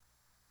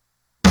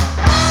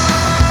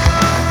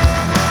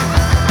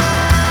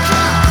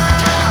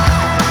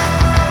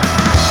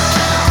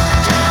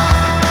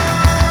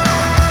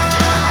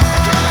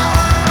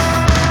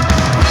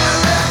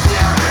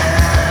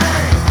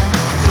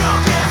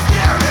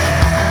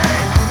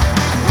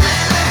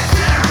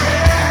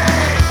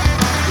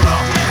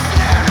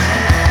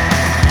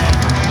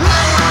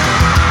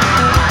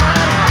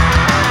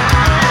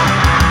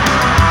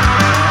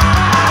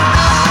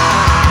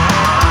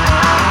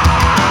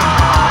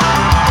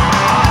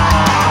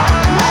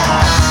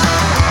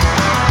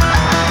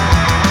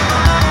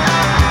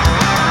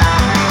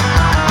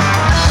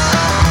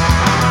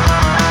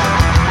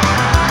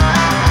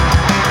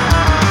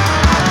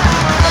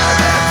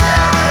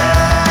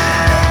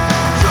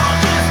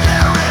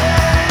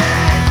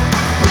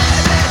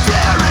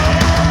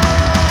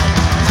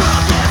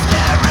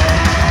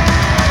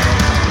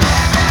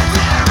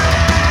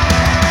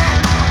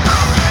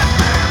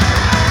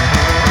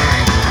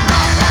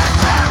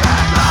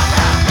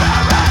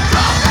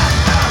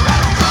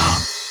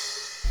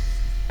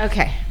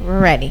Okay, we're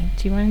ready.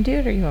 Do you want to do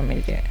it or you want me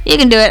to do it? You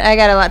can do it. I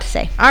got a lot to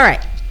say. All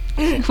right.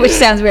 Which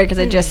sounds weird because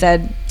I just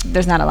said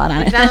there's not a lot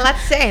on it. There's not a lot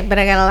to say, but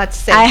I got a lot to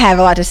say. I have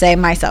a lot to say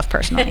myself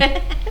personally. All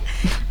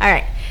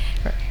right.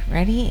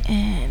 Ready?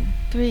 And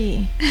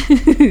 3.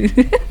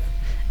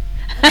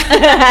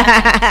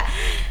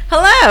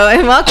 Hello,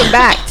 and welcome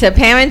back to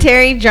Pam and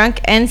Terry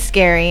Drunk and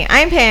Scary.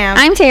 I'm Pam.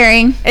 I'm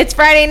Terry. It's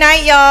Friday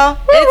night, y'all.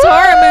 Woo-hoo! It's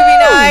horror movie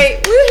night.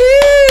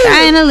 Woohoo!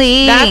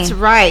 Finally. That's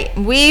right.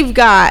 We've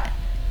got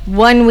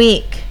 1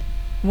 week.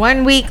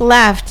 1 week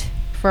left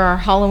for our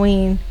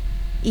Halloween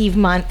Eve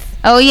month.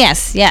 Oh,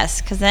 yes.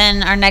 Because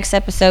then our next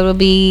episode will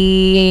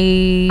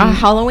be A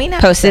Halloween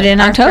episode. posted in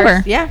Our October.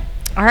 first- yeah.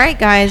 All right,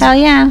 guys. Hell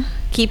yeah.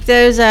 Keep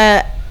those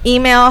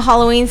email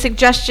Halloween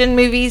suggestion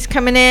movies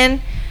coming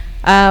in.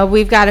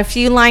 We've got a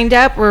few lined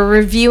up. We're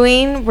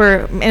reviewing.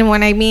 And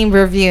when I mean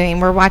reviewing,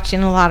 we're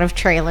watching a lot of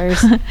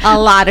trailers. A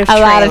lot of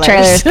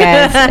trailers,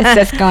 guys. It's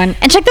just going,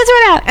 and check this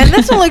one out. And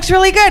this one looks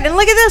really good. And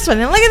look at this one.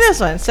 And look at this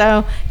one.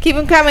 So keep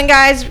them coming,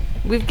 guys.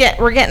 We're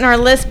getting our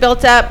list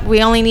built up.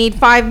 We only need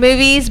 5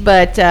 movies,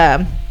 but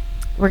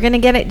we're gonna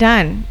get it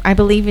done. I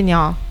believe in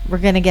y'all. We're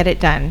gonna get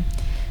it done.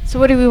 So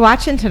what are we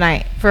watching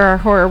tonight for our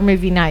horror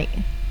movie night?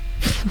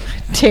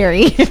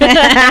 Terry. Sorry,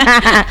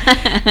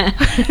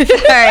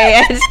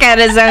 I just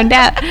kind of zoned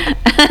out.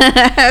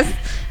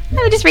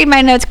 Let me just read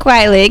my notes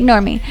quietly. Ignore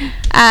me.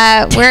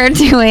 We're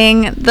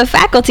doing The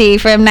Faculty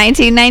from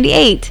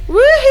 1998.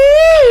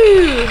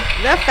 Woohoo!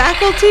 The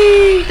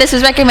Faculty. This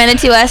was recommended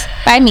to us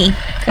by me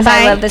because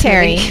I love this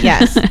Terry, movie.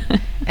 Yes.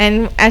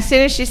 And as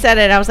soon as she said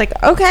it, I was like,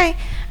 okay.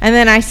 And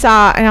then I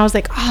saw, and I was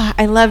like, oh,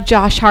 I love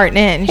Josh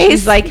Hartnett. And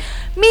she's like,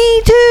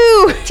 me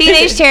too.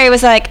 Teenage Terry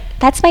was like,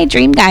 that's my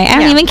dream guy. I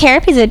don't even care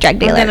if he's a drug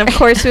dealer. And then, of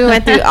course, we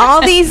went through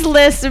all these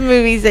lists of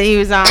movies that he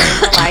was on.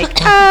 And we're like,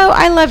 oh,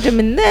 I loved him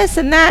in this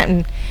and that.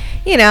 And,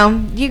 you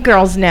know, you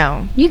girls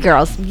know. You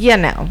girls. You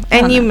know.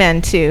 And you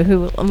men, too,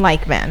 who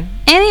like men.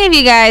 Any of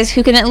you guys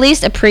who can at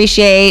least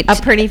appreciate a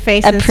pretty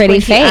face and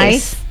squinty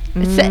eyes.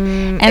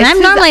 And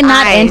I'm normally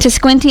not into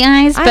squinty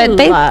eyes, but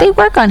they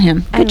work on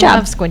him. Good job. I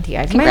love squinty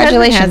eyes. Congratulations.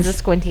 My husband has the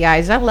squinty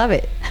eyes. I love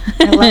it.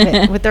 I love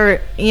it. With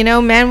their,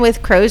 men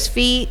with crow's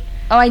feet.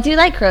 Oh, I do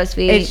like crow's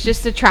feet. It's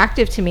just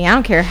attractive to me. I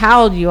don't care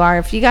how old you are.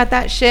 If you got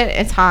that shit,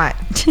 it's hot.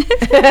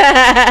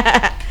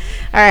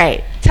 All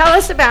right. Tell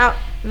us about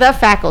The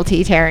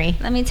Faculty, Terry.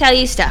 Let me tell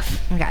you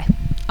stuff. Okay.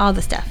 All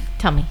the stuff.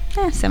 Tell me.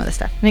 Some of the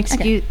stuff.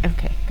 Okay,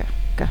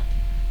 go.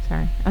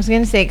 Sorry. I was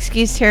going to say,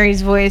 excuse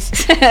Terry's voice.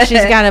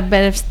 She's got a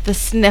bit of the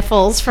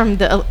sniffles from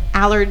the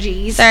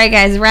allergies. Sorry,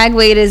 guys.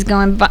 Ragweed is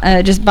going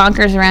just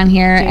bonkers around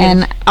here. Dude.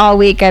 And all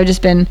week I've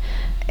just been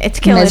It's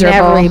killing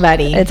miserable.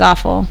 Everybody. It's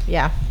awful.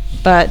 Yeah.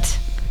 But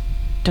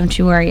don't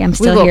you worry. I'm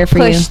still here for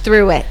you. We will push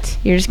through it.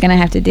 You're just going to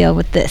have to deal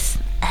with this.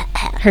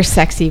 Her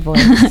sexy voice.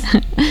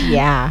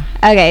 Yeah.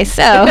 Okay,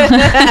 so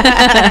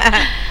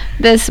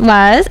this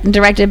was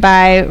directed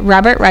by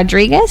Robert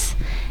Rodriguez,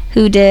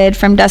 who did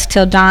From Dusk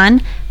Till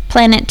Dawn,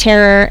 Planet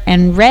Terror,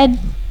 and Red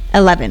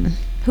 11.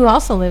 Who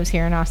also lives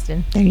here in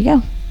Austin. There you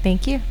go.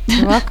 Thank you.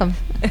 You're welcome.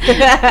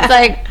 It's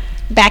like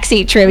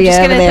backseat trivia. I'm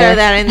just going to throw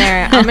that in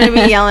there. I'm going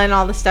to be yelling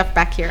all the stuff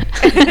back here.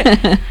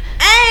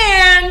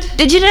 And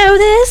did you know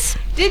this?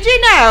 Did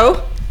you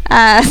know?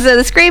 So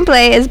the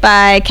screenplay is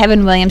by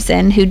Kevin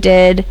Williamson,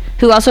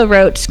 who also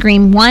wrote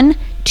Scream 1,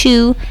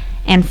 2,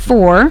 and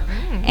 4.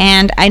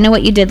 And I Know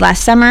What You Did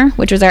Last Summer,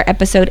 which was our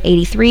episode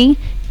 83,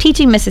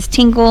 Teaching Mrs.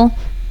 Tingle,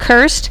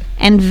 Cursed,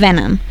 and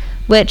Venom,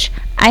 which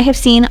I have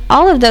seen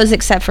all of those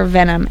except for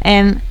Venom,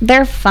 and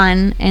they're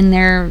fun, and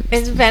they're...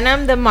 Is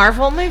Venom the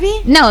Marvel movie?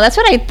 No, that's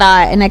what I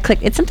thought, and I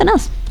clicked, it's something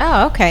else.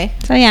 Oh, okay.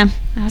 So yeah,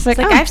 I was like,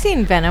 I've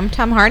seen Venom.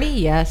 Tom Hardy,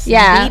 yes.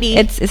 Yeah, Indeedy.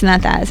 it's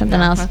not that, it's something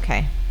else.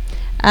 Okay.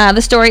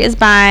 The story is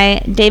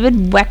by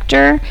David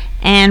Wechter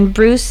and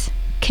Bruce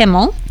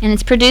Kimmel, and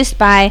it's produced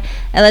by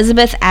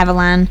Elizabeth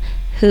Avalon,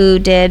 who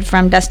did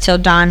From Dusk Till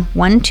Dawn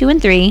 1, 2,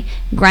 and 3,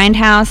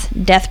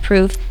 Grindhouse, Death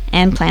Proof,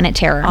 and Planet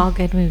Terror. All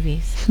good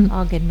movies.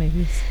 All good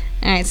movies.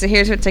 All right, so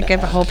here's what took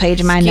up a whole page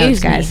of my notes,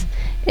 guys.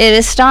 It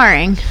is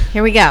starring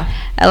Here we go.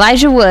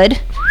 Elijah Wood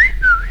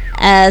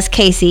as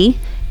Casey,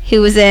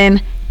 who was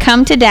in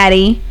Come to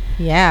Daddy.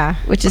 Yeah.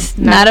 Which is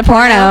not a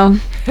porno.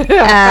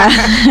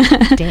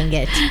 Dang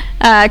it.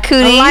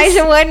 Cooties.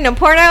 Elijah Wood in a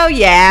porno?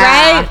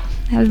 Yeah. Right?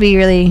 That would be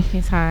really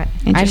He's hot.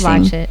 Interesting.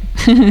 I'd watch it.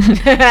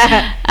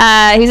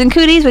 He's in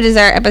Cooties, which is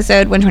our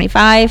episode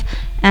 125.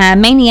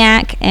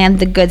 Maniac and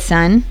The Good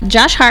Son.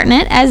 Josh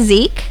Hartnett as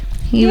Zeke.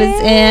 He was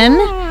in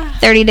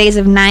 30 Days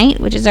of Night,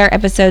 which is our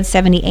episode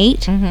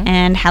 78.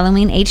 And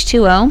Halloween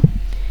H2O.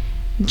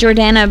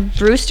 Jordana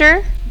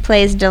Brewster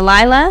plays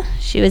Delilah.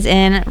 She was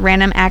in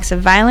Random Acts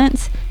of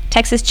Violence,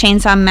 Texas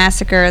Chainsaw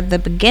Massacre: The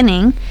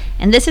Beginning,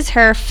 and this is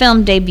her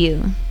film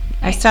debut.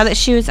 Nice. I saw that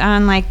she was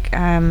on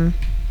an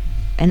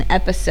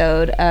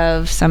episode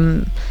of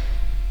some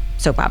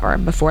soap opera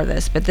before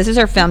this, but this is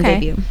her film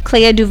debut.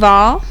 Clea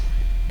Duvall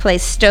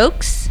plays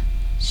Stokes.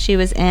 She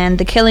was in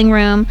The Killing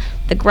Room,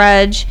 The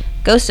Grudge,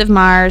 Ghost of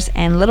Mars,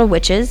 and Little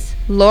Witches.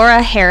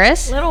 Laura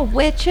Harris. Little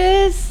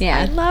Witches? Yeah.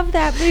 I love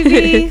that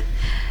movie.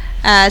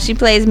 She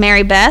plays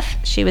Mary Beth.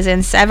 She was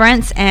in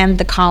Severance and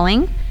The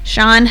Calling.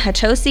 Sean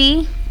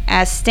Hatosi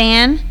as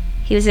Stan.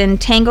 He was in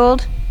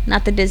Tangled,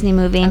 not the Disney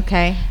movie.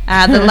 Okay.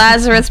 The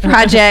Lazarus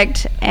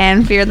Project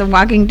and Fear the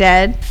Walking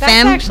Dead.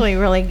 That's actually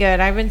really good.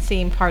 I've been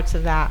seeing parts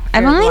of that.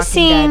 I've Fear the only Walking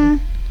seen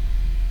Dead.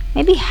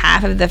 maybe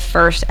half of the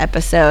first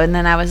episode, and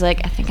then I was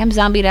like, I think I'm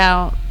zombied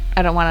out.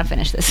 I don't want to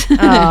finish this.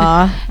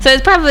 Aw. So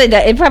it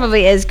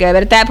probably is good,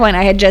 but at that point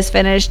I had just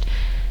finished.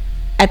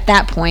 At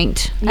that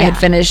point, I had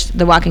finished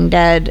The Walking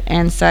Dead,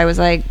 and so I was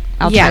like,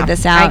 I'll try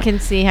this out. I can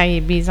see how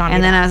you'd be zombie.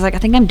 And then I was like, I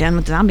think I'm done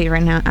with zombie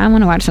right now. I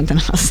want to watch something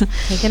else.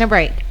 Taking a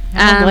break.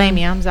 I don't blame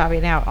you. I'm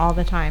zombied out all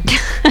the time.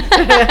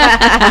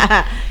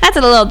 That's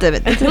a little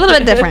bit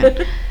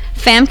different.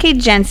 Famke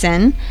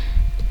Jensen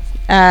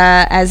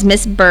as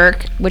Miss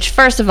Burke, which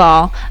first of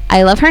all,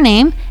 I love her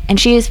name, and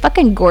she is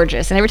fucking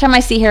gorgeous. And every time I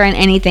see her in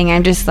anything,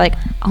 I'm just like,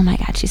 oh my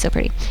God, she's so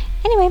pretty.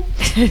 Anyway,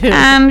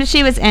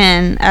 she was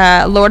in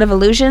Lord of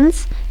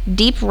Illusions,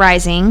 Deep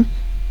Rising,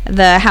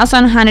 The House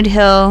on Haunted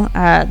Hill,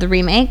 the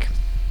remake,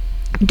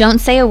 Don't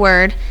Say a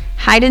Word,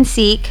 Hide and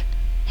Seek,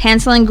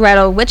 Hansel and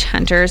Gretel, Witch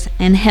Hunters,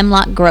 and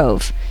Hemlock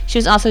Grove. She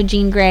was also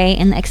Jean Grey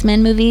in the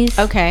X-Men movies.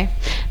 Okay.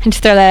 And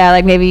just throw that out,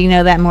 like maybe you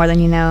know that more than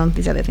you know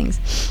these other things.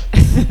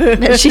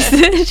 But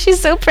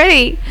she's so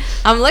pretty.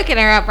 I'm looking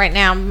her up right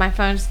now. My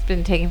phone's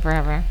been taking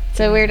forever. It's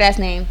a weird ass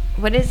name.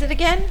 What is it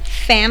again?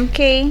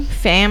 Famke.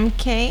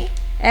 Famke?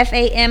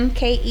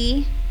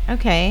 Famke.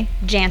 Okay.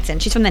 Jansen.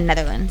 She's from the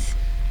Netherlands.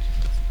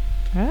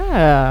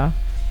 Oh.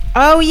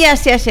 Oh,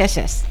 yes. Right?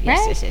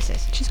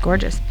 Yes. She's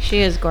gorgeous. She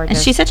is gorgeous.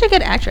 And she's such a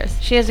good actress.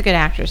 She is a good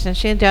actress, and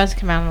she does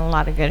come out in a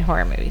lot of good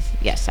horror movies.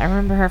 Yes, I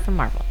remember her from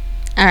Marvel.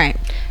 All right.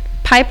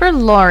 Piper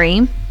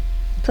Laurie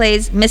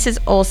plays Mrs.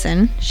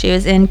 Olsen. She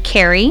was in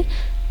Carrie,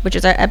 which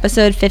is our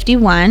episode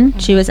 51. Mm-hmm.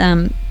 She was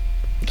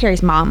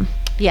Carrie's mom.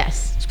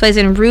 Yes. She plays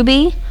in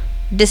Ruby,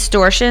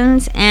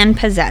 Distortions, and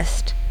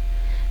Possessed.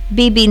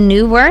 BB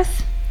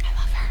Newworth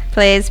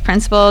plays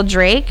Principal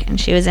Drake,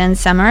 and she was in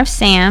Summer of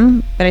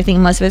Sam, but I think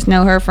most of us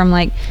know her from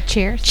like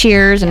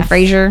Cheers and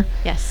Frasier.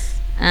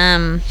 Yes.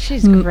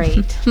 She's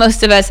great.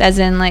 Most of us, as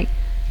in like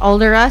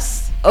older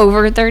us,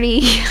 over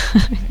 30.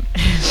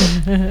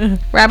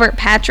 Robert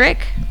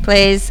Patrick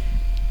plays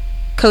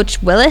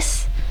Coach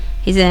Willis.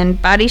 He's in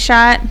Body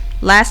Shot,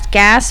 Last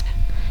Gasp,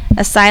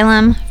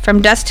 Asylum,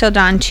 From Dusk Till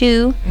Dawn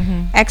 2,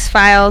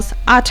 X-Files,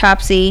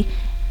 Autopsy,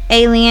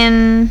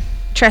 Alien,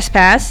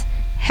 Trespass,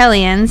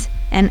 Hellions,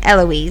 and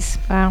Eloise.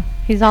 Wow.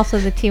 He's also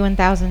the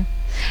T-1000.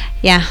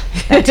 Yeah,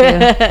 that too.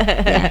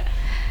 Yeah.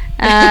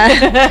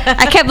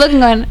 I kept looking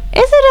going, is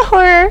it a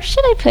horror?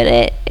 Should I put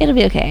it? It'll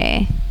be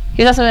okay.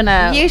 He was also in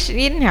a... You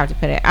didn't have to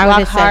put it. I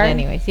would have said it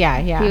anyways.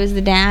 Yeah. He was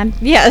the dad?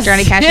 Yes.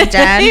 Johnny Cash's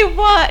dad? He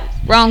was.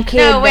 Wrong kid.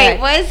 No, wait,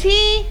 was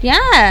he?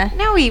 Yeah.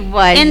 No, he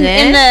wasn't.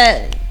 In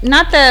the...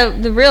 Not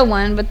the real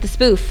one, but the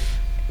spoof.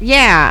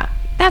 Yeah.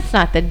 That's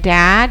not the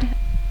dad.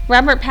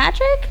 Robert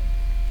Patrick?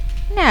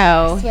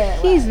 No,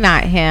 he's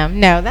not him.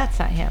 No, that's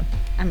not him.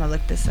 I'm going to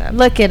look this up.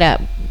 Look it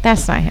up.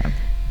 That's not him.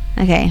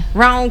 Okay.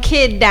 Wrong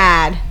kid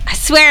died. I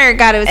swear to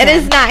God it was him. It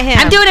is not him.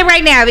 I'm doing it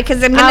right now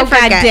because I'm going to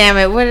forget. Oh, God damn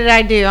it. What did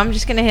I do? I'm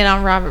just going to hit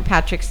on Robert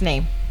Patrick's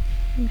name.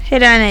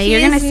 Hit on it. You're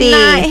going to see. He's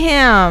not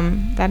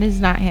him. That is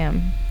not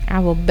him. I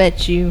will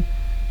bet you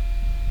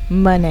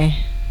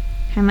money.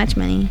 How much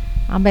money?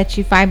 I'll bet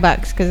you $5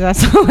 because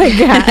that's all I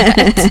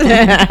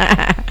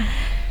got.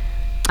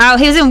 Oh,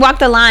 he was in Walk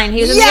the Line.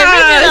 He was in the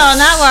original,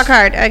 not Walk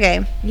Hard.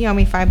 Okay. You owe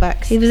me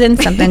 $5. He was in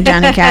something,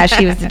 Johnny Cash.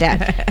 He was the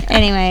dad.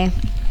 Anyway,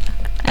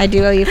 I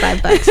do owe you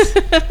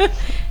 $5.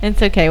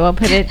 It's okay. We'll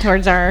put it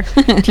towards our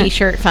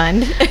T-shirt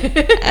fund.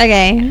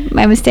 Okay.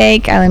 My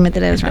mistake. I'll admit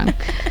that I was wrong.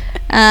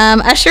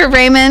 Usher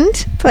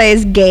Raymond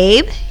plays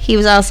Gabe. He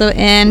was also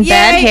in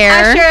Bad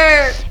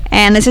Hair. Usher!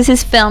 And this is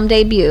his film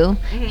debut.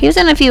 Mm-hmm. He was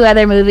in a few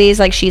other movies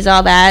like She's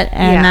All That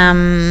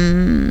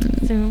and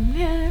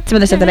some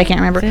other stuff that I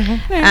can't remember.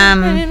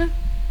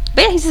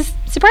 But yeah, he's a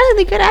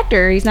surprisingly good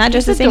actor. He's not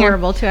just a singer.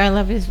 Adorable too. I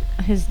love his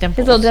dimples.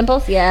 His little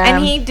dimples, yeah.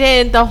 And he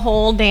did the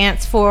whole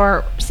dance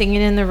for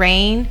Singing in the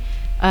Rain,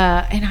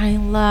 and I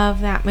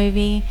love that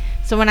movie.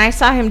 So when I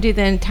saw him do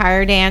the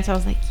entire dance, I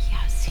was like,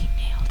 yes, he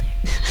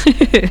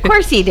nailed it. Of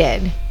course he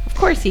did. Of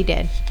course he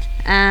did.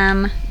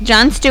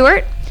 Jon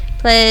Stewart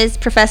plays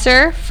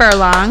Professor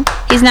Furlong.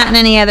 He's not in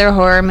any other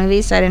horror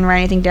movies, so I didn't write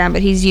anything down,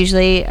 but he's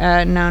usually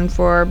known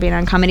for being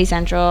on Comedy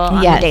Central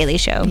on The Daily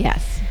Show.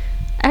 Yes.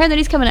 I heard that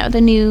he's coming out with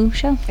a new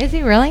show. Is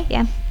he really?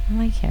 Yeah. I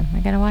like him. I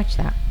gotta watch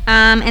that.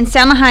 And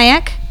Salma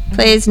Hayek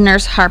plays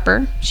Nurse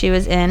Harper. She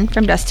was in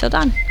From Dusk Till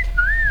Dawn.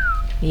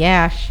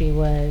 Yeah, she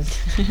was.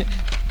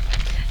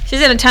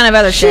 She's in a ton of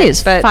other shit.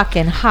 She's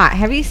fucking hot.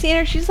 Have you seen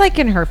her? She's like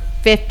in her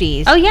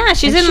 50s. Oh, yeah.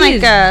 She's in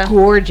like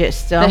gorgeous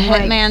still. The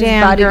Hitman's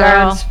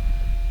Bodyguards.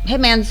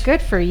 Hitman's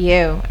good for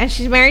you. And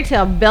she's married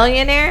to a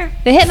billionaire.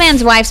 The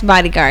Hitman's Wife's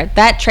Bodyguard.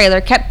 That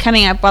trailer kept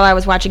coming up while I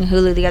was watching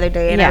Hulu the other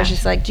day, and I was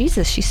just like,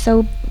 Jesus, she's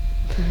so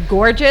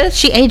gorgeous.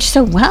 She aged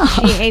so well.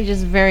 She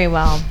ages very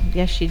well.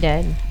 Yes, she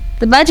did.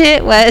 The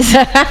budget was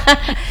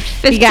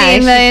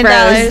 $15 million.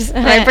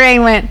 My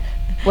brain went.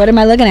 What am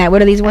I looking at?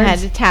 What are these I had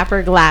words? to tap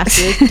her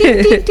glasses.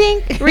 Ding, ding, ding.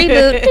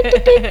 Reboot. Ding,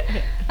 ding, ding.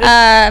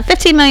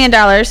 $15 million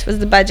was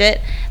the budget.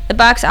 The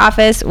box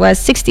office was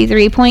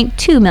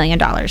 $63.2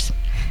 million.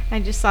 I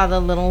just saw the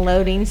little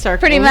loading circle.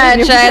 Pretty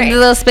much. I had the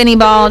little spinny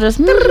ball just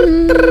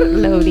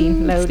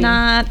loading. It's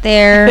not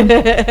there.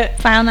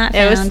 File not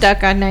found. It was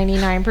stuck on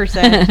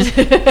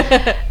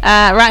 99%.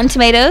 Rotten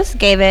Tomatoes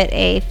gave it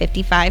a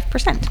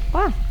 55%.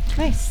 Wow,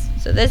 nice.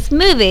 So this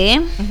movie,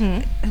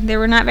 there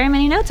were not very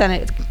many notes on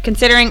it.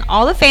 Considering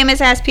all the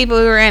famous ass people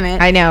who were in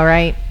it, I know,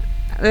 right?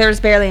 there was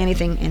barely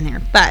anything in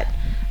there. But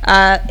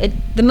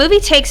the movie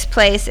takes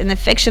place in the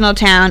fictional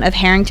town of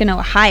Harrington,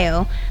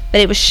 Ohio,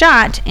 but it was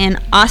shot in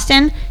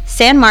Austin,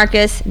 San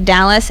Marcos,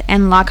 Dallas,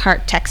 and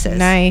Lockhart, Texas.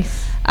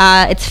 Nice.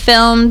 It's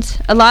filmed.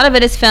 A lot of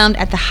it is filmed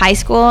at the high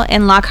school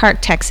in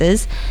Lockhart,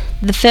 Texas.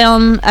 The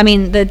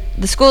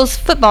school's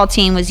football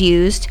team was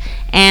used,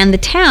 and the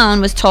town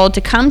was told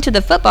to come to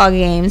the football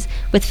games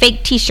with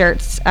fake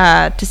T-shirts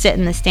to sit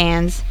in the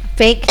stands.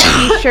 Fake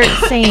T-shirt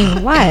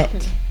saying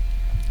what?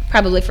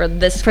 Probably for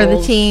this For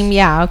the team,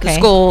 yeah, okay. The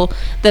school,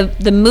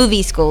 the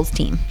movie school's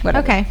team.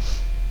 Whatever. Okay.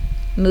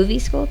 Movie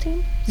school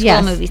team. School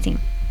Yes. movie team.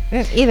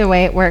 Either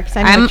way, it works.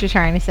 I know what you're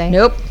trying to say.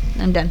 Nope.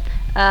 I'm done.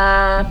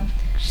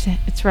 Shit,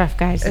 it's rough,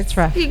 guys. It's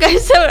rough. You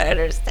guys don't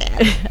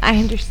understand. I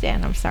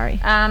understand. I'm sorry.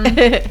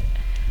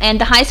 And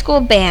the high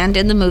school band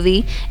in the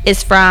movie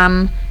is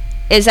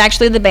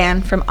actually the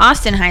band from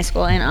Austin High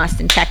School in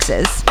Austin,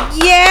 Texas.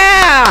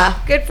 Yeah.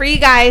 Good for you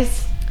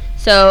guys.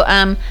 So,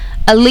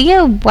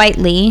 Aaliyah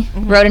Whiteley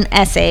wrote an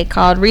essay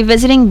called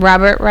Revisiting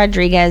Robert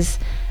Rodriguez,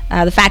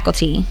 The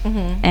Faculty,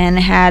 and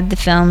had the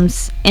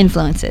film's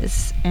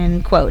influences.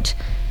 And, quote,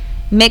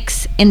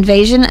 mix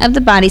Invasion of the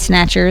Body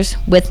Snatchers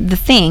with The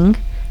Thing,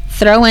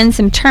 throw in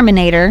some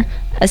Terminator,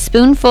 a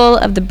spoonful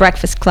of The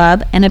Breakfast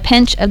Club, and a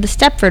pinch of The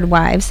Stepford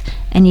Wives,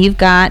 and you've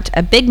got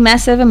a big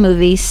mess of a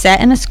movie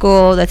set in a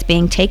school that's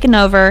being taken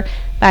over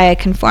by a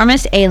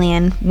conformist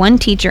alien, one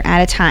teacher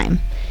at a time.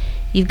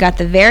 You've got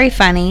the very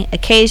funny,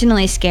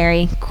 occasionally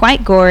scary,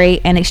 quite gory,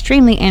 and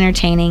extremely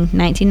entertaining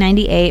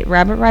 1998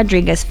 Robert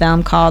Rodriguez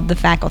film called The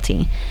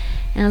Faculty.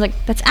 And I was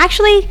like, that's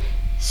actually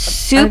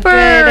super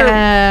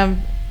A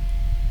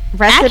good,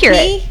 recipe?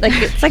 accurate.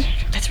 Like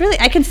that's really,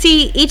 I can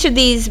see each of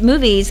these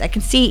movies. I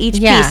can see each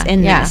piece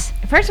in this.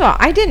 First of all,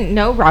 I didn't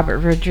know Robert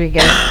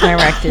Rodriguez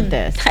directed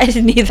this. I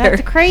didn't either.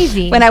 That's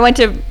crazy. When I went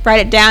to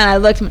write it down, I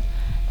looked.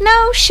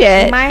 No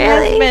shit. My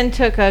really? husband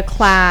took a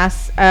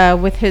class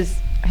with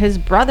his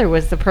brother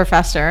was the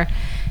professor,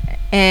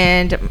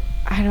 and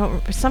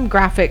some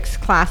graphics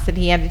class that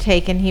he had to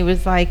take, and he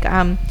was like,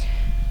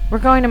 we're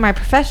going to my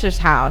professor's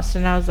house,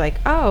 and I was like,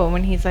 oh,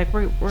 and he's like,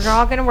 we're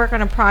all going to work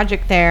on a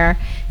project there.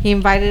 He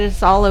invited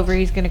us all over.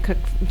 He's going to cook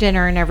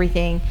dinner and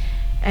everything.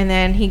 And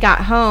then he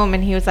got home,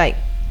 and he was like,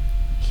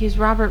 he's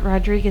Robert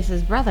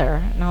Rodriguez's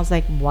brother. And I was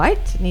like,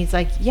 what? And he's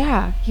like,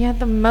 yeah, he had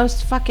the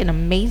most fucking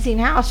amazing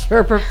house for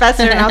a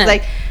professor. And I was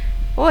like,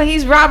 well,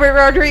 he's Robert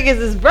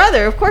Rodriguez's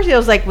brother. Of course. He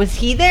was like, was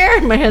he there?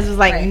 And my husband was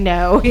like, Right.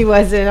 no, he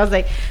wasn't. I was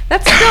like,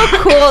 that's still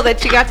cool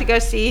that you got to go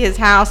see his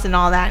house and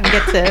all that and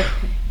get to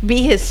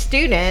be his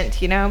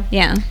student, you know?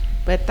 Yeah.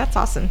 But that's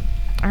awesome.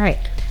 All right.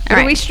 What All are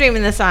right. we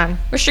streaming this on?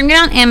 We're streaming it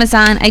on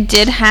Amazon. I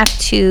did have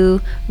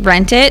to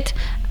rent it.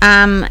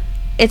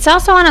 It's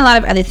also on a lot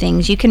of other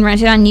things. You can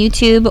rent it on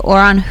YouTube or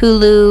on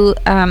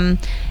Hulu.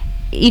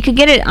 You could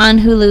get it on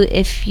Hulu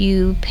if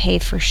you pay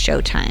for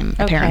Showtime,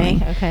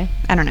 apparently. Okay.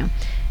 I don't know.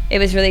 It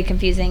was really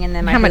confusing, and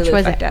then my How much Hulu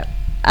was fucked it?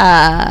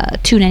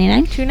 up.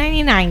 $2.99.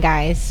 $2.99,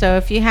 guys. So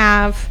if you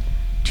have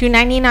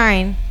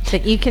 $2.99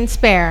 that you can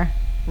spare,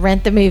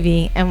 rent the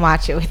movie and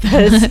watch it with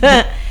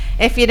us.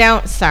 If you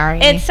don't, sorry.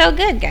 It's so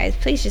good, guys.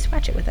 Please just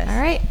watch it with us. all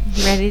right.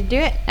 You ready to do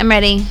it? I'm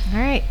ready. All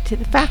right. To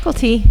the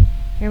faculty.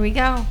 Here we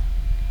go.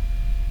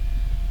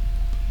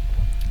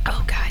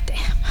 Oh, God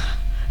damn.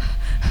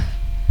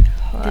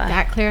 Did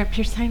that clear up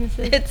your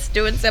sinuses? It's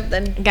doing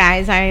something.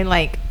 Guys, I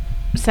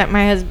sent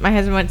my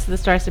husband went to the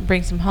store, said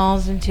bring some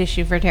Halls and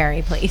tissue for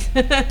Terry, please.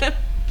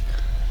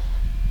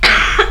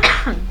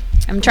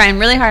 I'm trying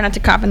really hard not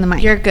to cough in the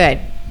mic. You're good.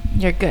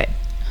 I'm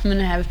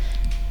gonna have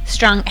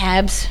strong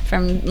abs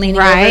from leaning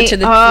over right to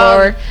the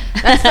floor.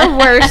 That's the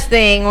worst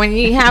thing, when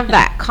you have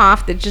that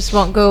cough that just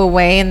won't go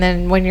away, and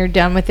then when you're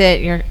done with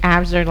it, your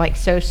abs are like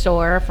so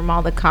sore from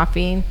all the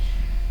coughing.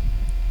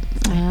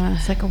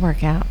 It's like a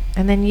workout.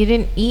 And then you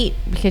didn't eat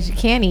because you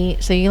can't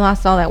eat, so you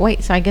lost all that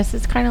weight. So I guess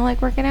it's kind of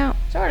like working out.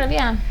 Sort of,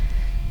 yeah.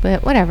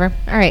 But whatever.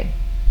 All right.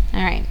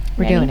 All right.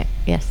 We're Ready? doing it.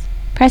 Yes.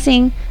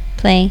 Pressing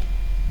play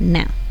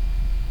now.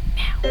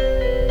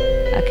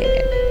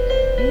 Okay,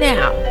 good.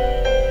 Now,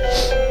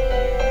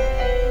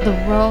 the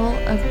role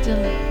of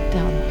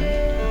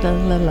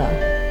Delilah.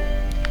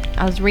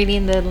 I was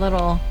reading the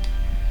little,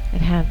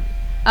 it had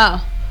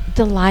Oh.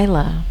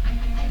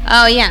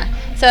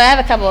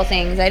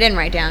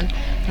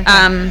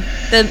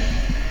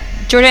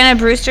 Jordana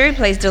Brewster, who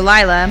plays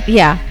Delilah.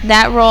 Yeah.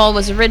 That role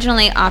was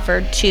originally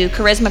offered to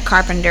Charisma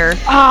Carpenter,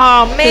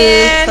 Oh who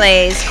man.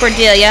 plays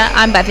Cordelia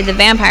on Buffy the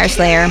Vampire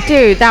Slayer.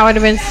 Dude, that would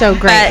have been so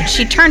great. But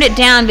she turned it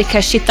down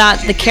because she thought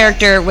the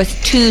character was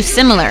too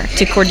similar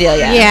to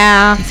Cordelia.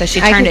 Yeah. So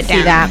she I turned could it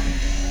see down. that.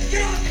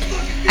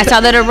 I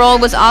saw that a role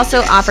was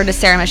also offered to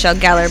Sarah Michelle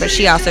Gellar, but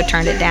she also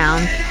turned it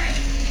down.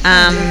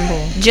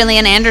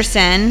 Gillian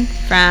Anderson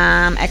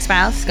from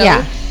X-Files.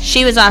 Yeah.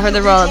 She was offered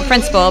the role of the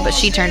principal, but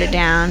she turned it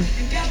down.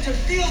 You got to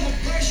feel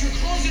the pressure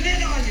closing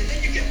in on you.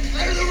 Then you get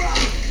better the rock.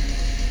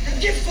 Now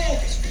get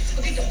focused.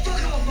 I'll get the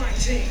fuck off my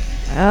team.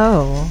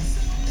 Oh.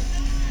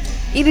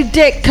 Eat a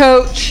dick,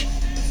 coach.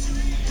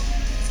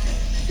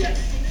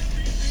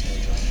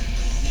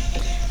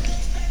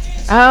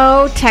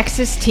 Oh,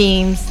 Texas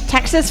teams.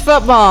 Texas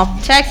football.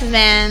 Texas,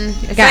 man.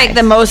 It's Guys. like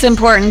the most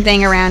important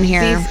thing around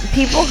here. These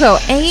people go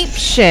ape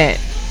shit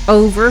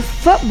over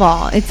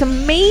football. It's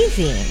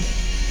amazing.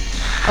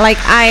 Like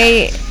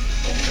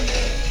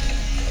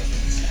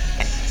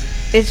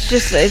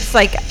it's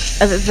like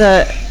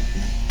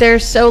they're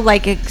so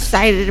like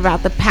excited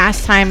about the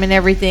pastime and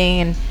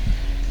everything, and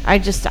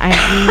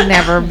I've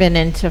never been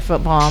into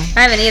football.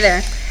 I haven't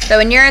either. But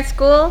when you're at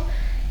school,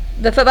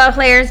 the football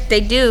players,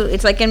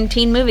 it's like in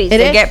teen movies.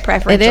 They get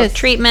preferential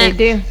treatment.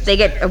 They do. They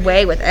get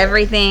away with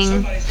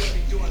everything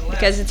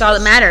because it's all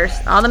that matters.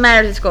 All that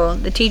matters at school.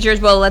 The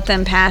teachers will let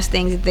them pass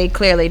things that they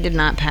clearly did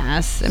not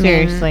pass. I mean,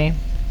 Seriously.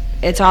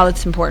 it's all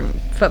that's important.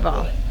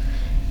 Football.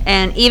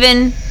 And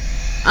even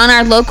on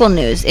our local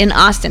news in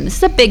Austin, this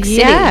is a big city.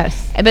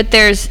 Yes. But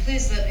there's,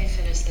 Please let me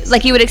finish this.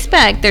 like you would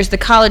expect, there's the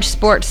college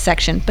sports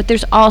section, but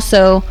there's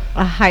also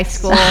A high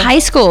school. the high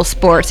school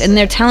sports, and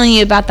they're telling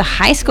you about the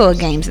high school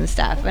games and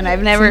stuff. And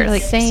I've never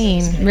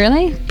Insane.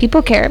 really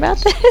people care about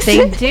this.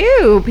 They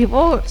do.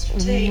 People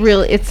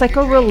really. It's like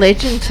a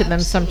religion to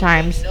them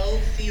sometimes. No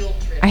field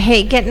trip. I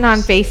hate getting on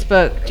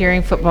Facebook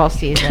during football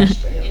season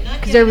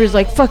because everybody's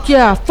like, "Fuck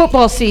yeah,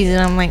 football season."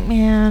 I'm like,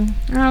 man,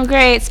 Oh,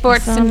 great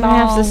sports so I'm gonna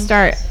have to involved.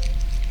 start.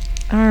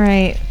 All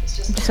right,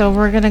 so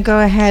we're gonna go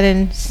ahead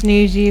and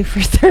snooze you for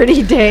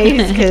 30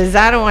 days because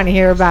I don't want to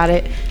hear about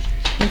it.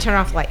 And turn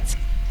off lights.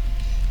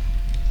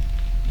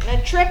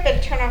 And trip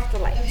and turn off the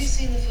Have you lights.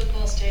 seen the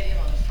football stadium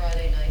on a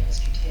Friday night,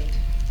 Mr. Tate?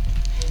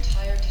 The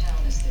entire town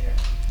is there.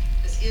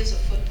 This is a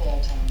football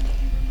town, let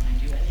me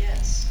remind you. And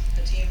yes,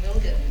 the team will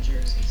get new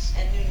jerseys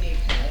and new knee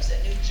pads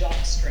and new jock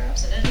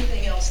straps and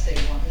anything else they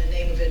want in the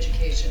name of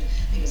education,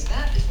 because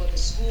that is what the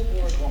school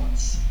board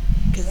wants.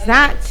 Because That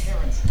that's is what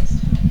parents in this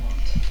town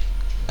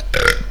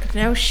want.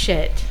 no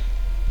shit.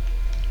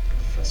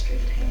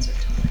 Frustrated hands are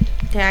tied.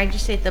 Did I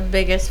just ate the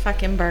biggest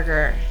fucking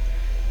burger?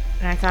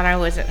 And I thought I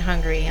wasn't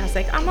hungry. I was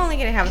like, I'm only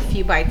gonna have a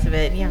few bites of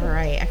it. Yeah,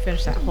 right. I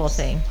finished that whole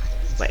thing.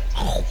 Like,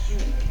 oh.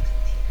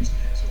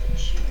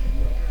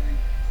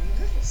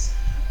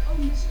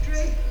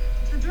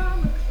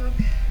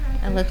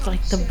 I look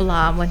like the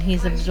Blob when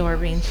he's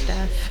absorbing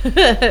stuff. I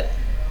bet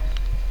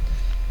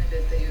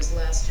they used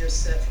last year's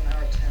set from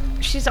our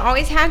town. She's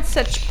always had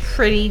such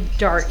pretty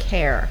dark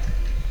hair.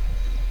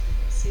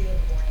 See you in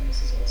the morning,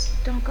 Mrs. Olson.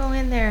 Don't go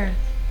in there.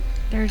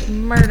 There's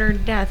murder,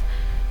 death.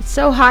 It's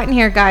so hot in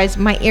here, guys.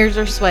 My ears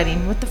are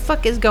sweating. What the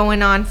fuck is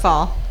going on,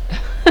 Fall?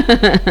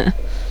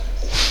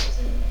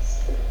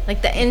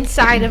 Like the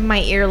inside of my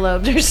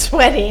earlobes are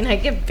sweating. I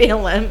can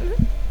feel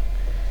them.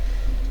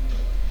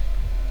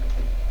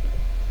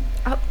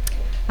 Oh,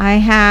 I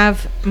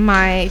have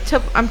my.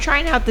 I'm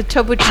trying out the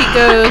Topo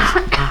Chico's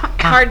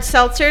hard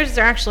seltzers.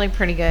 They're actually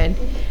pretty good.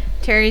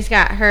 Terry's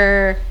got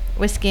her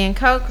whiskey and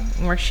Coke,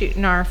 and we're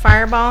shooting our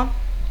Fireball.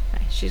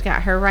 She's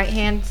got her right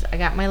hands. I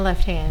got my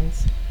left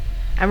hands.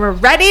 And we're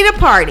ready to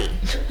party.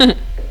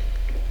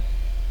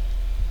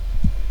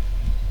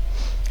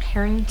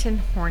 Harrington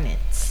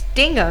Hornets.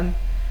 Sting 'em.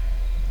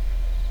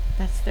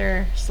 That's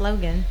their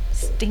slogan.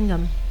 Sting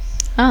 'em.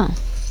 Oh.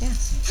 Yeah.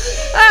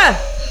 Ah!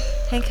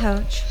 Hey,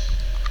 Coach.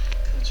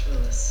 Coach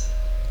Willis,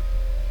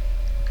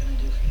 what can I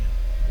do for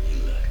you?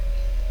 You look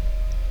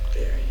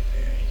very,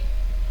 very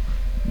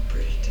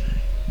pretty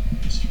tonight,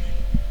 Mr.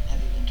 Raymond. Have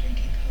you been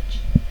drinking, Coach?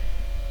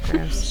 I'm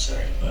Gross.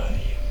 sorry to bother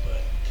you,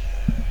 but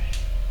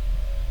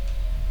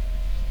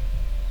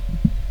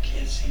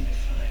can't seem to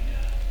find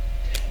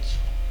a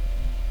pencil.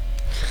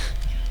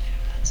 You don't need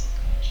a pencil,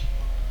 Coach.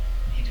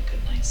 You need a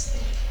good night's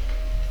sleep.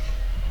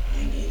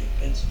 You need a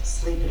pencil.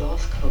 Sleep it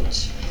off,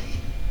 Coach.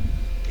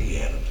 Do you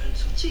have a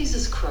pencil?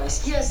 Jesus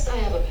Christ. Yes, I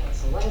have a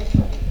pencil. Let him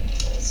try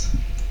pencils.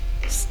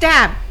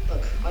 Stab.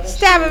 Look, why don't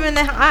Stab you him in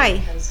the take eye. a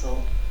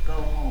pencil, go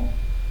home.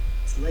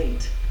 It's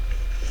late.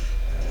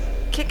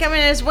 Kick him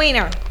in his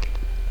wiener.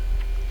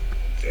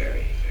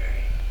 Very,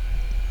 very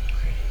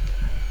pretty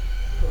tonight.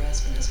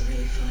 Harassment has a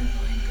really fine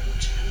line,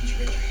 Coach. Haven't you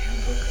read your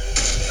handbook?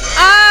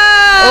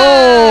 Oh!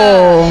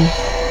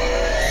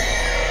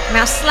 Oh.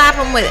 Now slap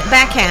him with it.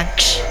 Backhand.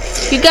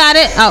 You got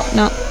it. Oh,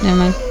 no. Never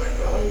mind.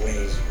 I've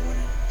always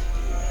wanted to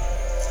do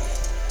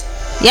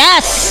that.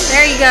 Yes.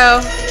 There you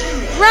go.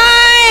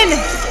 Run!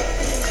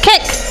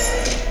 Kick.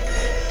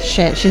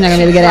 Shit, she's not going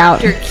to be able to get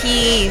out. Dropped your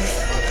keys.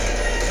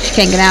 She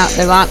can't get out.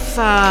 They're locked.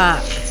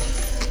 Fuck.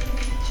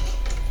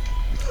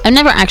 I've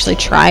never actually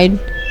tried.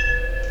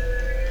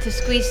 To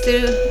squeeze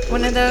through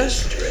one of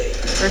those?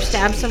 Or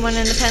stab someone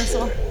in the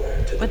pencil?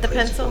 With the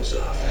pencil?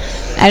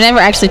 I've never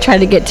actually tried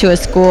to get to a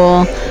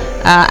school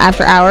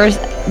after hours,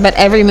 but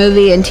every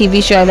movie and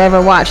TV show I've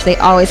ever watched, they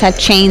always have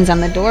chains on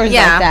the doors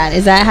Yeah. like that.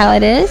 Is that how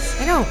it is?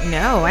 I don't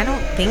know. I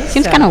don't think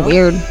Seems so. kind of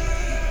weird,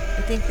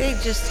 I think they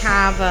just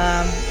have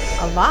a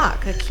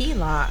lock, a key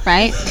lock.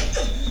 right?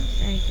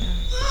 There you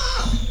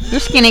go. You're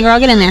skinny, girl.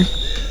 Get in there.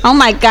 Oh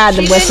my God,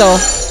 the She whistle.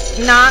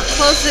 did not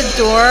close the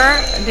door.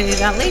 Dude,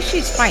 at least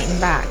she's fighting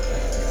back.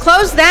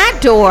 Close that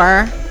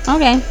door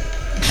Okay.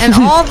 and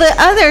all the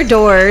other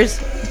doors.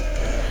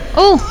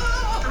 Oh,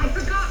 I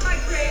forgot my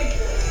grade.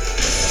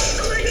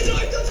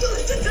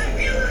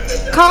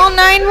 Call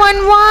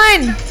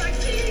 911.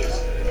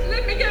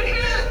 Let me get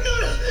help.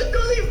 No,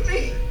 don't leave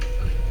me.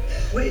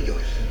 Where are your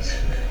keys?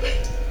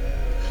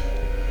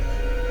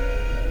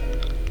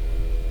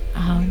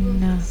 Oh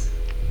no.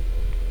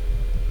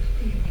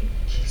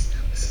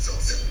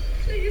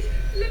 Please,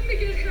 let me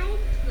get help.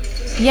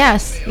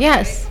 Yes,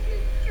 yes.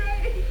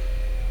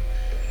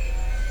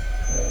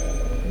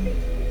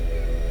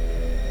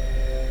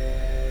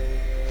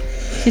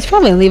 she's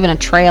probably leaving a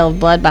trail of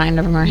blood behind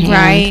her from her hand.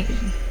 Right.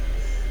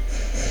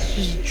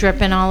 Just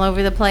dripping all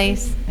over the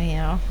place. You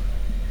know.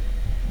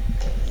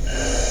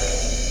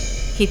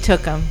 He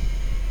took him.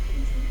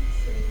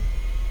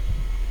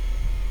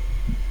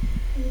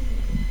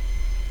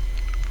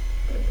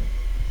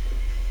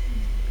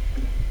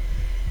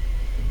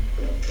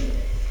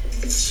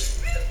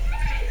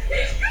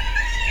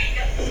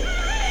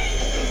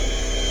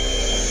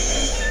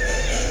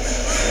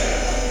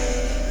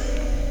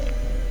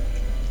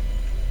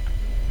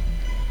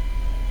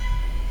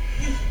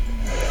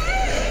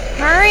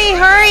 Hurry,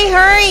 hurry,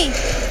 hurry.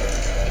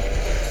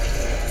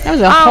 That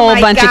was a Oh whole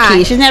my bunch God. of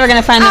keys. She's never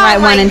gonna find the right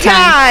one in time.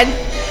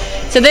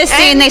 God. So this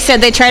scene, And- they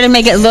said they tried to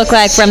make it look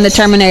like from the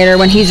Terminator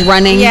when he's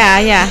running. Yeah,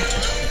 yeah.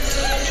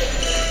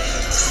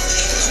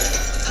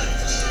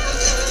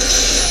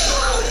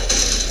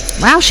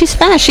 Wow, she's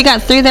fast. She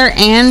got through there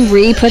and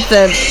put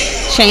the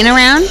chain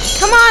around.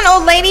 Come on,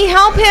 old lady,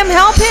 help him,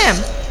 help him.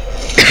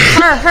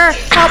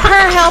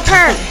 Help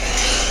her.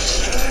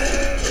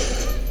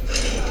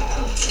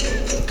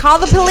 Call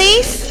the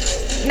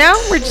police? No,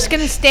 we're just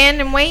gonna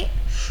stand and wait.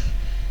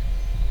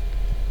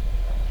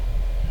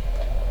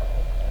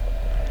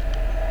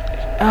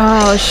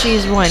 Oh,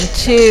 she's one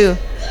too.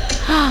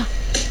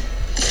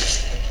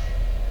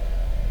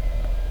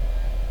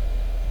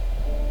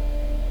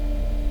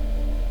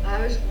 I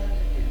always wanted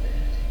to do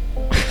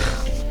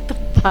that. The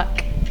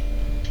fuck?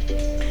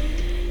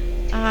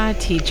 Ah,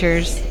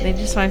 teachers. They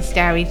just want to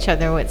stab each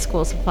other with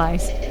school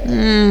supplies.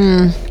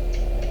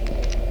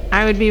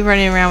 I would be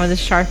running around with a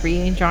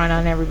Sharpie and drawing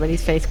on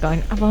everybody's face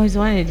going, I've always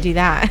wanted to do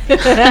that.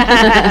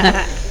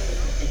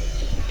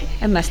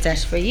 A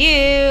mustache for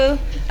you.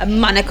 A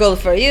monocle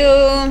for you.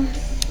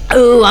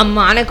 Ooh, a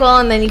monocle,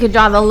 and then you could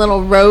draw the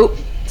little rope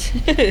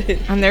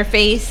on their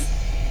face.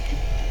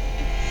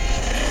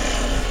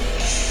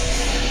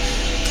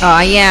 Oh,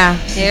 yeah.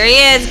 Here he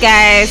is,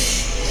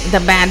 guys. The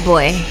bad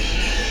boy.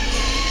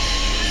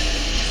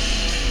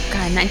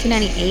 God,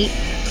 1998. I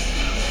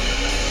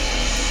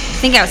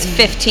think I was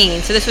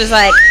 15, so this was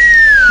like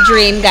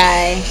dream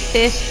guy.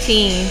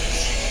 15.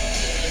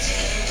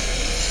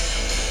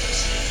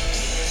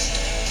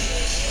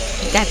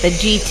 Got the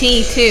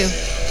GT, too.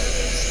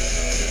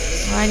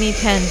 Oh, I need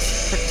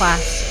pens for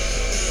class.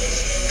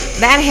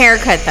 That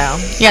haircut, though.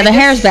 Yeah, the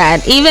hair's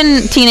bad.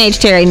 Even teenage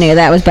Terry knew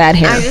that was bad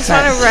hair. I just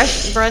but- want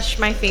to brush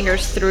my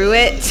fingers through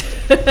it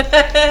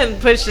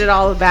and push it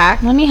all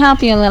back. Let me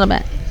help you a little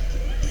bit.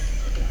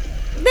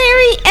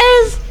 There he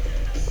is.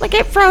 Look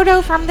at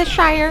Frodo from the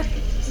Shire.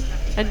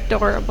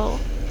 Adorable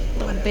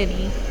little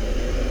bitty.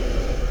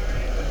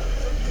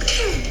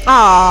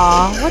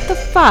 Aw, what the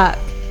fuck?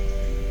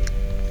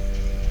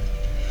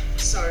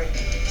 Sorry.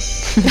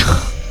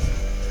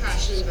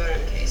 Crashing better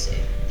than Casey.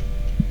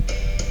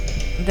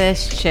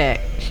 This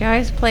chick. She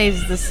always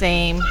plays the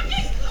same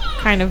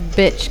kind of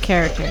bitch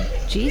character.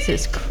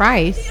 Jesus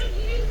Christ.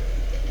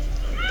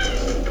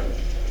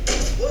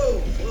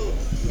 Whoa,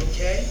 you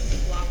okay?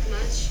 Walk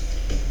much?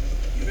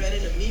 You ran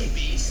into me,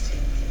 beast.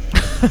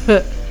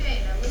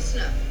 Hey, now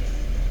listen up.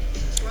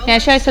 Roll Yeah,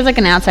 she always feels like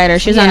an outsider.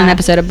 She was on an Yeah.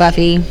 episode of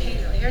Buffy. Hey,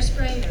 no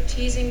hairspray, no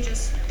teasing,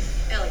 just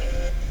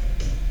elegant.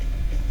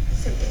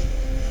 Simple.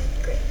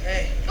 Great.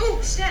 Hey, Oh,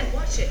 Stan,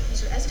 watch it.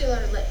 These are Estee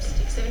Lauder lips.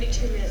 Take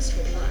 72 minutes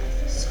to apply.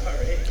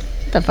 sorry.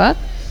 What the fuck?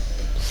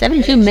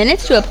 72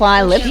 minutes to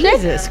apply lipstick?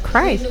 Jesus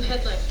Christ. No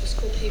headline for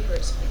school paper.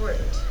 It's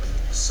important.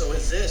 So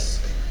is this.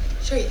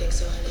 Sure you think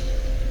so, honey.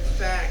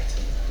 Fact.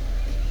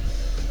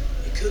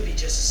 It could be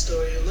just a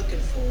story you're looking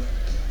for.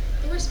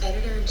 The worst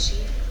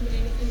editor-in-chief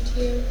mean anything to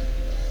you?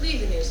 Leave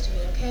the news to me,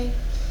 okay?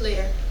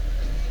 Later.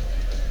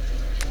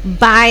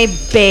 Bye,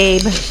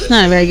 babe.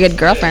 Not a very good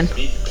girlfriend.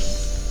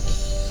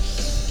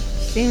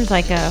 Seems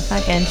like a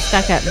fucking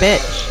stuck-up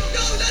bitch.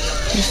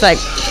 Just like,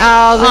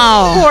 Oh, this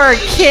Oh. poor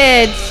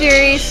kid.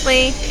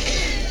 Seriously.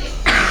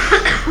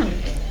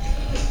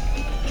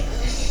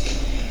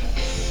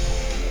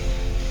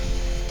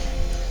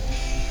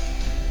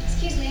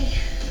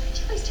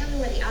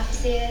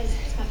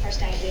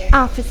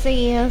 office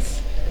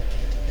is.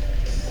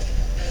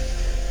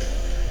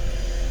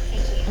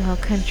 Thank you. Little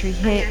country I'm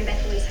hit. Mary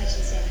Beth Louise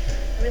Hutchinson.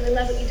 I really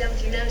love what you've done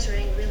with your nose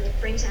ring. It really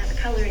brings out the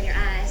color in your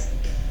eyes.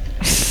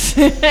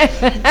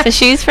 So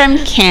she's from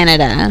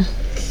Canada.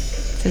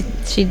 So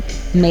she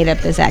made up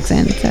this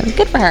accent. So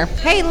good for her.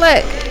 Hey,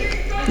 look,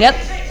 Yep.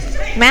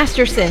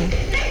 Masterson.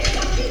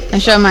 I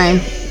showed my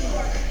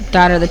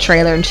daughter the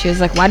trailer, and she was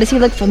like, "Why does he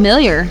look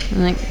familiar?"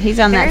 I'm like, "He's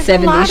on that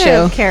There's a lot 70s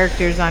show." of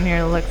characters on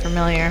here that look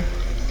familiar.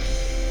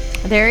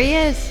 There he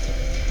is.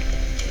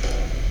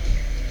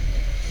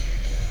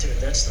 Dude,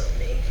 that's not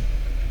me.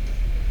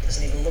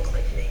 Doesn't even look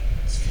like me.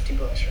 It's $50,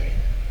 right?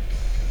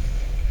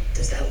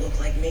 Does that look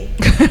like me?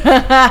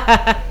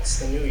 It's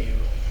the new you.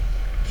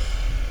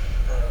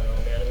 I don't know,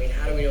 man. I mean,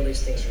 how do we know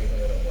these things are even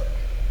gonna work?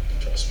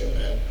 Trust me,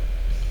 man.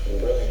 You're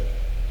brilliant.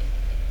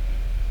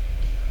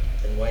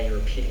 Then why are you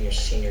repeating your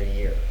senior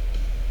year?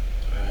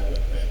 Alright, look,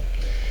 man.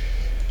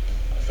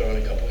 I'll throw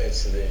in a couple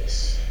hits of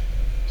this.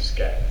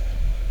 Scat.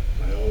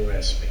 My own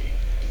recipe.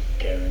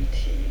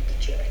 Guaranteed to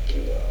jack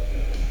you up.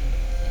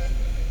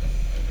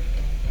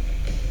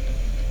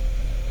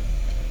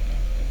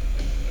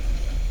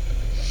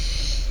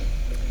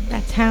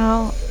 That's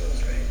how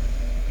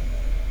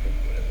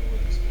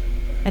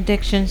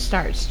addiction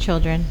starts,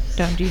 children.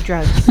 Don't do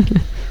drugs.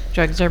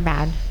 Drugs are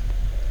bad.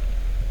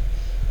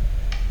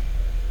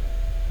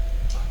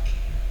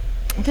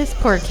 This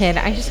poor kid,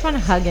 I just want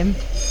to hug him.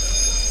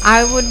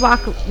 I would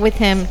walk with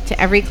him to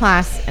every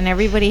class, and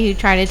everybody who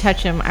tried to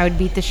touch him, I would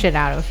beat the shit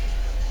out of.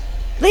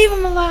 Leave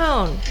him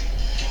alone.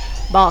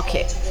 Ball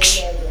kick.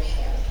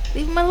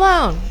 Leave him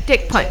alone.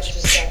 Dick punch.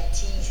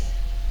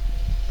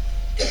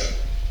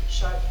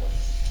 Sharp one.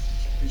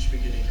 We should be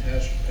getting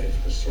hazard pay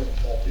for this sort of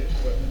faulty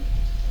equipment.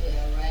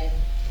 Yeah, right.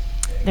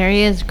 There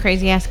he is,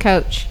 crazy ass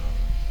coach.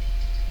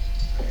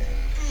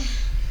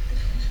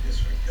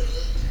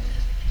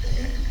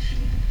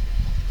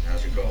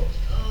 How's it go?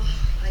 Oh,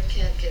 I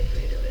can't get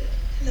rid of it.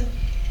 Hello.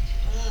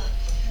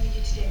 How are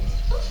you today?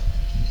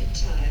 Good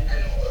time.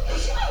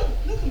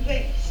 No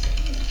complaints.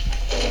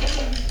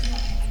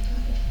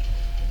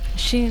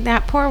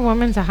 That poor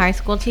woman's a high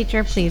school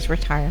teacher. Please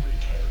retire.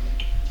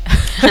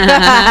 Maybe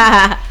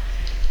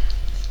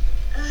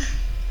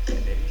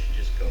you should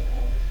just go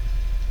home.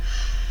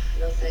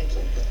 No, thank you.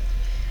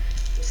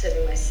 I'm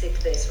saving my sick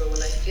days for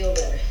when I feel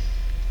better.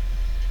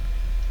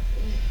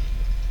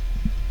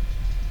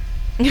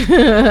 Maybe you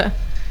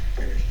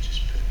should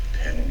just put a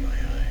pen in my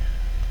eye.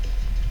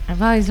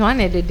 I've always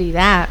wanted to do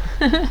that.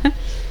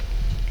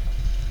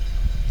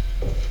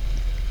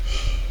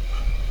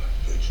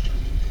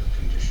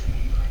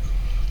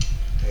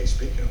 Hey,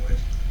 speaking of which,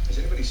 has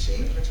anybody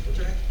seen Principal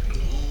Jack? No,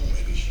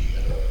 maybe she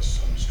had a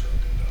sunstroke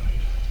and died.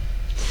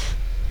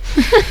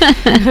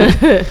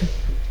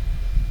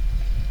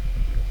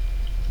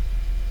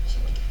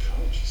 Someone at the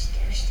coach is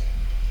thirsty.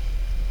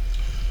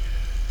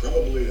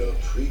 Probably a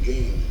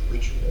pre-game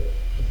ritual.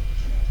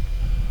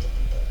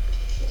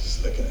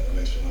 Just looking at it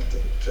makes me want to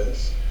take a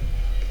piss.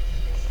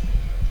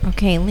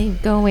 Okay,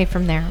 leave. Go away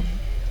from there.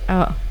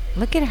 Oh,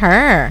 look at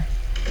her.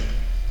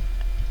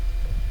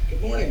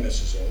 Good morning,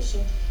 Mrs.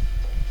 Olson.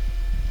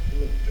 You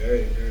look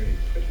very, very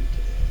pretty today.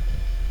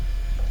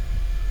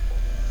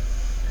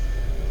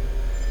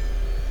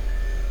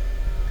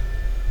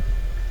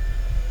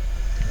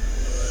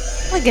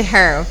 Look at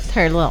her with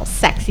her little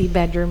sexy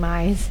bedroom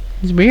eyes.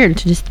 It's weird.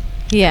 She just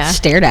Yeah.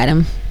 stared at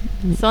him.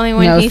 It's the only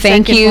one No, he said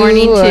thank good you.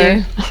 morning or-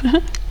 to.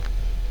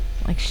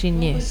 Like she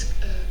knew.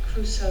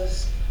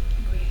 Crusoe's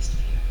greatest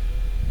fear?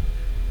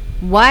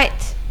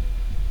 What?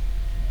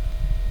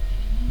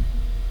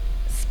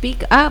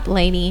 Speak up,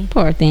 lady.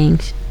 Poor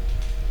things.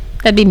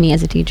 That'd be me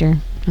as a teacher.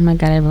 Oh my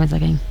god, everyone's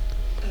looking.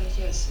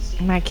 Yes.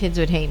 My kids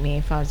would hate me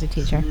if I was a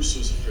teacher. Bruce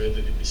was afraid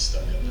that he'd be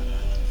stuck on that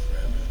island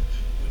forever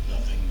with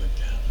nothing but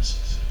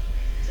calluses.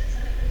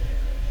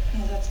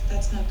 No,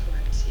 that's not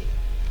correct. See,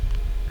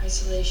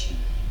 isolation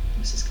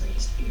was his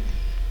greatest fear.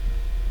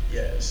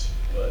 Yes,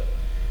 but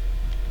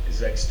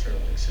his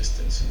external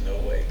existence in no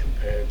way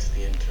compared to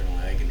the internal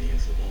agony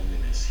of the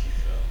loneliness he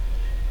felt.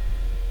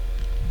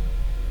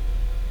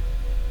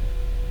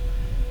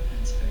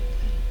 That's very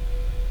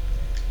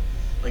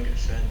plain. Like I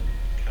said,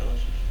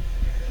 calluses.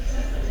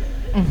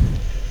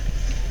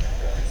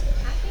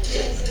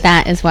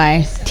 That is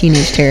why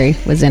Teenage Terry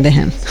was into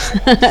him.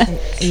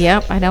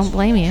 Yep, I don't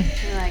blame you.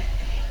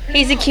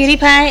 He's a cutie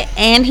pie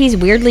and he's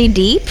weirdly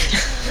deep.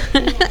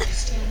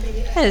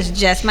 That is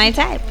just my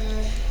type.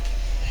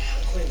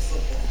 I'm quitting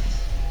football.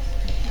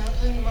 Not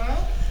playing tomorrow?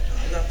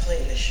 I'm not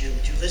playing this year.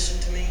 Would you listen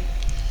to me?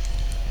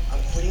 I'm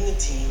quitting the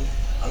team.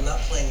 I'm not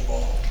playing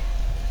ball.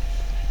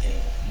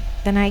 Anymore.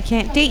 Then I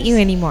can't date you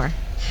anymore.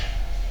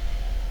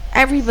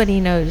 Everybody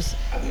knows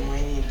I've been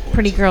weighing the importance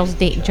pretty of girls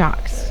being date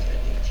jocks. in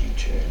the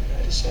future, and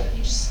I decided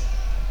You just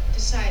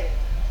decided.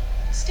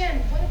 Stan,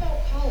 what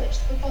about college? The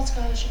football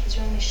scholarship is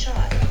your only shot.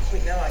 I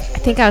quit now. I I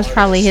think I was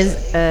probably his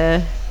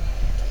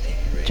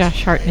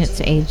Josh Hartnett's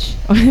age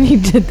when he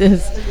did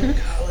this.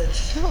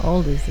 college. How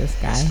old is this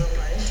guy?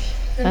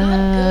 You're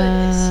not good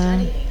at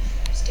studying.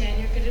 Stan,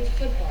 you're good at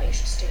football. You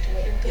should stick to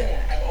what you're good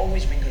at. I've always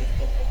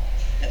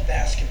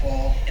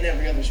basketball, and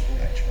every other sport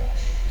I try.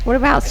 What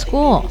about I think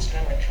school? maybe it's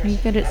time I try Are you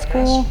good at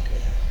something not school? so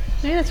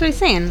good. Maybe that's what he's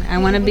saying. I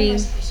want to What am I be.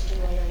 supposed to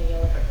do when I learn to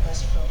yell at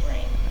request for a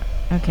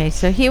brain? Okay,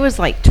 so he was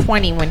like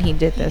 20 when he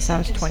did this. I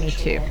was Executive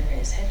 22. social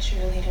worker is head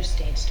cheerleader,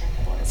 stage star,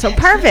 quarterback. So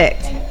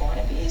perfect. Thing of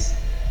wannabes.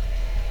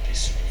 Be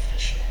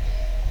superficial.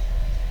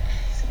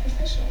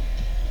 Superficial.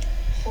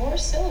 4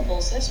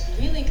 syllables. That's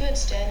really good.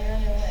 Stan, you're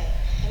on your way.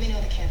 Let me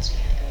know the cancer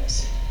here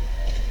goes.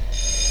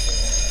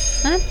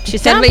 Huh? She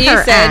said Dump what you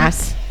her said.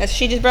 ass. That's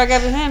she just broke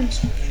up with him.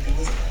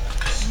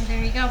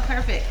 There you go.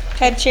 Perfect.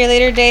 Head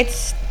cheerleader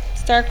dates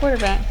star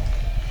quarterback.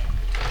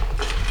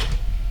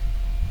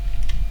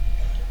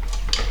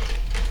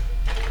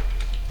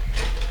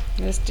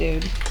 This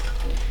dude.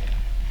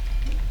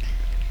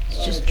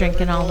 He's just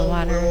drinking all the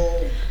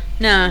water.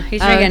 No,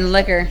 he's drinking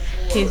liquor.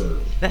 He's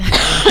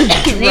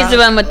He's the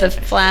one with the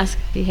flask.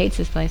 He hates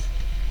this place.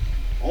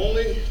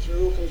 Only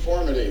through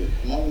conformity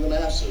among the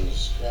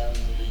masses can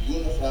the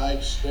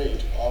unified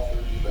state offer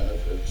the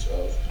benefits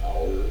of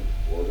power,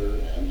 order,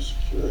 and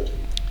security.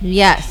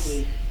 Yes.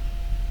 Actually,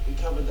 we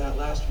covered that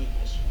last week,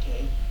 Mr.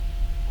 Tate.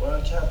 We're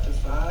on chapter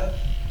 5.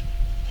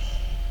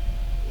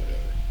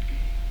 Whatever.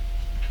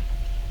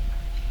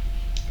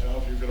 Now,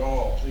 if you could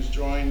all please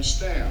join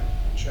Stan on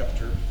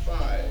Chapter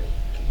 5,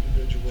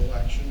 Individual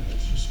Action in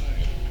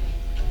Society.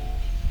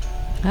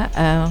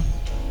 Uh-oh.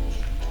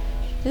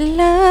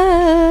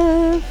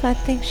 Love. I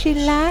think she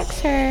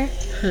likes her.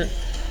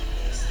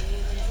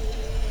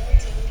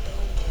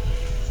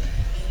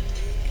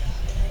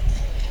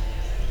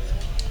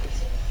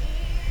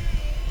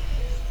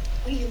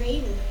 What are you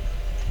reading?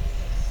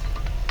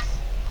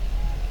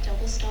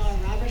 Double star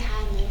Robert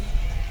Heinlein.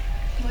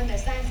 One of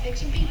those science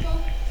fiction people?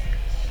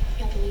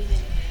 Y'all believe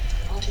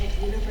in alternate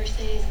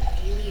universes,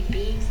 alien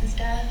beings and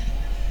stuff?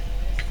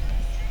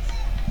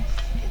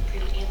 I'm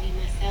pretty alien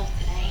myself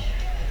today.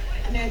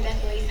 I married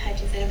Beth Louise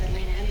Hutchinson of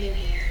Atlanta. I'm new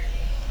here.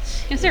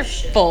 It's their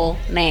full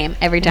name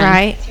every time.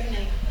 Right? What's your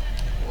name?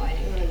 Why do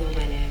you want to know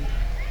my name?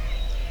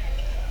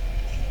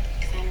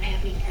 Because I don't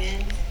have any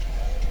friends.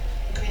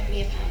 Correct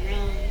me if I'm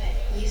wrong,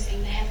 but you seem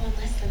to have one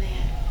less than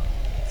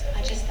that. So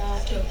I just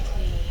thought, Stokely,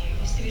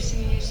 are you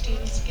seriously new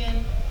students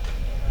again?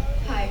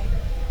 hi,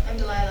 I'm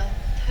Delilah.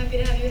 Happy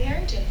to have you at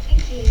Harrington.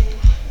 Thank you.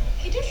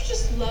 Hey, don't you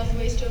just love the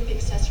way Stokely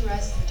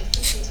accessorizes the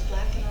different shades of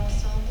black in our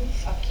ensemble?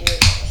 Fuck you.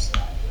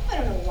 I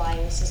don't know why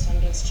you insist on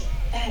being such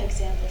a bad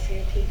example for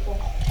your people.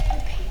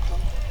 Your people.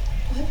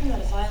 I hope you're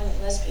not a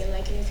violent lesbian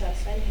like a newfound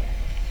friend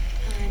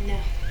here. No.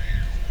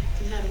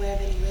 I'm not aware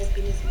of any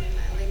lesbianism in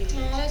my lineage.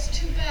 Oh, that's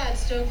too bad,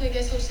 Stokely. I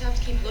guess we'll just have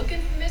to keep looking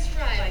for Miss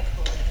Right. I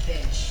call it a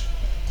bitch.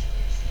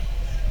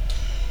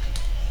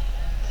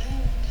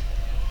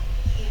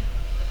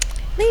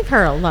 Leave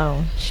her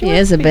alone. She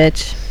wants is to a be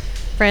bitch.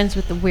 Friends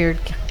with the weird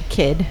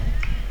kid.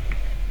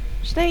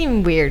 She's not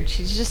even weird.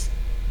 She's just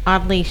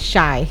oddly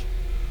shy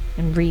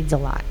and reads a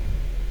lot.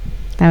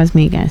 That was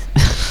me, guys.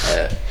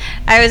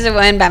 I was the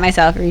one by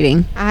myself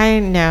reading. I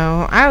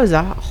know. I was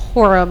a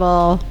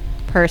horrible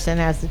person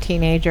as a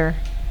teenager.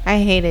 I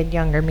hated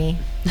younger me.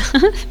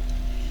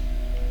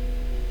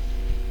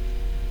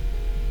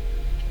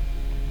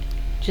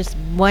 Just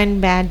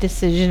one bad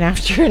decision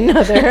after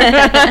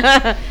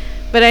another.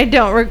 But I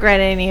don't regret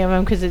any of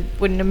them because it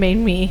wouldn't have made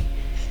me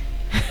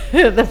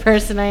the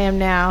person I am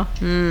now.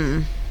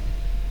 Hmm.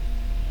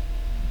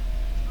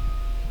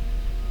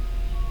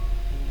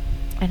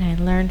 And I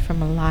learned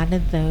from a lot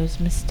of those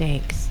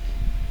mistakes.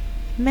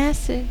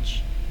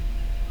 Message.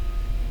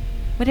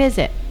 What is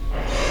it?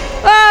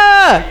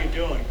 Ah! How you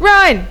doing?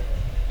 Run! I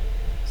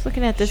was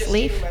looking at this Just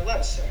leaf. eating my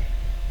lunch, sir.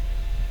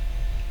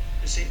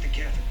 This ain't the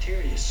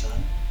cafeteria, son.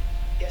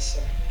 Yes,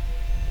 sir.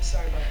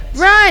 Sorry about that.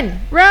 sir. Run!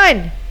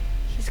 Run!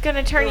 He's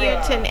gonna turn you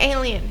into an Hurrah.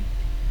 alien.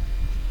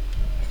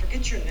 I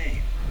forget your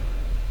name.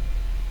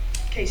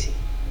 Casey.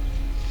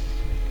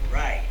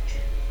 Right.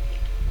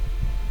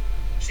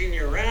 Seen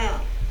you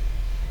around.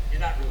 You're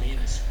not really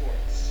into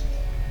sports.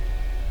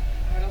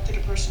 I don't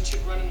think a person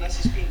should run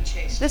unless he's being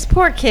chased. This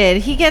poor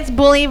kid. He gets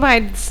bullied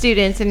by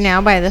students and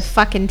now by the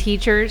fucking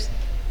teachers.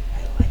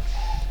 I like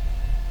that.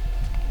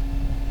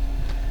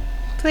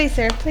 Please,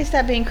 sir. Please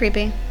stop being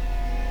creepy.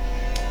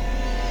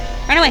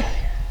 Run away.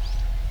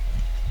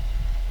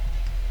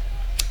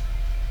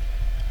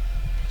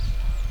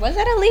 Was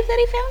that a leaf that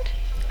he found?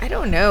 I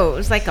don't know. It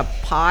was like a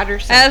pod or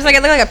something. It was like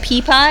it looked like a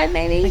pea pod,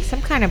 maybe. Like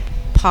some kind of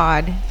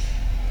pod.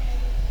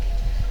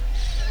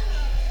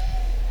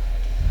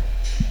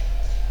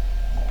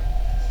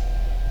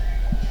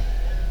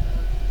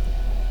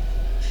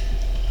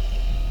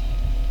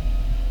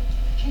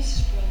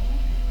 Mrs. Brown,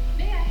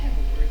 may I have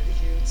a word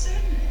with you?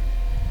 Certainly.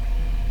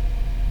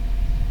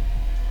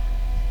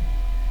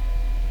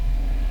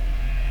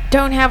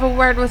 Don't have a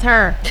word with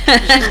her.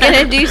 She's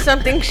gonna do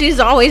something she's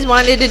always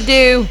wanted to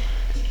do.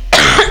 Get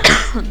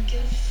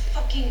a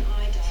fucking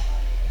eye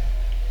dog.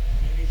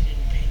 Maybe if you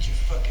didn't paint your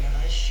fucking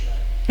eyes shut.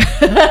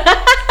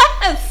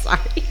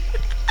 Sorry.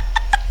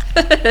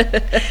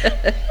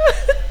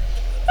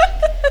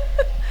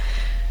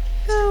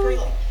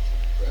 Frodo.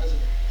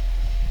 President.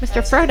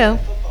 Mr. Frodo.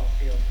 Football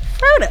field.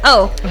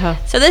 Frodo. Oh,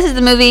 so this is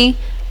the movie.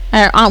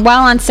 While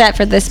on set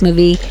for this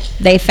movie,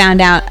 they found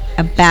out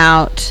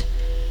about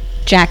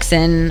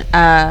Jackson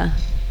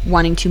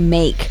wanting to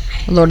make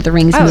a Lord of the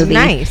Rings movie.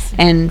 Nice.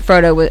 And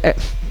Frodo was,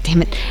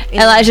 damn it,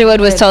 Elijah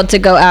Wood was told to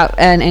go out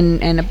and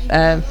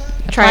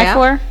Try apply out?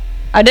 for,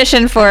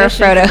 audition for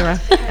Frodo.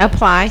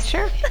 Apply,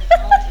 sure.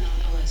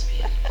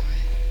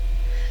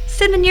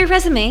 Send in your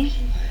resume.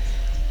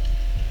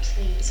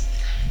 Please.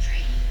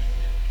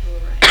 You're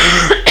right.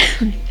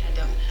 I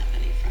don't have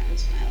any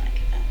friends, and I like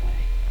it that way.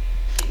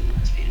 Being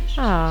lesbian is just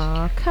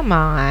Oh, come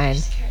on.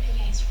 scared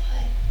against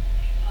what?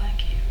 People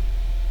like you.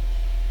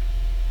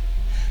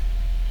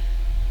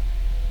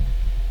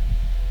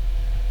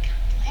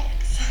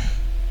 Complex.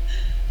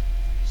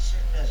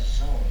 Certain as a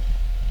zone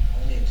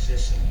only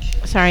exists in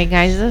kids. Sorry,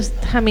 guys. Those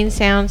humming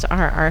sounds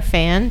are our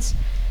fans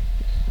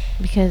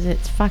because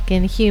it's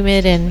fucking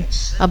humid and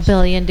a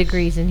billion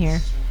degrees in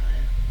here.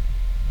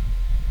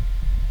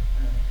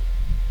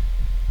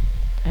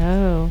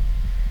 Oh.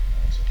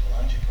 It's a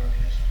pelagic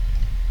organism.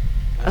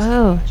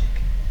 Oh.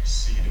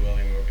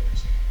 Sea-dwelling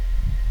organism.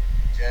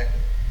 Exactly.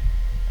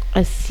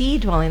 A sea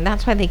dwelling.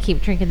 That's why they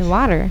keep drinking the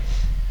water. I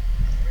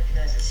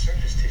recognize the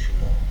surface tissue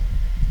wall.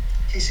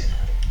 Jason, I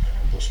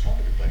don't know if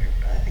spotted it by here,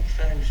 but I think you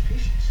found a new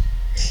species.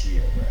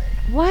 Yeah,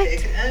 right. What? It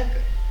can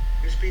happen.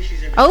 New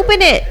species every Open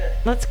 7 it. days.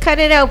 Let's cut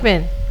it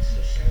open.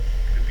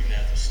 Could be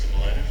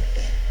Gnathostomata.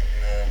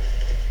 No.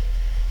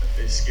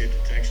 They escaped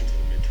detection to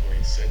the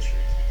mid-20th century.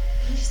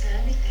 You just know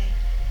everything.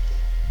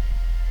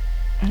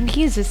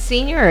 He's a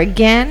senior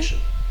again. Check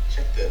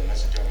the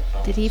mesodermal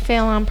column. Did he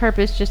fail on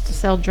purpose just to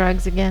sell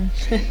drugs again?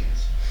 We gotta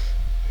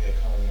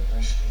call the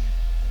university.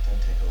 Let them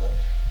take a look.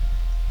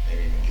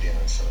 Maybe even get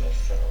in on some of that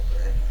federal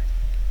grant.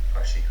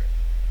 Our secret.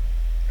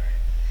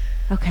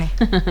 Okay.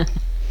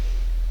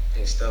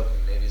 Hey, Stoke,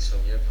 maybe it's from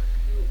your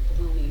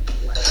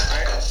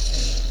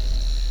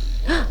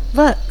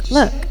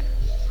Look.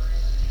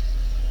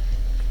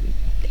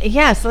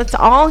 Yes, let's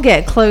all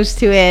get close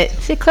to it.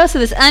 Sit close to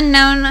this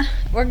unknown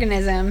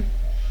organism.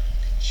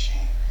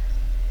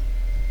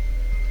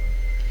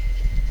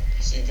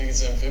 So you think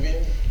it's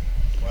amphibian?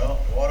 Well,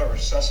 water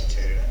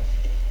resuscitated it.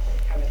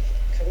 I mean,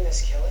 couldn't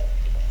this kill it?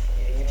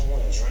 You don't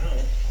want to drown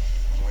it.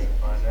 I'm waiting to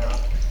find out.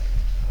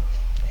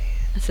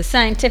 That's a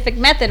scientific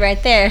method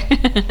right there.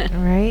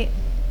 Right?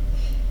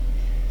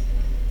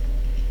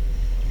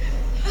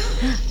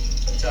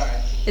 It's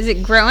alright. Is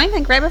it growing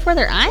like right before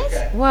their eyes?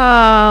 Okay.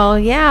 Whoa,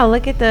 yeah,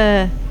 look at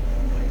the...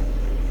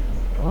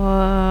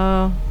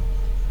 Whoa.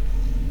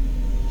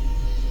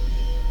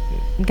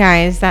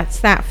 Guys, that's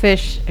that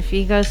fish. If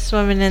you go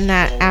swimming in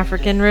that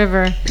African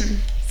river,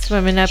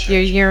 swimming up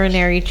your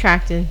urinary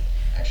tract and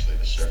Actually,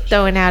 the surface.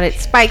 throwing out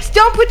its spikes.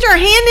 Don't put your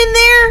hand in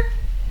there!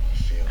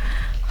 Feel it.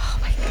 Oh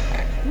my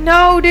god.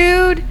 No,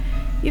 dude.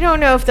 You don't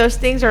know if those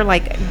things are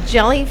like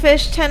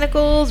jellyfish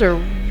tentacles or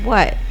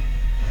what.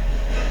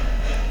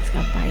 It's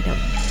gonna bite him.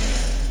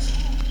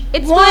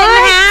 It's split in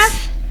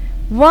half.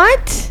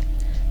 What?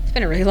 It's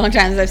been a really long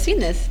time since I've seen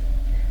this.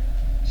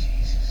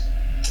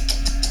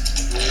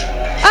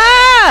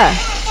 Ah!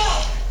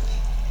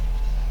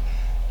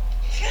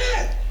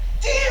 God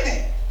damn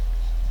it!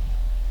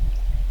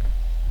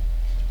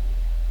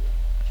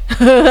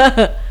 I'm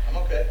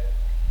okay.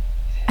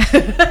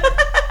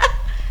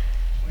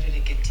 Where did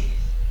it get teeth?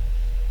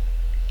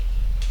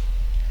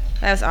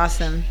 That was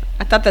awesome.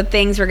 I thought the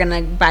things were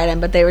gonna bite him,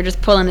 but they were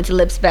just pulling its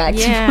lips back.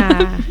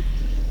 Yeah.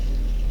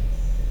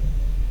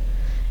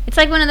 It's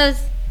like one of those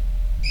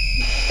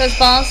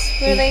balls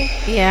where they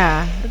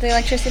Yeah. with the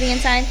electricity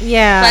inside.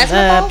 Yeah. Plasma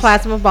the balls?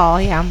 plasma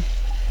ball, yeah.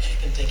 She's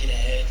been thinking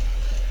ahead,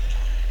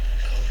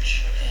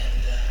 coach,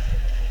 and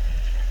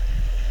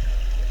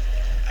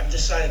I've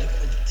decided to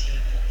quit the team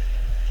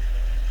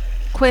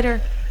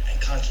Quitter.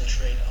 and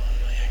concentrate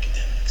on my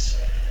academics.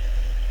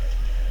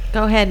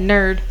 Go ahead,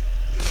 nerd.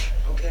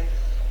 Okay?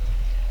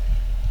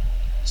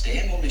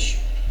 Stay in, we'll miss you.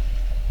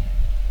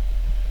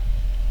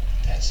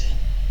 That's it.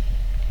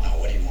 Well,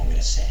 what do you want me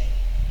to say?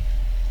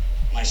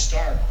 My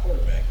star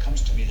quarterback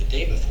comes to me the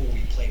day before we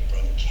play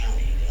Brun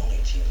County, the only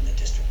team in the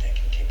district that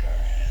can kick our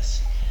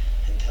ass,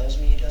 and tells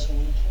me he doesn't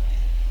want to play.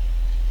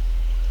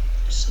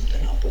 There's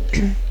something up with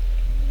that.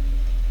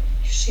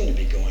 You seem to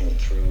be going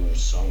through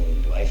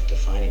some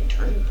life-defining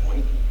turning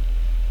point.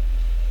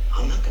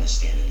 I'm not going to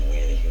stand in the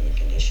way of the human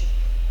condition.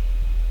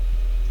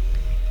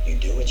 You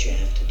do what you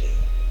have to do.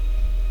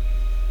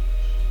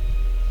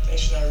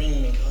 Thanks for not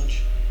reading me,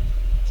 Coach.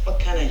 What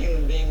kind of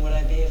human being would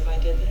I be if I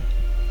did that?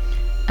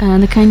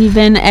 The kind you've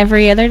been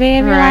every other day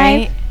of your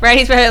Right. life. Right.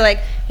 He's probably like,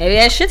 maybe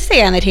I should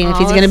stay on the team if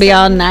he's All of going to a be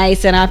all sudden.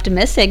 nice and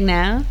optimistic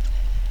now.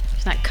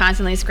 He's not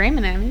constantly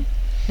screaming at me.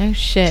 No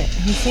shit.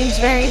 He seems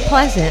very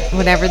pleasant.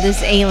 Whatever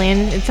this alien,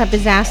 it's up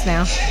his ass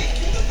now.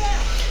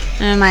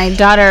 And my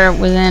daughter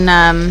was in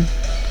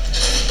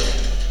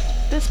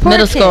This poor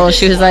middle kid. school.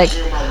 She was like,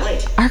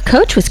 our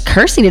coach was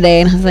cursing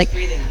today. And I was like,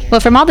 well,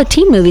 from all the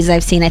teen movies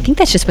I've seen, I think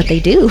that's just what they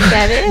do.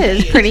 That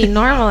is pretty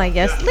normal, I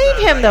guess. Leave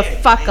him the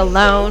fuck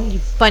alone, you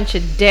bunch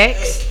of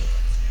dicks.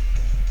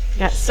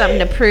 Got something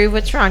to prove.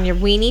 What's wrong? Your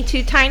weenie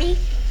too tiny?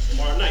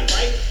 Tomorrow night,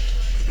 right?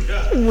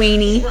 Yeah.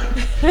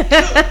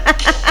 Weenie.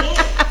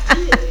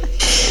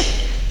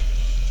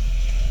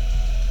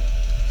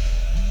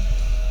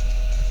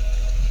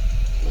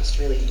 Must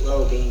really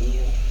blow being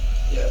you.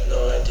 You have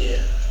no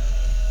idea.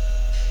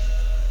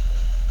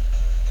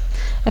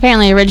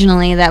 Apparently,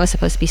 originally, that was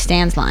supposed to be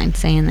Stan's line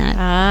saying that.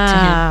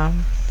 Ah.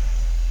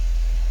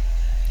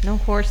 No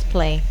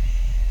horseplay.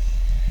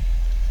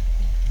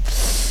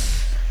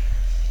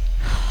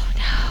 Oh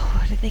no,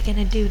 what are they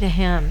gonna do to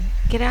him?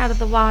 Get out of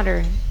the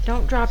water.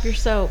 Don't drop your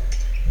soap.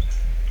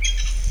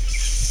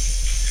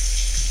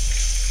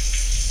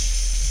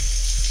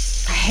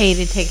 I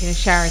hated taking a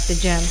shower at the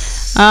gym.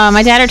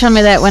 My dad told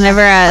me that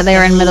whenever they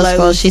were in middle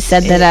school, she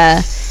said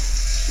that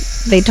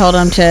they told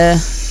them to,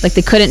 like,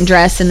 they couldn't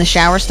dress in the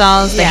shower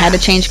stalls. They had to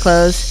change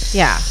clothes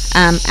Yeah.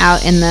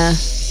 out in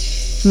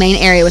the main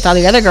area with all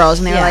the other girls.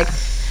 And they were Yeah. like,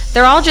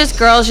 they're all just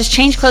girls. Just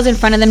change clothes in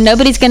front of them.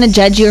 Nobody's going to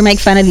judge you or make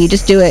fun of you.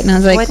 Just do it. And I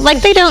was like,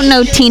 What they don't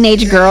know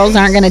teenage girls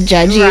aren't going to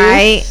judge you.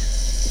 Right?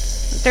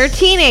 They're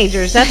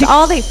teenagers. That's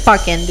all they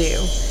fucking do.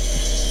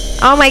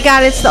 Oh my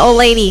god, it's the old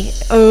lady.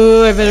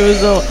 Oh, I bet it was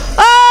the old.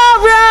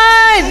 Oh,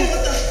 run!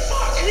 What the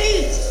fuck,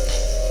 Reed?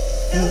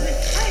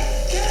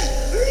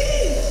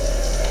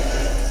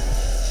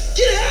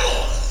 Get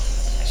out!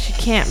 She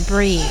can't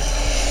breathe.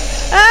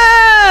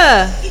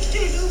 Ah! It's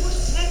gonna know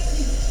what's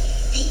happening.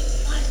 They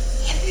want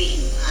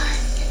everyone.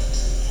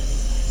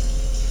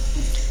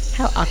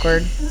 How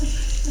awkward.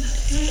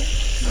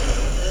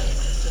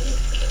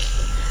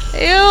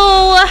 Ew.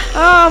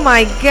 Oh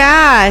my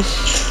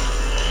gosh.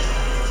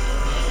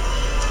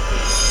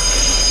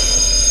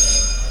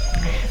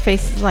 Her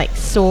face is like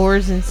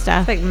sores and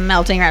stuff. Like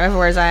melting right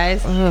before his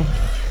eyes. Ugh.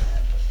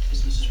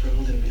 Is Mrs.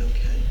 Rimmel gonna be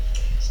okay?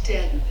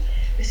 Stan,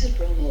 Mrs.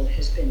 Bromwell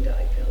has been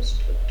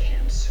diagnosed with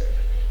cancer,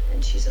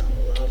 and she's on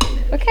a lot of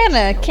medication. What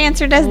kind of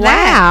cancer does that?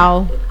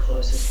 Wow. It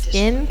causes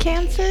Skin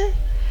cancer?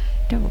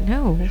 Don't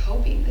know. We're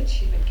hoping that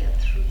she would get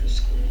through the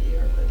school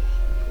year, but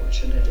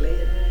unfortunately,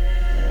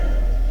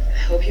 I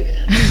hope you can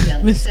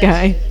understand This the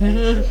guy. sensitive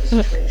nature of the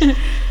situation.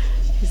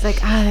 He's like,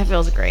 ah, that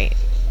feels great.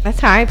 That's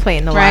how I play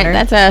in the Right, water.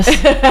 that's us.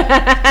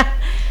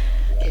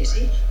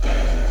 Casey,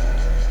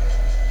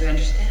 you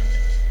understand?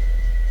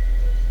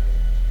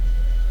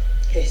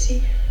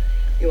 Casey,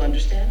 you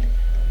understand?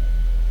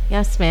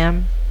 Yes,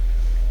 ma'am.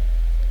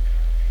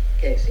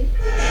 Casey?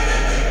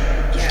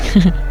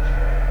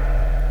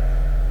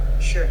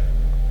 Sure.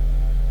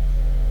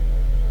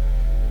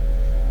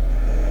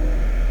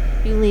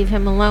 You leave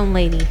him alone,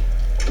 lady.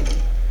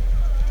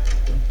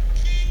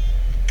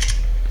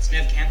 It's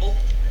Nev Campbell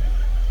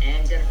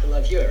and Jennifer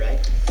Love Hewitt,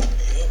 right?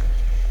 Yep.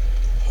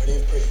 Party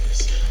of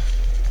prettiness.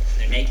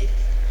 They're naked.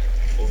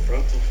 Full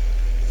frontal.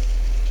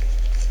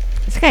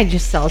 This guy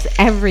just sells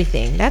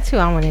everything. That's who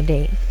I want to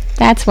date.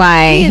 That's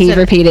why He is he a-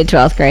 repeated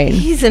 12th grade.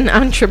 He's an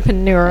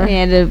entrepreneur. He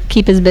had to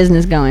keep his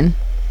business going.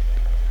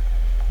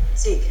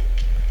 Zeke.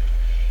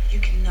 You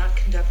cannot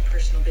conduct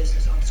personal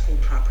business on school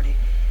property.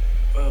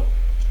 Well,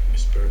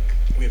 Miss Burke,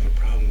 we have a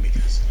problem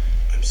because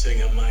I'm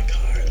setting up my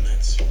car and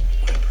that's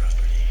my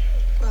property.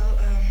 Well,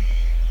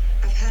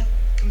 I've had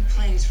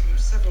complaints from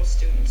several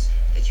students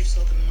that you've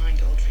sold them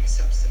mind-altering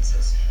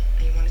substances.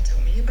 And you want to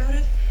tell me about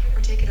it,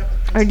 or take it up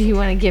with Or do you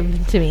want to give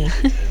them to me?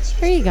 That's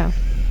Here you go.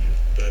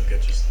 But I've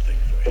got just the thing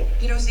for you.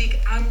 You know, Zeke,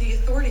 I'm the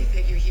authority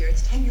figure here.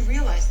 It's time you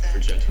realize For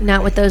that. gentlemen.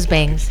 Not with those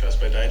bangs. Caused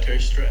by dietary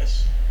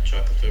stress.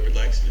 Chocolate flavored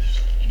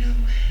laxatives. You know,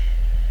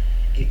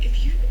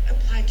 if you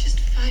applied just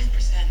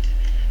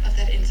 5% of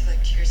that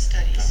intellect to your Not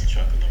studies, the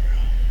chocolate lover,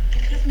 huh? you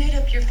could have made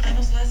up your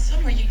finals last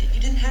summer. You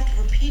didn't have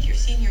to repeat your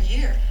senior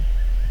year.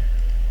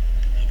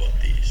 How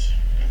about these?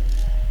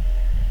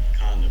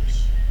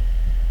 Condoms.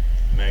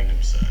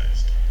 Magnum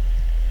sized.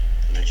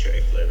 And they're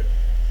cherry flavored.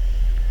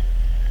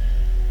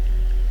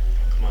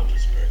 Oh, come on,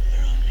 Miss Burke.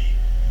 They're on me.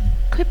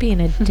 Quit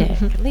being a dick.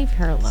 Leave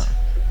her alone.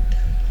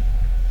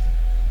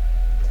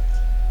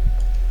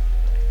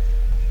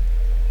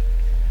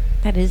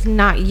 That is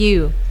not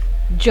you,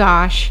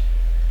 Josh.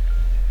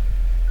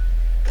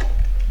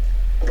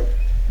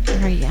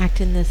 Why are you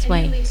acting this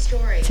way?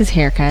 It's his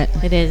haircut.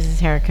 It is his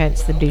haircut.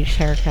 It's the douche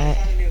haircut.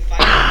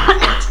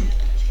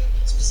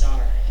 It's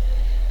bizarre.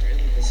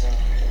 Really bizarre.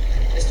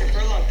 Mr.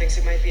 Furlong thinks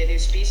it might be a new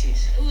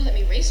species. Ooh, let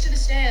me race to the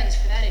stands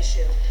for that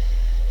issue.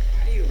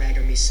 Why do you rag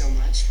on me so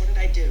much? What did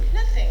I do?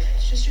 Nothing.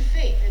 It's just your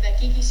fate. You're that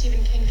geeky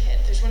Stephen King kid.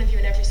 There's one of you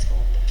in every school.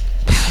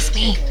 That was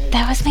me.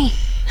 That was me.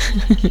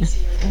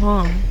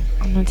 Well,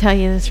 I'm gonna tell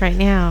you this right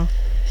now.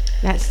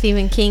 That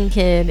Stephen King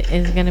kid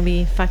is gonna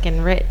be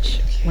fucking rich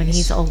when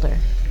he's older.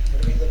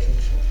 What are we looking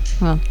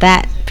for? Well,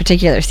 that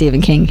particular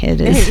Stephen King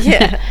kid is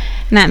Yeah.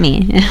 not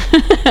me.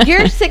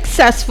 You're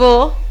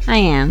successful. I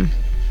am.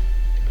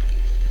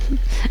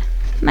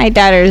 My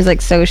daughter is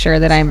like so sure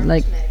that I'm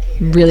like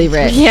really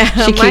rich. Yeah,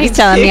 she mine keeps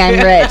telling me I'm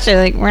too. rich. I'm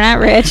like, we're not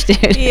rich,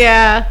 dude.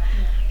 Yeah.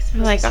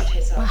 I'm like,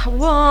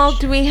 well,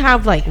 do we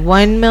have like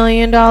 $1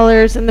 million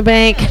in the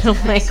bank? And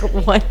I'm like,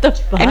 what the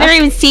fuck? I've never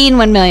even seen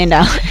 $1 million.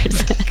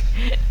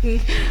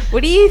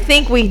 What do you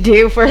think we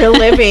do for a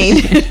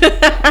living?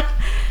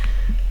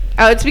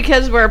 Oh, it's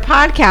because we're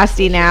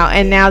podcasting now,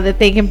 and now that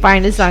they can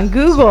find us on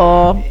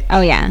Google, Oh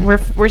yeah. we're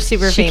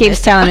super She famous.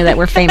 keeps telling me that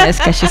we're famous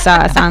because she saw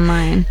us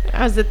online.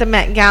 I was at the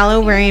Met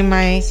Gala wearing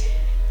my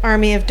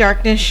Army of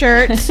Darkness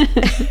shirts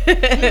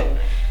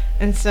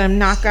and some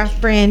knockoff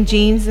brand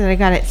jeans that I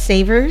got at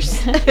Savers.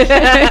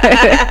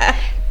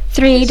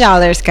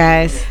 $3,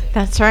 guys.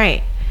 That's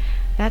right.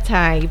 That's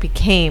how I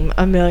became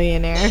a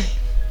millionaire.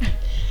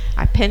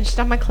 I pinched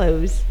on my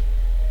clothes.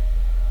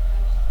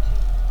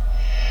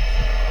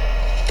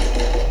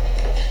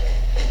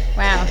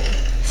 Wow.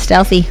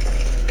 Stealthy.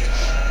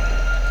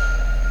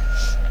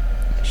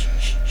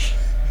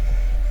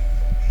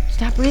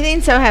 Stop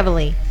breathing so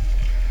heavily.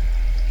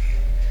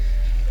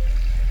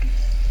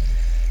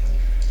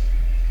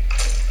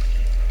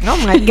 Oh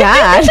my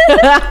God.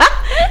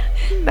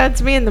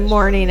 That's me in the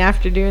morning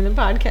after doing the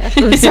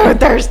podcast. I'm so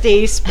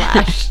thirsty.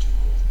 Splash.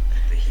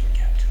 The heat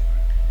gap to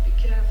work. Be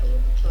careful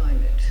of the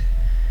climate.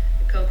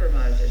 It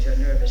compromises your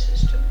nervous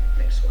system,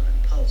 makes one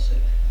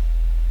impulsive.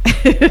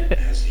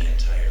 Has the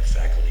entire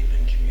faculty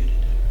been commuted?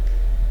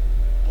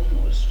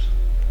 Almost.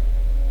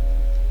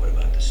 What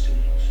about the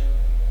students?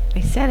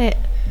 I said it.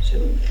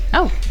 Soon.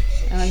 Oh,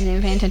 I wasn't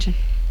even paying attention.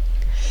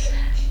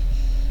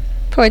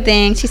 Poor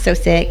thing. She's so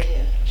sick.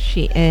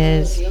 She I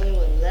was is. the only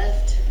one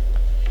left.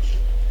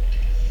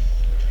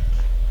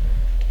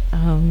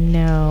 Oh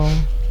no.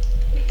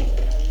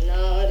 I'm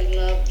not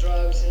enough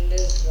drugs in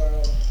this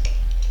world.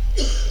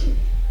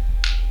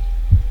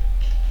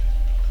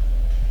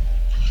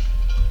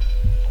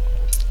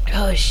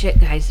 Oh shit,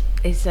 guys.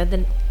 They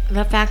said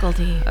the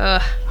faculty.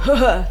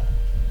 Ugh.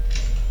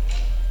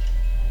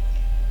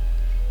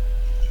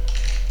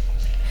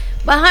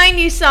 Behind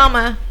you,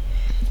 Selma.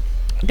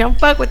 Don't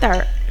fuck with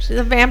her. She's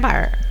a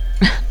vampire.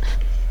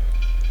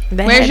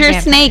 The Where's head your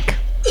vampire. snake?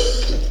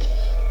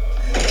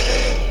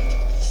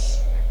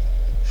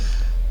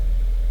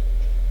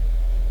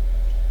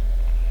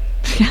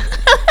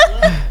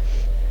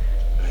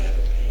 I have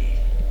a pain.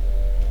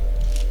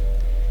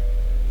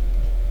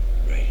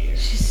 Right here.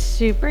 She's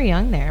super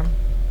young there.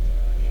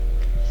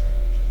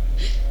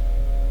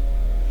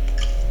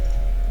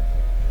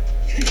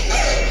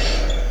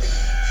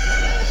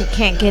 You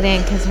can't get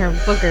in because her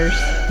boogers.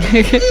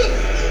 Get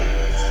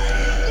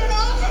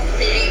off of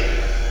me!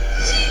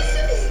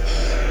 Jesus!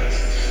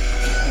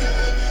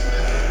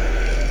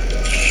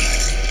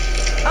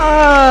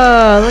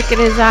 Oh, look at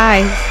his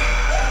eyes.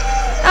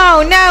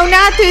 Oh no,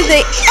 not through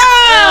the.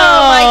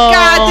 Oh my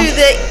God, through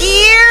the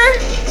ear.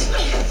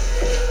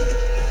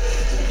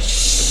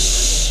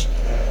 Shh.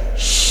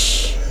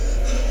 Shh.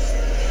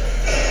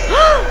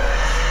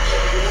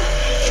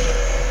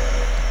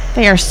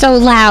 They are so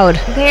loud.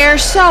 They're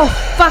so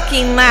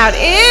fucking loud.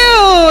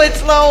 Ew,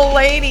 it's the old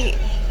lady.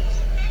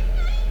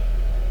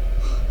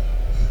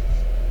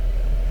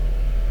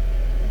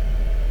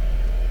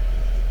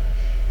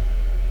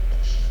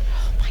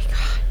 Oh my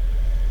God.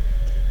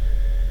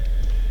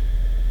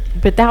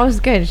 But that was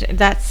good.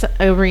 That's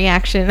a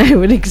reaction I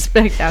would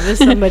expect out of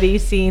somebody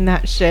seeing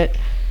that shit.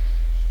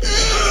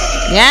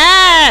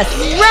 Yes.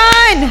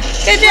 Run!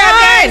 Good job,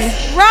 guys.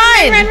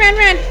 Run! Run, run,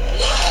 run.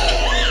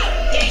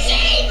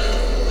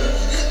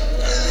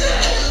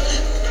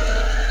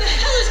 What the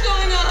hell is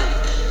going on?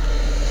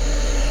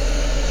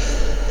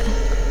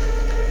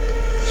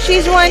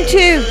 She's one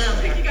too.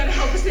 You gotta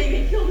help us.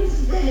 They killed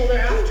Mrs. Brummel. They're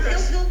after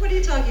us. Phil, what are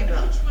you talking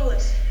about? Coach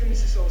Willis and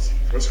Mrs. Olsen.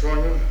 What's going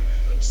on?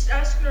 Just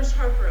ask Nurse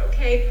Harper,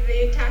 okay?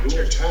 They attacked Who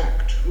her.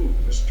 attacked? Who?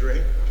 Miss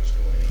Drake? What is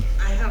going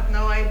on? I have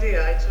no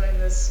idea. I joined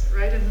this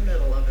right in the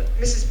middle of it.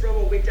 Mrs.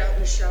 Brummel wigged out in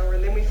the shower,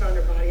 and then we found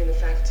her body in the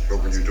faculty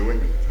What were you closet. doing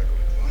in the faculty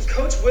closet?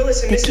 Coach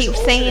Willis and They Mrs. keep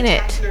Olsen saying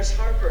attacked it. Nurse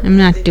Harper. I'm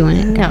not doing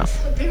it. No. Look,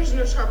 there's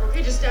Nurse Harper,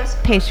 okay? Just ask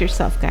her. Pace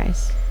yourself,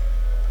 guys.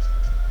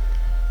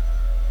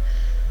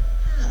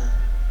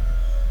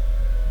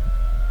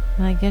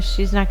 I guess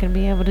she's not going to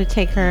be able to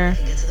take her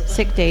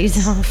sick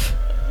days off.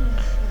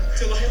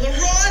 Delilah,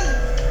 run!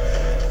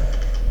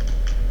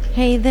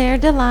 Hey there,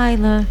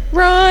 Delilah.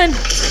 Run!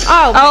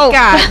 Oh my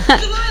God.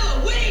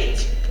 Delilah,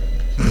 wait!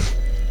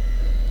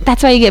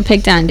 That's why you get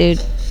picked on, dude.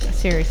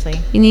 Seriously.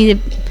 You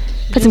need to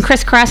put some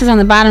crisscrosses on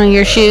the bottom of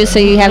your shoes so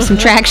you have some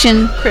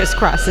traction.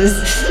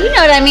 Crisscrosses. You know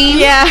what I mean?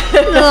 Yeah.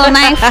 A little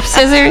knife,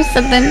 scissors,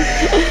 something.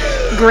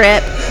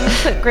 Grip.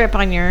 Put grip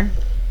on your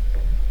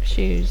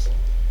shoes.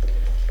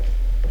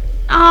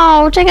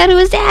 Oh, check out who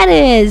his dad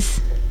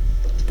is.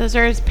 Those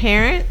are his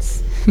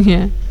parents?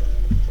 Yeah.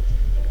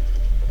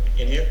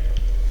 In here?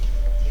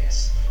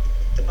 Yes.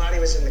 The body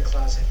was in the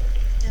closet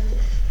And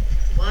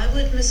why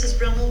would Mrs.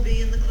 Brummel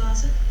be in the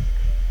closet?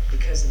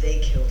 because they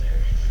killed her.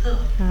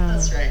 Oh,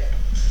 that's right.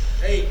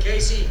 Hey,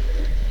 Casey.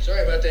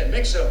 Sorry about that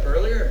mix-up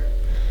earlier.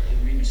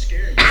 Didn't mean to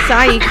scare you.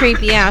 Saw you,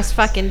 creepy ass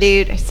fucking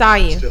dude. I saw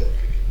you. Still, if we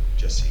could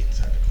just see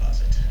inside the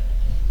closet.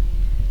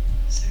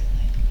 Certainly.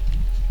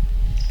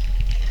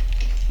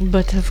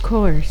 But of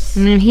course. I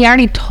mean, he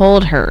already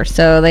told her,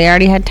 so they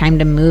already had time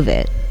to move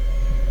it.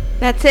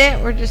 That's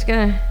it? We're just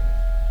gonna.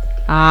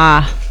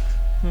 Ah.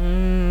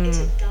 It's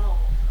a doll.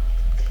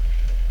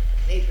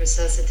 Need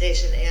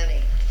resuscitation,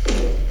 Annie.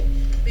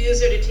 Will you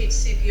use her to teach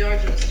CPR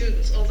to the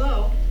students,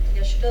 although,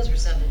 yes, she does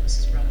resemble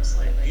Mrs. Rummel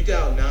slightly. You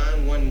dialed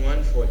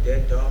 911 for a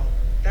dead dog?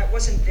 That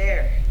wasn't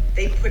there.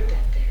 They put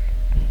that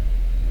there.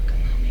 Come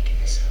on, making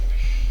this up.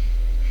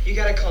 You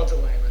gotta call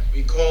Delilah.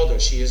 We called her.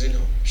 She isn't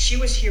home. She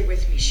was here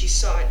with me. She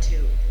saw it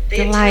too.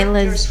 They attacked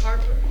Delilah's Nurse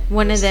Harper.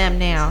 one of them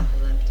now.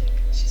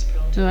 She's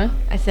prone to What?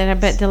 I said, I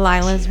bet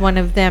Delilah's one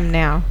of them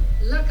now.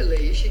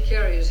 Luckily, she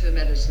carries her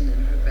medicine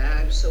in her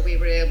bag, so we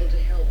were able to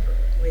help her.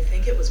 We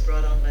think it was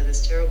brought on by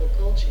this terrible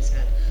cold she's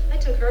had. I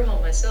took her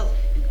home myself.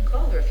 You can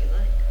call her if you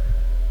like.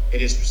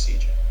 It is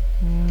procedure.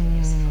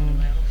 Use the phone in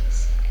my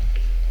office.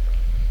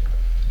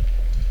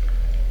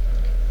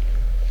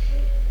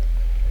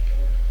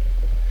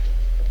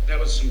 That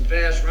was some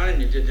fast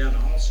running you did down the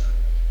hall, son.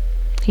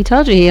 He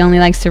told you he only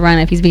likes to run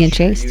if he's being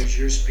chased. Use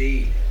your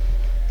speed.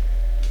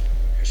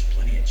 There's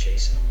plenty of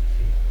chasing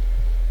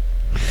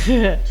on the field.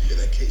 Did you hear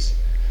that, Casey?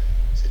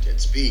 Said you had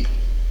speed.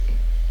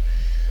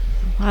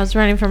 I was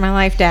running for my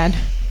life, Dad.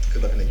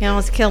 Good luck in the He game.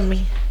 almost killed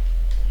me.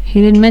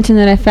 He didn't mention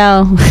that I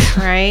fell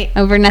Right?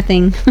 over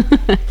nothing.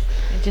 I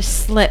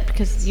just slipped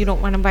because you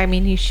don't want to buy me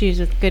new shoes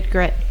with good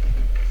grit.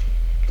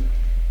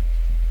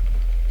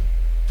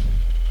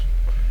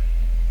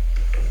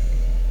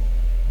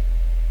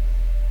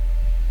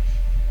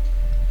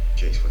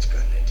 Jace, what's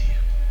gotten into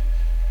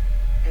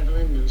you?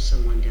 Evelyn knows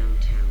someone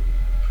downtown,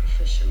 a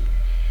professional.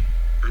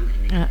 I'm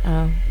gonna make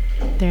Uh-oh.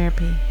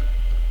 Therapy.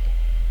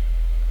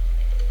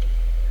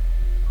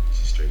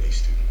 She's a straight A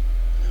student.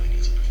 Now he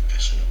needs a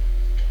professional.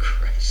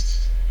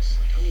 Christ.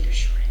 I don't need a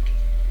shrink.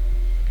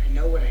 I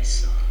know what I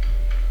saw.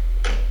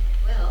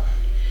 Well,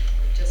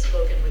 we've just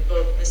spoken with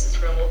both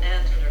Mrs. Rummel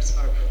and Nurse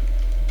Harper.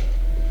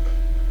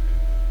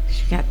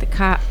 She got the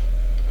cop.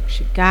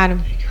 She got him.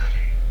 He got her.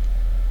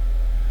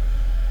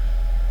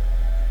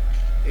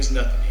 There's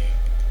nothing here.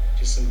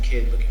 Just some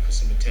kid looking for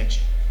some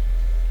attention.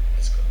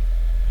 Let's go.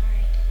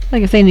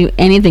 Like if they knew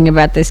anything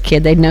about this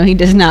kid, they'd know he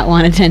does not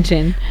want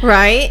attention.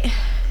 Right?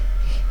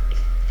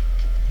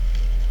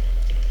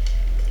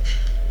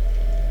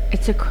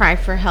 It's a cry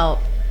for help.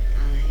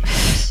 I'm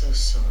so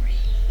sorry,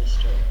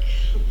 Mr.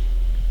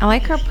 I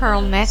like her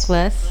pearl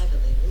necklace.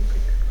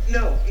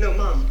 No,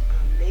 Mom.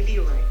 Maybe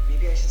you're right.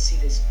 Maybe I should see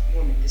this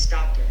woman, this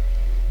doctor.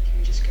 Can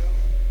we just go?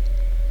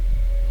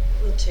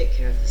 We'll take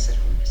care of this at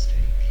home, Mr.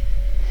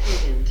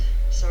 And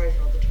sorry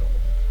for all the trouble.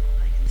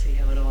 I can see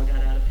how it all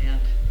got out of hand.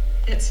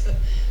 It's a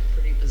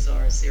pretty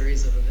bizarre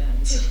series of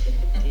events.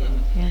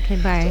 Yeah, okay,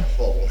 bye.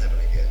 Fault won't happen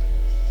again.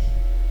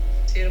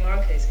 See you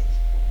tomorrow, Casey.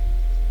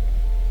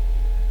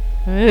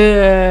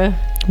 Ugh.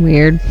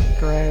 Weird.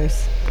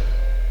 Gross.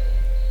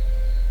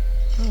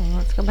 Oh,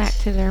 let's go back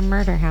to their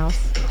murder house.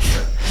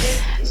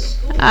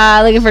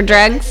 Looking for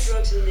drugs.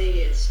 Drugs in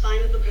the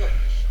spine of the book.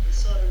 I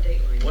saw it on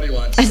Dateline. What do you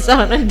want? I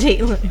saw it on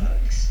Dateline.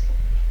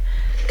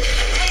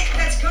 Hey,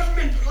 that's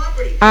government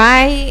property.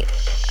 I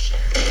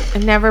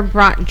never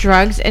brought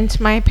drugs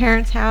into my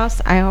parents'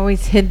 house. I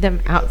always hid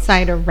them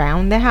outside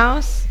around the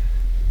house,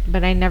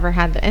 but I never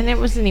had them. And it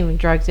wasn't even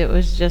drugs. It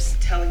was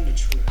just Telling the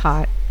truth.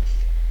 pot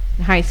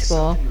in high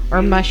school,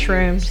 or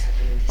mushrooms,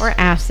 or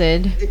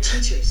acid. The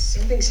teachers,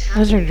 something's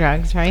happening. Those are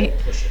drugs, right?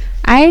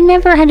 I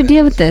never had to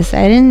deal with this.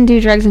 I didn't do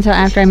drugs until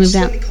after I moved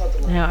out.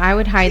 No, I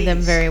would hide them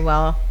very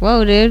well.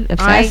 Whoa, dude.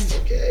 Obsessed.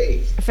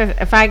 Okay.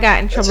 If I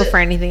got in trouble for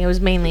anything, it was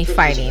mainly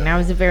fighting. I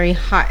was a very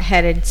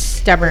hot-headed,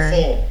 stubborn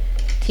Phone.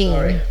 teen.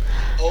 Sorry.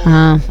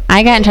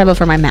 I got in trouble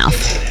for my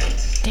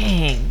mouth.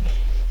 Dang.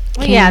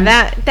 Well, yeah,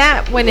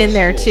 that went in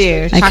there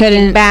too. I Talking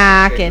couldn't-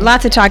 back and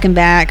Lots of talking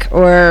back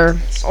or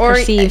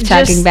perceived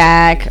talking just-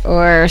 back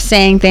or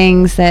saying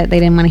things that they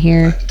didn't want to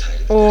hear.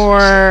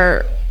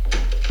 or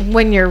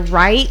when you're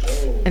right,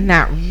 and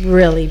that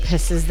really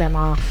pisses them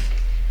off.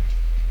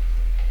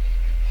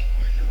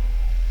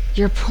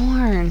 You're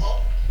porn.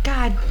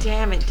 God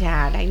damn it,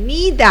 Dad! I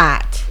need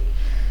that.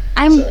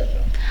 I'm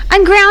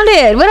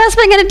grounded. What else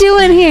am I gonna do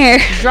in here?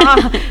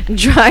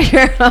 Draw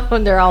your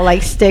own. They're all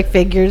like stick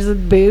figures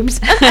with boobs.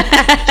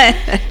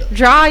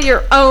 Draw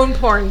your own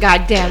porn.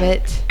 God damn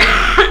it!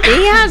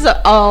 He has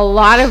a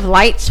lot of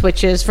light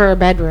switches for a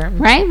bedroom.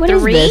 Right? What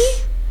is 3?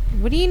 this?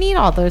 What do you need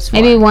all those for?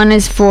 Maybe one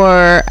is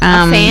for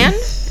a fan.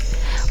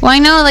 Well, I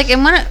know, like in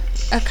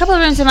a couple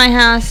of rooms in my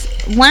house,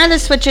 one of the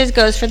switches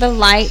goes for the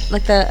light,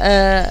 like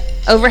the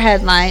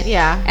overhead light.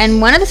 Yeah.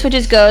 And one of the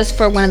switches goes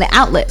for one of the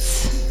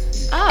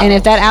outlets. Oh, And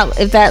if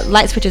that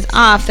light switch is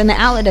off, then the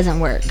outlet doesn't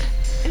work.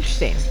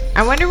 interesting.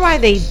 I wonder why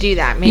they do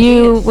that. Maybe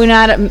You it's- would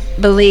not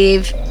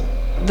believe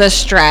the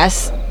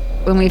stress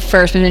when we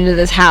first moved into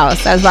this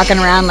house. I was walking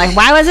around like,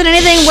 why wasn't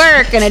anything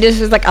work? And it just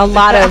was like a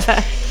lot of,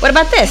 what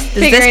about this? Does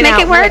this figuring make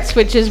out it work? what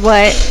switches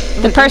what.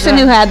 The person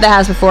who had the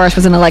house before us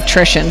was an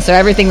electrician, so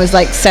everything was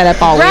like set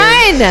up all weird.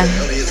 Run!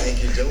 What do you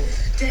think you're doing?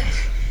 Dad,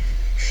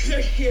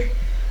 they're here.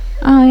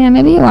 Oh yeah,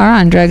 maybe you are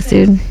on drugs,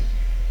 dude.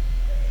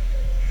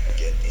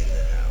 Get in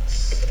the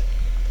house.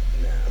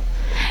 Now.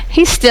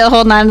 He's still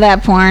holding on to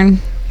that porn.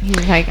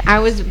 He's like, I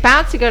was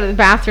about to go to the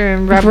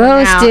bathroom and rub one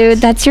Gross, out, dude.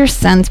 That's your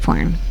son's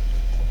porn.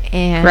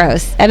 And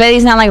Gross. I bet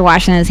he's not like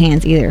washing his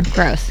hands either.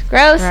 Gross.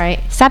 Gross. Right.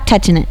 Stop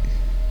touching it.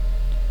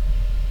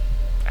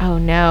 Oh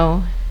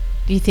no.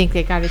 Do you think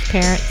they got his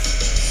parents?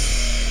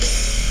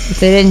 If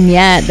they didn't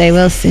yet, they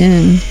will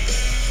soon.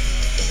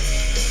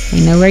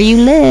 They know where you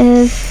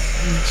live.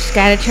 You just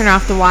gotta turn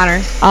off the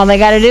water. All they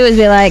gotta do is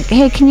be like,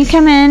 hey, can you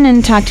come in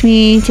and talk to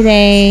me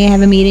today?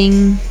 Have a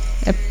meeting,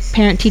 a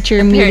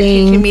parent-teacher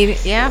meeting.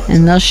 Yeah.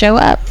 And they'll show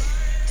up.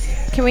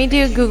 Can we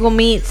do Google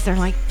Meets? They're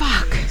like,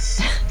 fuck.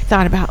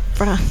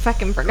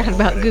 Fucking forgot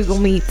about Google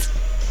Meets.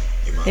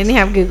 Didn't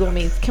have Google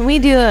Meets. Can we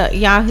do a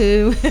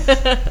Yahoo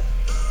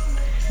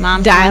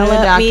Mom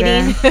dial-up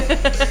meeting?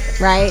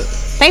 Right.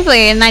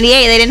 Thankfully, in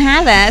 '98 they didn't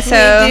have that,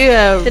 so we do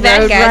a the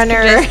bad guys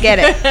Roadrunner. could just get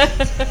it.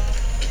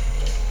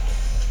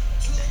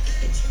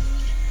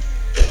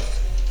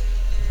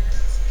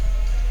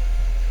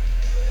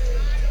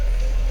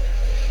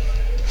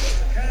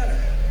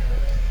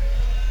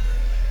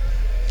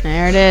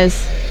 There it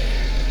is.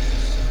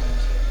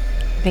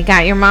 They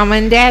got your mama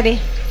and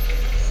daddy.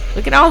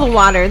 Look at all the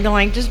water. They're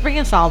like, just bring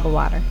us all the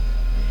water.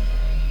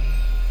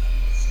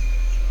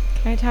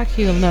 Can I talk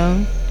to you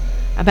alone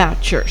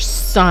about your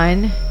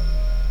son?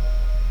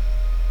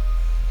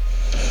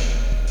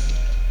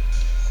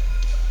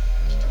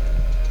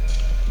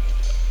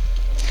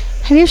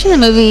 Have you ever seen the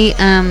movie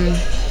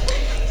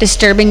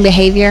Disturbing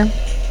Behavior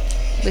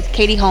with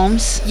Katie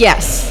Holmes?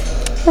 Yes.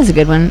 That's a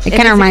good one. It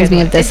kind is of reminds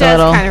me of this a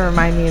little. It does kind of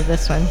remind me of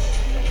this one.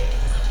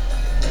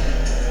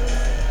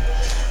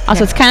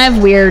 Also, it's kind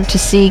of weird to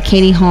see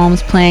Katie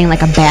Holmes playing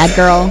like a bad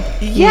girl.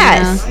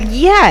 Yes,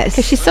 yes.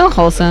 Because she's so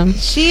wholesome.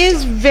 She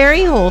is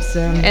very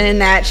wholesome. And in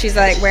that, she's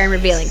like wearing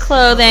revealing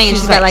clothing, and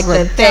she's got like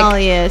the thick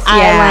rebellious,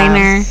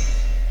 eyeliner.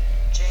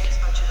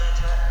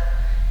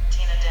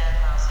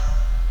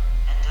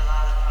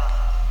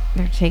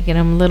 They're taking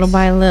them little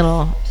by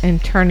little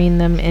and turning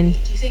them in. Do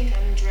you think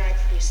I'm in drag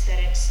for the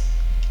aesthetics?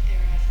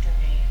 They're after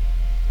me.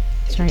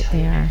 That's right,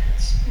 they are.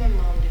 My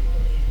mom didn't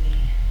believe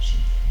me. She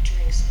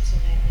drinks as a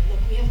nightmare. Look,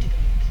 we have to go to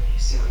the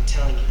police. No, I'm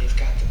telling you, they've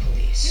got the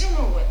police. We don't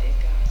know what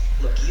they've got.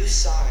 Look, you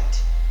saw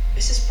it.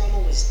 Mrs.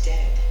 Brummel was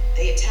dead.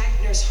 They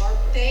attacked Nurse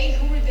Harper. They?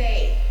 Who are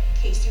they?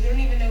 Casey, we don't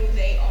even know who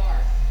they are.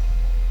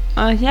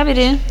 Yeah, we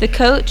do. The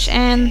coach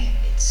and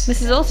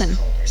Mrs. Olsen.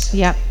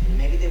 Yep.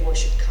 Maybe they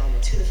worship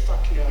comets. Who the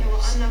fuck knows? Yeah,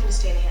 well, I'm not going to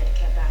stay in a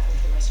handicapped bathroom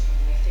for the rest of my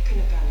life. They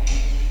couldn't have gotten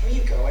anything. Where are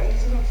you going?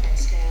 I'm going to find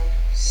Stan.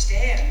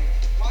 Stan?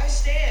 Why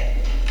Stan?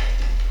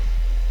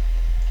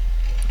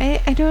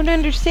 I don't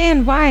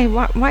understand why.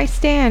 Why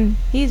Stan?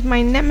 He's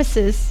my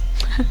nemesis.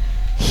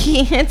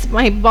 He hits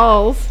my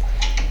balls.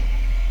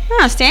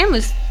 No, Stan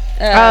was.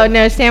 Oh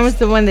no, Stan was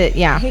the one that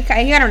He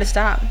got him to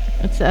stop.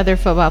 It's the other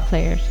football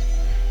players.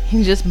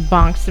 He just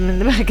bonks him in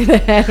the back of the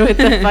head with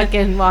the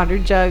fucking water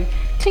jug.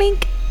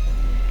 Clink.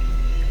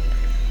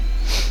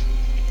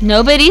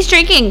 Nobody's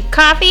drinking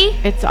coffee.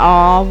 It's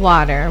all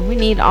water. We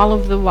need all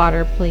of the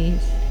water,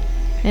 please.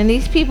 And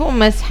these people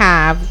must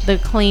have the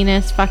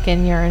cleanest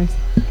fucking urines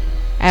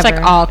ever. It's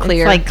like all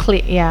clear. It's like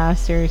clear. Yeah,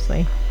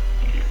 seriously.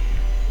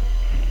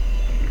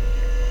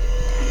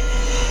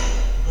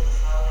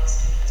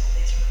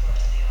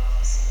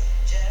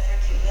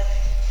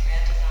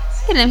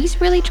 Look at him.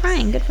 He's really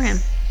trying. Good for him.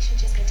 You should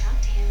just go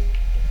talk to him.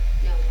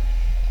 No.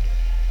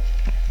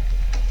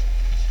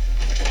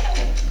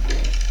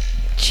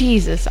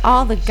 Jesus,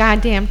 all the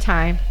goddamn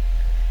time.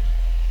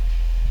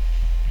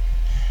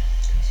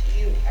 So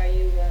are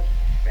you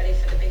ready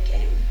for the big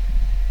game?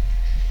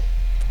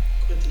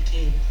 Quit the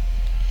team.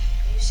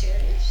 Are you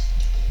serious?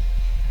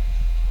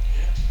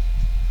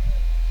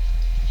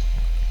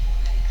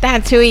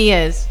 That's who he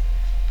is.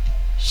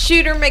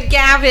 Shooter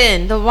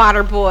McGavin, the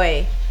water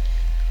boy.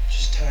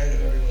 Just tired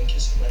of everyone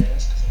kissing my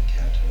ass because I'm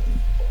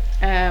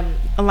captain.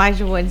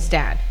 Elijah Wood's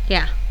dad.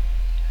 Yeah.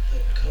 The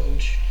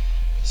coach,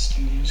 the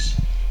students,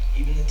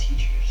 even the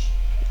teachers.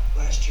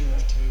 Last year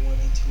after we won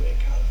the 2A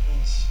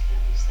conference,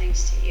 That was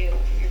thanks to you.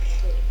 You're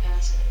completely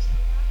passive.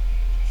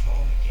 for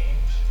all the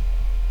games,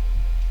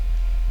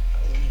 I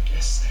wouldn't have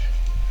guessed that.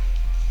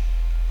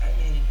 I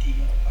made a D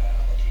on a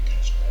biology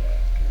test right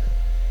after,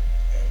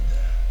 and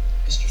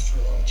Mr.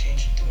 Furlong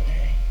changed it to an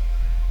A.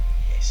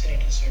 He said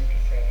I deserved it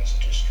for having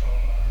such a strong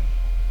arm.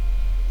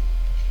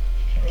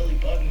 It really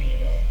bugged me,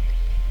 you know.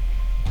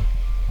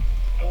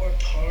 I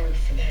worked hard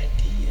for that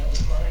D. That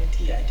was my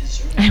D. I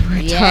deserved it. I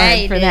worked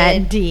hard for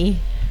that D.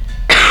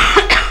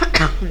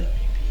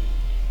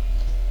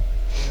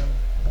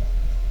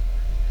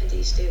 A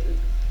D student.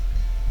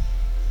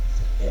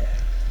 Yeah.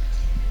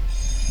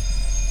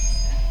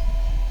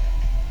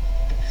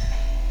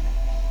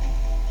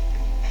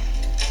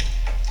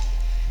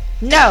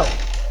 No,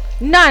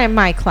 not in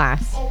my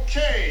class.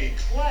 Okay,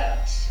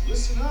 class,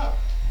 listen up.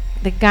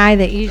 The guy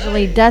that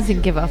usually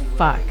doesn't give a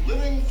fuck.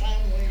 Living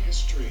family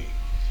history.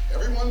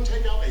 Everyone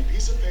take out a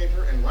piece of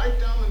paper and write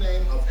down the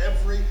name of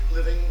every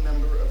living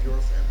member of your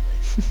family.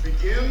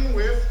 Begin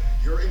with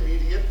your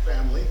immediate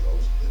family,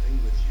 those living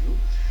with you.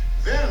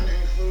 Then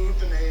include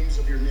the names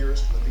of your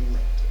nearest living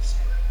relatives.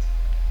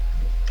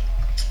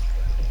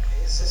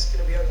 Is this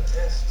gonna be on the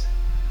test?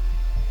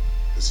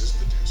 This is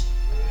the test.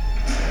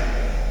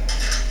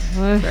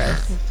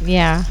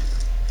 Yeah.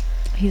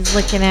 He's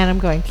looking at him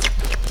going,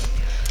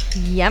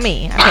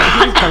 Yummy. I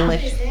bet he's What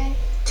delicious. is that?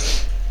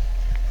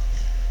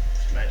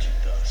 It's magic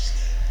dust.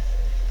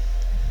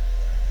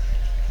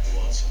 You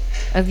want some?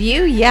 Of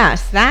you,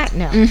 yes. That,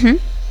 no. Mm-hmm. You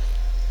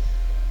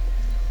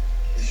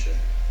sure?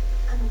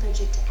 I'm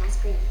allergic to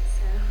aspirin,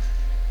 so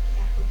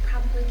that will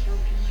probably kill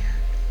me.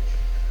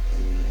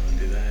 We wouldn't want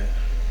to do that.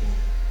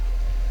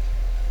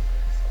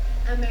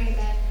 I'm Mary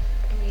Beth.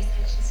 I'm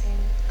researching soon.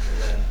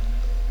 Yeah.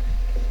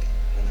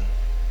 I know.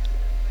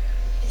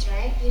 That's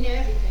right. You know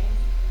everything.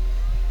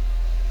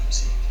 I'm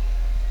Zeke.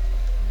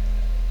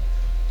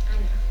 I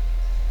know.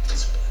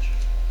 It's a pleasure.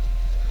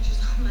 I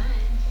just don't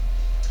mind.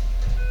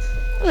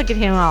 Look at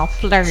him all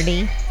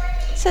flirty.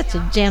 Such a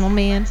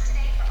gentleman.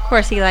 Of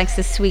course, he likes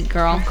this sweet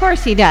girl. Of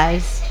course he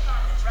does.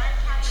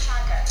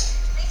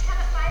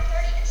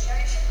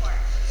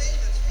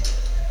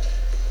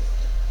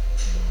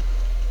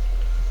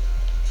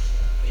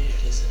 Weird,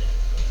 isn't it?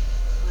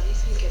 What do you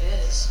think it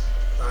is?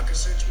 Locker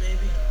search,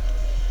 maybe?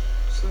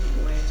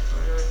 Something weird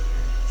going on here.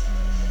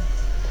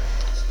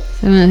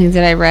 Some of the things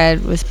that I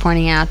read was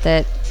pointing out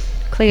that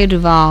Clea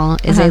Duvall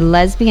is a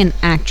lesbian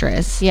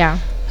actress Yeah.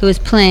 who is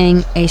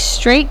playing a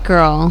straight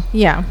girl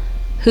Yeah.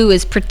 who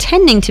is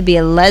pretending to be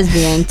a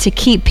lesbian to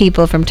keep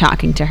people from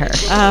talking to her.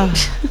 Oh.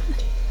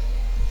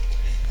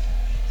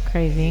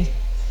 Crazy.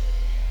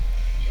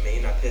 I mean,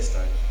 you're not pissed,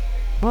 are you?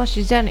 Well,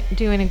 she's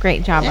doing a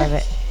great job of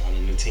it. On a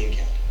new team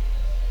captain.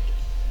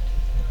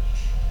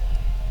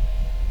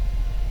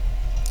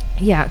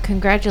 Yeah.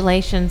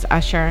 Congratulations,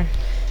 Usher.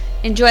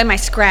 Enjoy my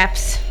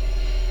scraps.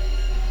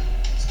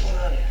 What's going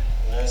on here?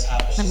 Nurse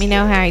Hopper's Let just me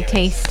know getting how he ready.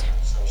 tastes.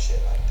 Some shit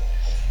like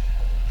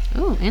that.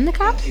 Ooh, and the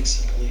cops? Take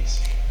some police.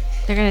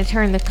 They're gonna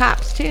turn the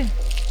cops too.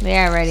 They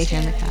are ready to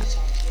turn the cops.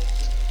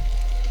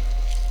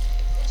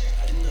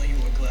 I didn't know you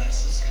wore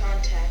glasses.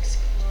 Contacts.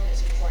 Cologne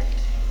is important.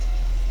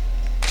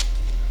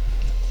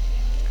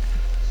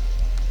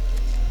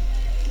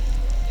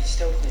 It's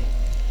Stokely.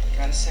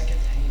 Got a second? I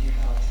need your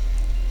help.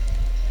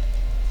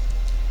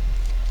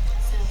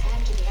 So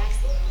after the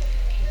accident,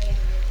 came here to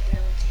live with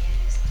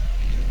relatives.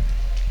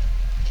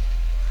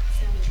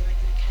 So would you like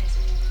my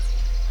Kaiser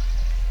limousine?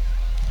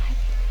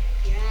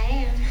 Here I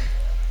am.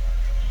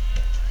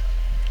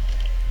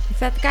 Is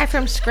that the guy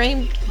from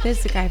Scream? It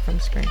is the guy from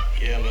Scream.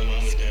 Yeah, my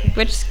mom and dad.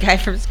 Which guy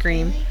from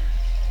Scream? Yeah.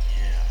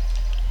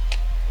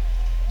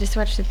 Just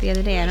watched it the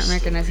other day. I don't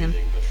recognize him.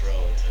 But for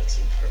all intents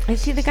and purposes,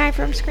 Is he the guy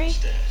from Scream?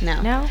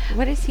 No. No.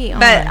 What is he on?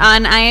 But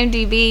on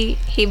IMDb,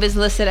 he was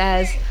listed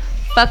as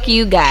 "fuck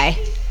you guy."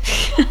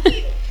 You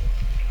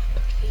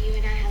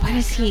and I have What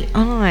is he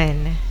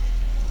on?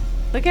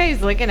 Look how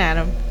he's looking at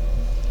him.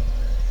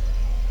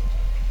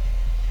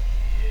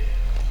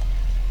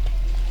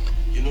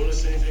 You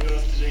notice anything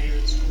off today here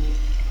at school?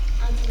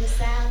 I'm from the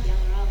South, y'all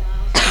are all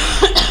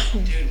off.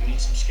 Dude, we need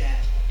some scat.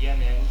 Yeah,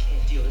 man, we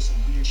can't deal. There's some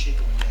weird shit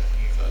going on here.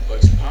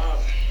 $5 a pop.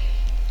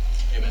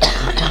 Hey,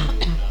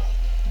 man.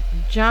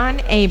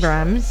 John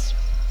Abrams.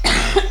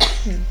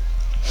 I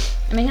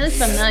mean, he looks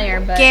familiar,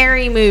 but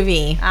Scary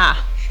Movie.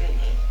 ah, Sure, man.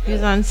 He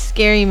was on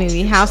Scary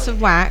Movie. House of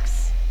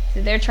Wax.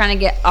 so they're trying to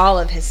get all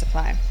of his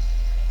supply.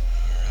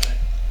 Alright.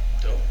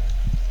 Dope.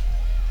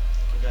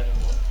 We got him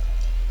one.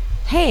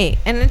 Hey,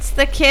 and it's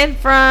the kid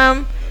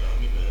from Got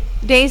on me, man.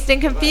 Dazed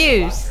and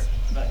Confused.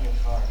 Not in your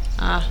car.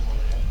 Ah,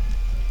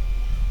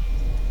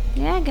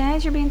 yeah,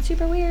 guys, you're being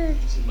super weird.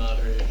 It's in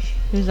moderation.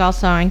 Who's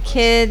also on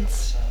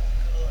Kids.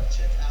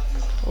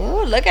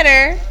 Ooh, look at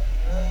her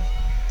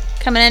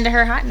coming into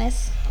her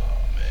hotness. Oh,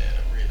 man,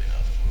 I'm really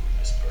not the mood,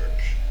 Miss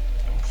Burke.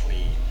 I'm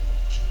clean.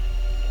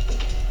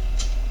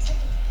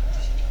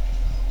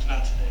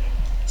 Not today.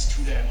 It's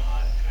too damn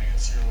hot. I got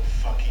zero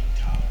fucking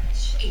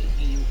tolerance. Eat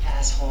me, you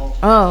asshole.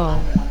 Oh.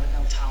 I'm the one with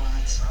no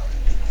tolerance.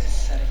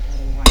 Pathetic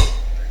little white.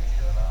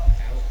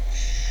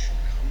 Ouch.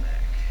 Come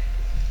back.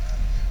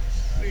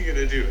 What are you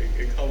gonna do? You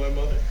gonna call my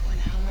mother? When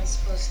how am I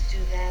supposed to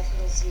do that,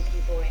 little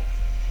Zeke boy?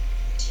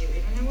 Do you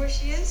even know where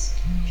she is?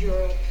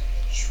 Europe,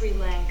 Sri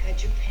Lanka,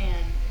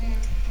 Japan.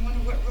 I wonder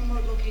what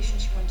remote location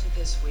she went to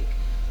this week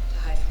to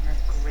hide from her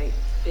great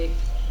big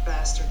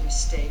bastard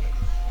mistake.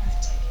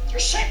 You're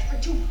sick for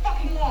too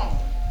fucking long.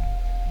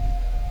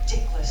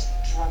 Dickless,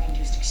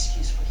 drug-induced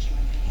excuse for a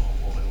human being.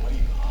 Oh, woman, what are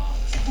you on?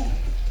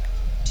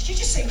 Did you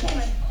just say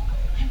woman?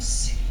 I'm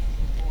sick of you,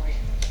 little boy.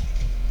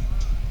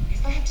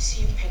 If I have to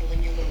see you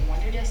peddling your little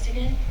wonder dust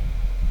again,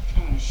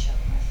 I'm gonna shove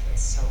my foot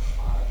so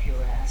far up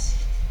your ass,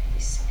 you'll be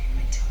sucking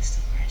my toast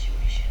till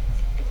graduation.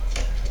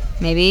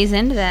 Maybe he's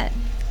into that.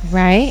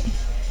 Right?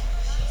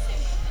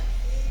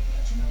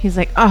 He's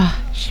like, oh,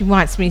 she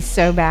wants me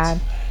so bad.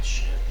 Bad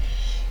shit.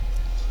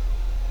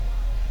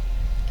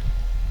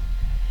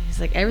 He's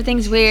like,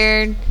 everything's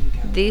weird.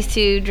 These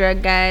two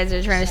drug guys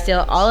are trying to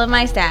steal all of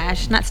my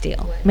stash. Not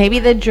steal. Maybe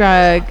the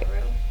drug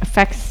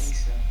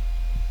affects,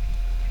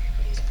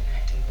 But he's been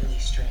acting really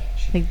strange.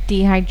 like,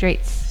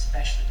 dehydrates.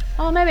 Especially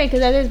Oh, maybe, because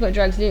that is what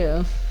drugs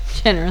do,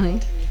 generally.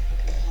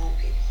 Call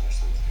people or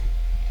something.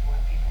 what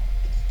people.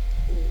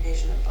 An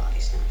invasion of body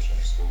snatchers of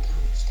a small town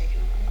was taken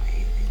over by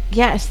aliens.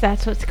 Yes,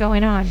 that's what's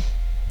going on.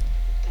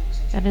 That was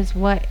a That is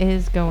what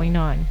is going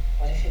on.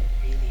 What if it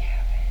really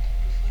happened?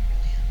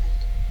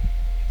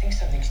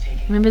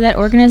 Remember that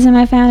organism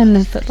I found in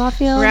the football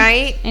field?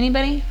 Right?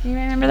 Anybody? You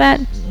remember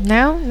that?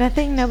 No,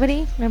 nothing.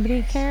 Nobody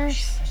cares.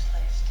 Schindler's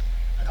List.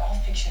 Look, all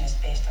fiction is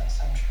based on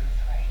some truth,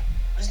 right?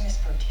 What does Miss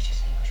Bird teach us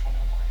in English 101?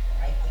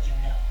 Write what you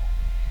know.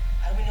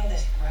 How do we know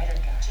this writer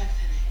guy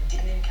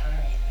didn't encounter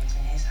aliens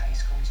in his high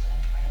school, which led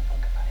him to write a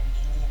book about an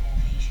alien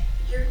invasion?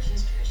 Your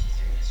conspiracy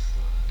theory is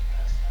flawed.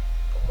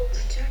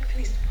 Jack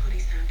Finney's Body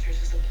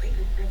Snatchers is a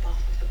blatant ripoff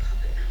of The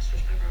Puppet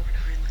Masters by Robert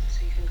Heinlein,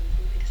 so you can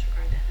completely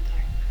disregard that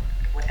entire book.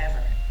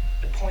 Whatever.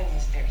 The point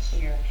is, they're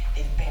here,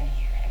 they've been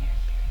here, and they're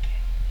here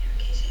again.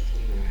 Yeah, Casey, I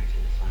think you've been racking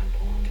the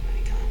flagpole on too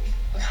many times.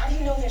 Look, how do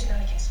you know there's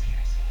not a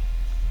conspiracy?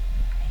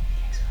 Maybe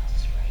the X-Files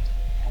is right.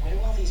 And where do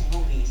all these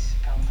movies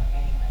come from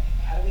anyway?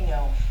 How do we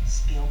know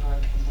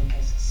Spielberg,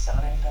 Lucas,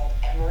 Sonnenfeld,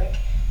 Emmerich?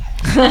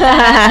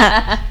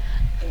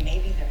 And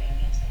maybe they're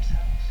aliens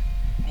themselves.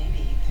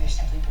 Maybe they're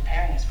simply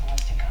preparing us for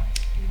what's to come.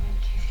 You know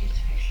what, Casey?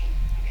 It's fiction,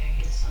 okay?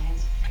 It's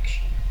science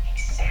fiction.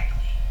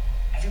 Exactly.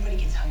 Everybody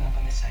gets hung up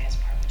on the science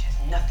part, which has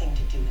nothing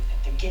to do with it.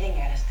 They're getting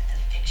at us to the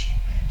fiction.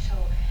 So,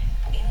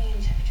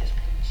 aliens have just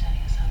been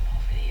setting us up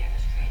over the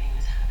years, creating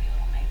this happy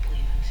little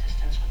make-believe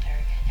existence with their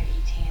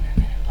E.T. and their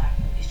Men in Black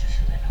movies just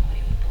so that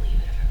nobody would believe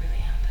it if it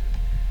really happened.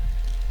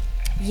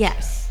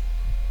 Yes.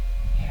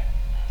 Yeah.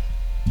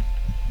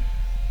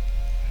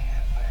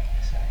 Yeah, fine.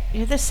 Yes,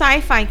 You're the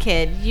sci-fi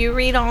kid. You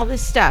read all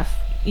this stuff.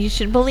 You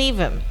should believe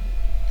him.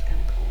 It's kind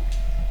of cool.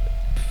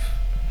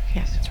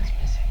 Yeah, that's right.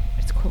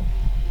 It's cool.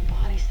 The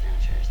Body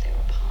Snatchers, they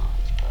were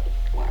pawns, but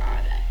where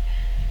are they?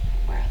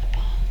 Where are the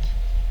pawns?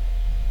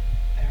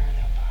 There are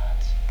no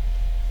pods.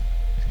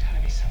 There's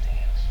gotta be something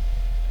else.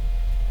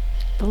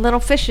 The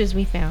little fishes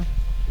we found.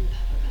 And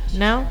Puppet Masters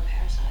No? are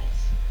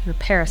parasites. Your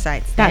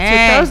parasites. That's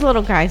There. what those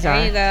little guys are.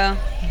 There you go.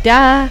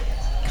 Duh.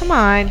 Come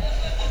on.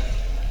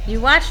 You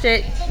watched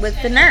it with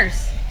the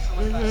nurse.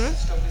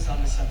 Stove is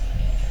on the subject.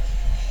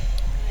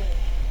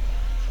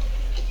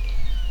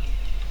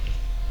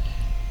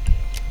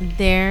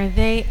 There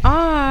they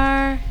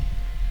are.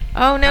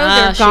 Oh no, Oh,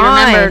 they're she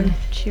gone. remembered.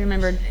 She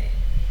remembered.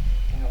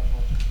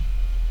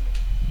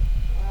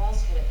 Where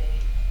else could it be?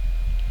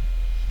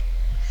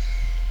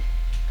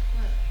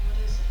 What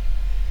is it?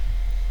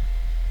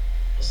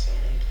 Well,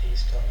 someone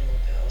please tell me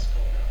what the hell's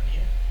going on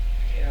here.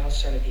 Okay, it all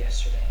started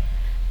yesterday.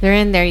 They're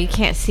in there. You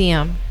can't see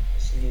them.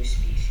 This new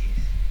species.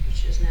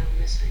 Which is now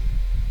missing.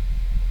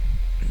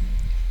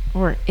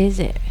 Or is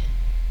it?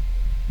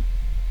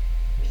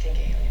 We think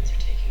aliens are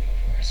taking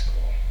over our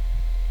school.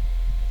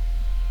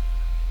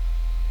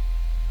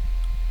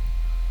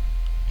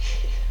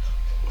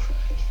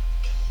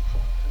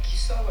 Look, you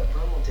saw what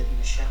Brummel did in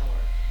the shower.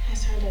 I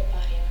saw a dead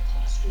body in the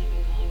class, and they've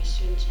been calling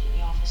students in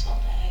the office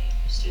all day.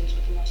 Students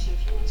with the most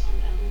influence on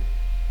them,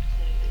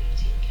 including the new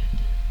team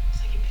captain.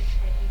 It's like he picked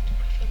right up to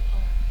play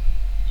football.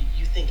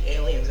 You think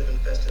aliens have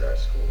infested our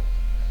school?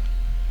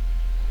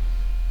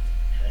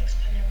 How to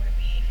explain their weird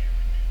behavior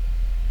with me?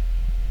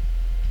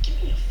 Give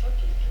me a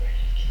fucking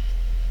break.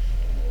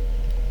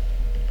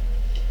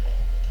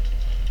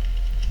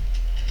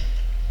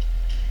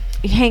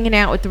 You're hanging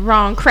out with the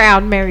wrong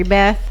crowd, Mary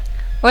Beth.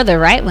 Or the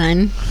right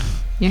one.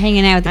 You're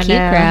hanging out with the I cute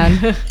know.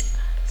 crowd.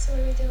 So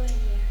what are we doing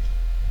here?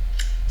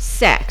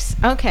 Sex.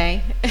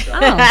 Okay. Oh.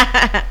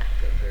 Got a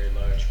very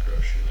large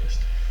grocery list.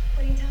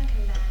 What are you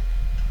talking about?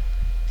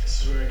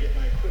 This is where I get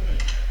my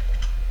equipment.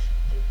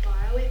 You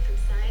borrow it from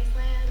science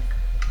labs?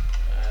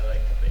 I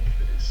like to think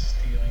of it as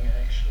stealing,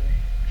 actually.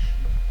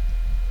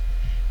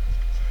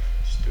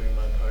 Just doing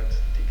my part to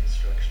the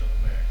deconstruction of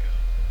America.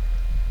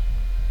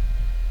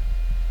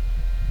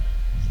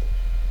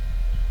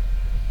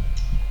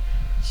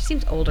 She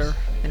seems older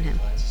than him.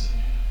 Finds us in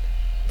here.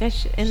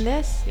 That's in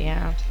this?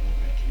 Yeah. We'll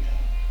make you know.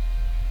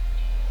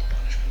 The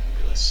punishment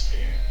will be less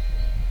severe.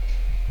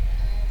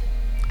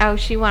 Oh,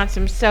 she wants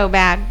him so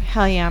bad.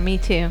 Hell yeah, me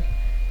too.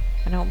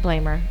 I don't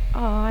blame her.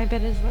 Oh, I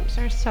bet his lips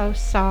are so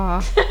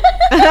soft.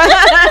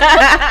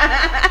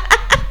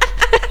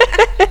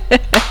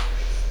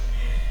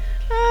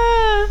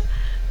 Ah.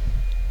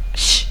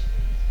 Shh.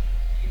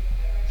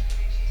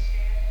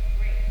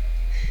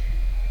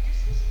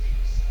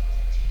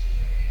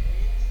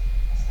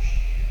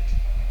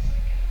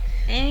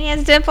 And he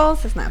has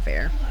dimples? That's not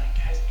fair. Come on,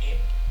 guys.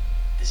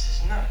 This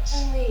is nuts.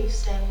 Then leave,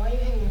 Stan. Why are you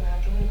hanging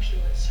around? Go and appeal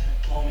it.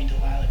 Blow me,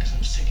 Delilah, because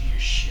I'm sick of your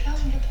shit. Tell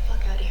him to get the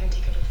fuck out of here and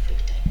take over the food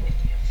day.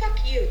 Fuck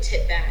you,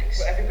 titbags.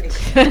 Well, everybody.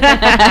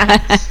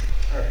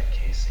 All right,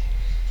 Casey.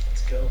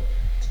 Let's go.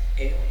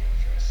 Alien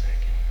for a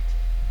second.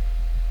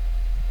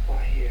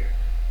 Why here?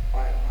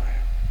 Why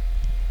Ohio?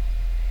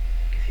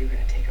 If you were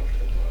gonna take over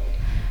the world,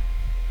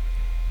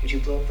 would you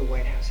blow up the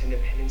White House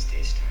Independence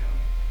Day style,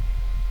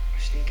 or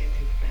sneak in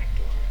through the back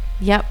door?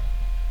 Yep.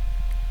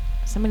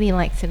 Somebody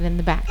likes it in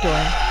the back door.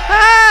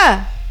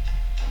 Ah!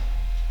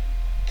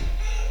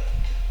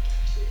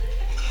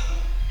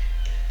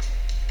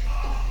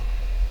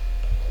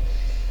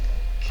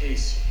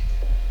 Casey,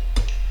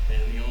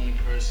 and the only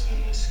person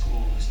in this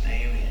school who's an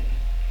alien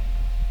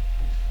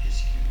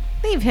is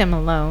you. Leave him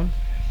alone.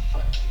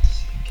 Fucking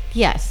sick.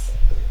 Yes.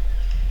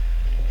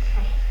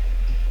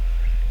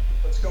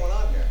 What's going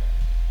on here?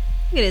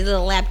 Look at his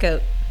little lab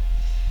coat.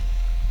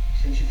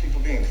 Shouldn't you people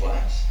be in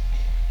class?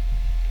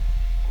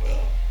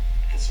 Well,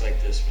 it's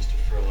like this, Mr.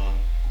 Furlong.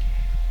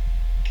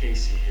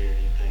 Casey here,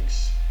 he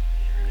thinks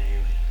you're an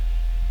alien.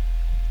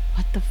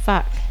 What the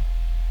fuck?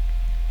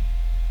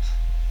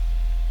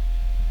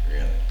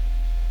 Really?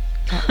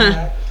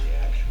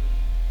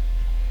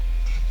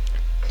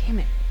 Damn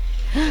it.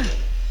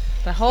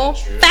 The whole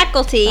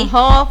faculty. The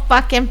whole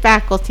fucking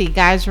faculty,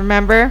 guys.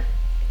 Remember?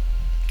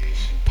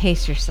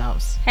 Pace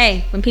yourselves.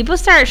 Hey, when people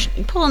start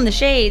pulling the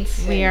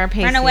shades, We are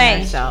pacing run away.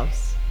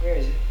 ourselves. Where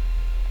is it?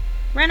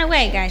 Run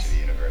away, guys. The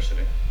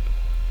university.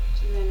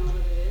 Do they know what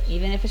it is?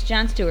 Even if it's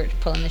Jon Stewart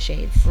pulling the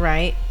shades.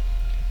 Right?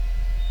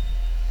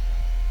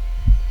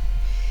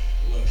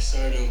 Look,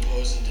 sorry to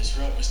impose and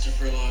disrupt, Mr.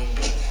 Furlong,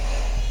 but if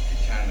you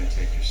kindly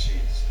take your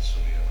seats, this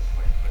will be over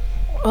quite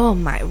quickly. Oh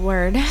my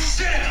word.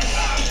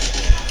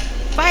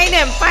 Fight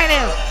him! Fight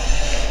him!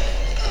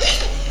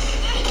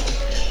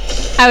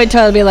 I would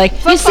totally be like,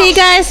 you see,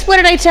 guys? What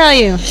did I tell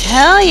you?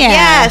 Hell yeah.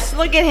 Yes,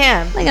 look at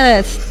him. Look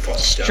at this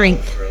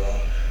strength.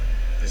 Furlong,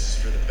 this is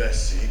for the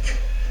best, Zeke.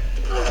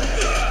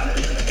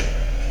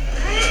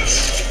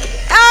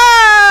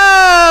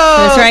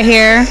 Oh! This right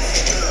here,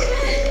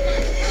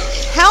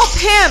 Help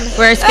him!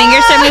 where his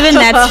fingers start moving,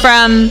 that's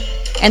from,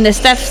 and the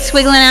stuff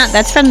squiggling out,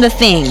 that's from the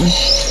thing.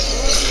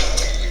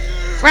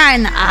 Right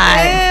in the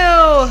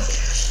eye. Ew!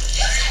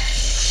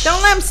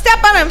 Don't let him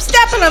step on him!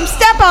 Step on him!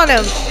 Step on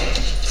him!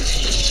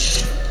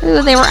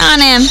 Ooh, they were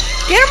on him.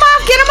 Get him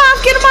off! Get him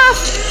off! Get him off!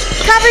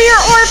 Cover your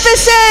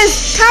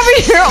orifices! Cover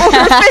your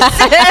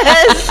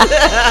orifices!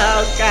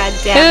 Oh god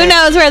damn it! Who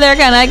knows where they're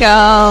gonna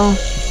go?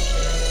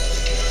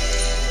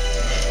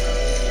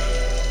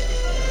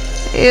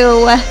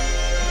 Ew.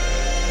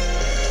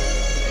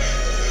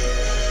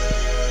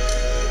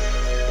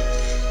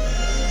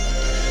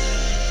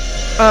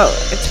 Oh,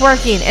 it's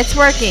working! It's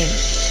working!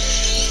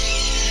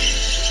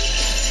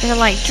 They're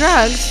like,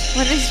 drugs?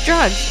 What does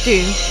drugs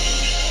do?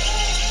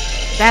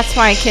 That's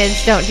why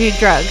kids don't do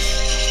drugs.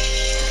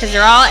 Because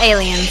they're all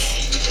aliens.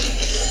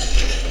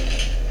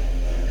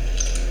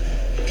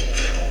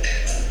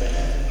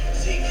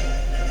 Zeke.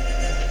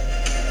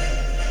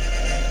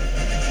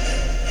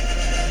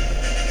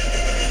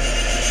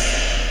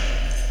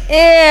 Ew!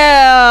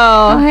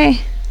 Okay.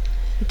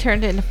 It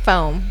turned into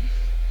foam.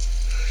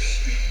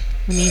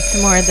 We need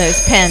some more of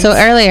those pens. So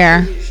earlier,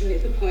 Usually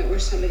at the point where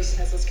somebody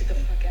says, let's get the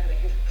fuck out of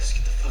here. Let's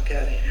get the fuck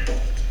out of here.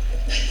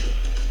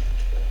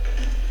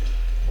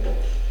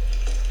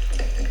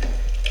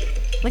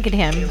 Look at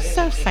him.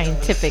 So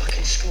scientific.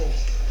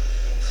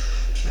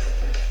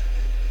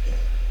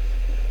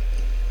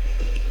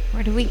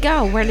 Where do we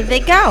go? Where did they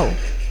go?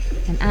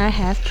 and I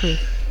have proof.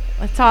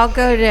 Let's all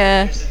go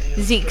to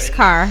Zeke's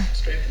car.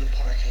 Straight to the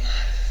parking lot.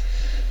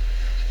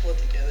 Pull it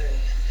together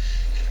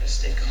and try to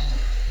stay calm.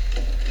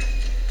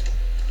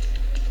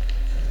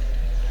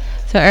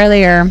 So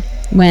earlier,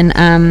 when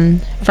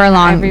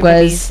Furlong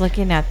Everybody's was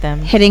looking at them.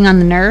 hitting on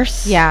the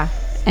nurse, Yeah.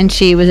 and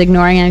she was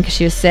ignoring him because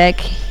she was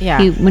sick.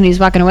 Yeah. When he was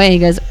walking away, he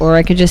goes, "Or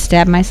I could just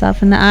stab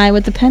myself in the eye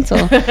with the pencil."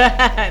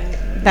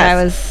 That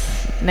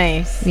was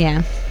nice.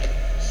 yeah.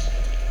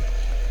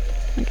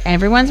 Like,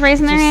 everyone's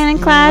raising their Just hand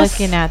in class.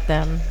 looking at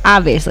them.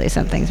 Obviously,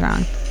 something's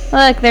wrong.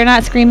 Look, they're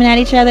not screaming at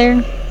each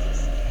other.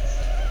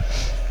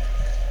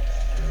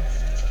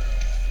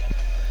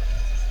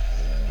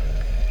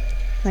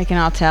 They can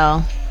all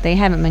tell they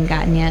haven't been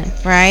gotten yet.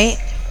 Right?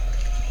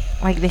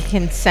 Like they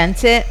can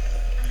sense it.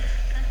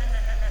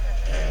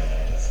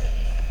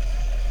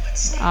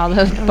 All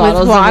those With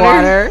bottles water.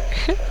 of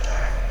water.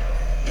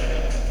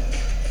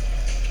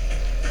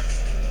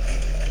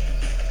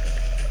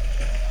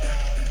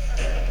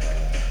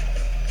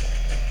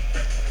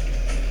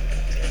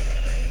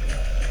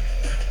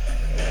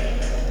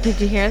 Did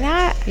you hear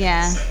that?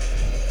 Yeah.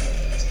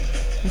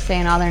 They're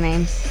saying all their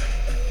names.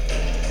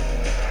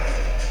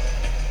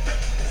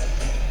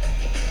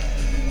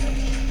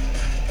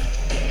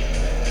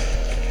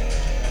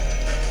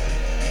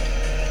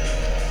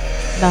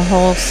 The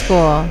whole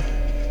school.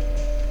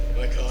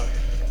 My car.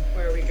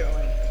 Where are we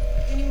going?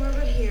 Anywhere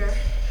but here.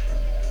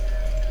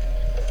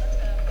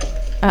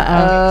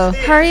 Uh-oh.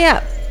 Hurry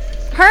up.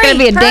 Hurry. It's gonna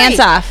be a hurry.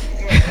 dance-off.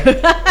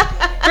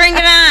 Bring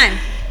it on.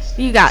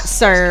 You got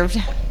served.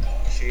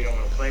 So you don't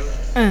want to play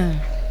with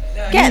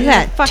it? Get in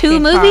that? the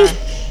 2 fucking movies?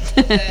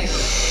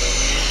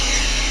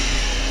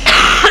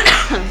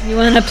 You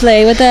want to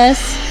play with us?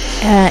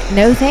 car.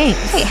 No thanks.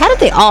 Hey, how did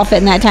they all fit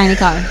in that tiny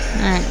car? All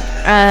right.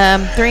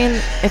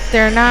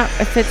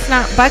 If it's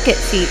not bucket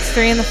seats,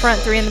 3 in the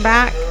front, 3 in the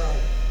back.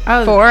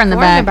 Oh, 4 in the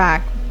 4 in the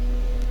back.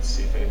 Let's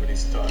see if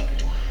anybody's talking.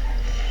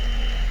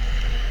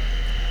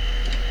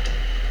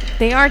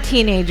 They are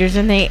teenagers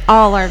and they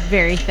all are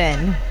very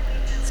thin.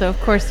 So of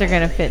course they're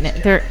gonna fit in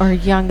it. They're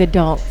young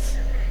adults.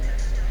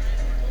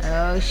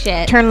 Oh,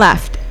 shit. Turn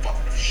left.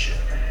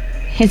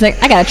 He's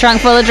like, I got a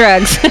trunk full of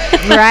drugs.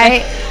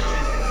 Right?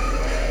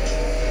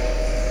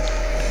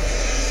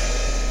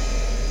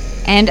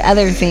 And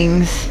other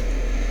things.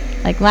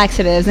 Like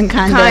laxatives and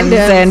condoms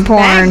and porn.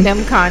 Magnum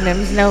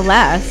condoms, no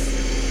less.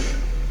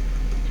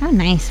 How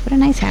nice. What a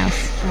nice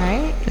house.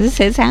 Right? Is this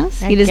his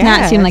house? I He does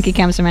not seem like he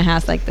guess. comes from a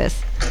house like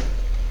this.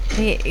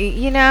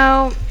 You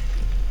know,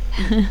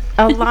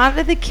 a lot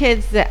of the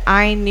kids that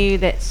I knew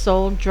that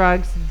sold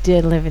drugs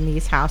did live in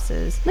these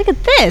houses. Look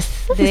at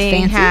this. This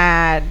is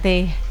fancy.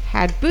 They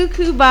had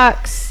buku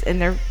bucks in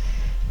their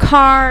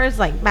cars,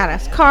 like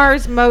badass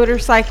cars,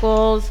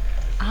 motorcycles.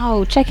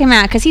 Oh, check him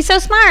out, because he's so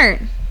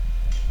smart.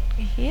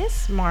 He is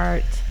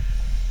smart.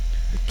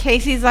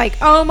 Casey's like,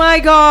 oh my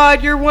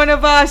God, you're one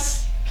of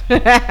us. You're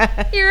a nerd.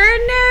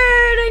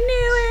 I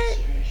knew it.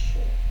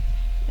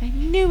 I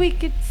knew we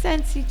could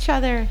sense each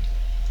other.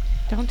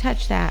 Don't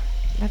touch that.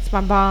 That's my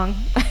bong.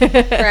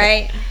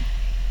 Right.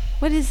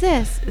 What is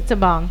this? It's a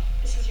bong.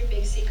 This is your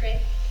big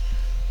secret?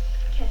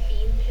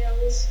 Caffeine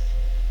pills?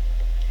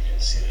 You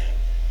didn't see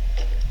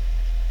that.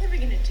 What are we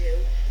gonna do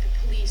with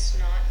the police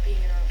not being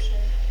an option?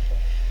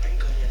 I can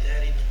call my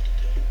daddy not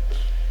to do it.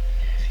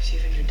 If he's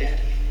even your dad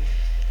anymore.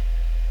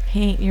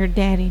 He ain't your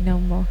daddy no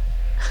more.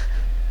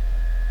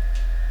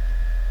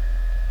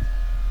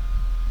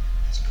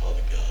 It's called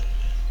a gun,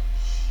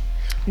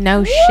 man.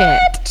 No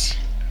shit.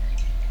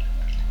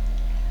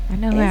 I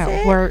know how Is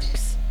it it?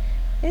 works.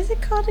 Is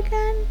it called a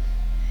gun?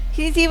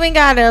 He's even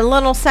got a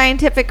little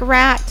scientific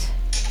rat.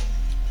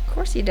 Of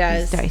course he He's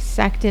does.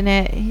 dissecting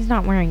it. He's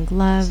not wearing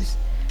gloves.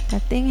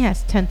 That thing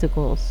has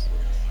tentacles.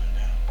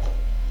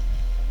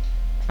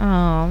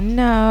 Oh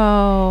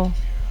no.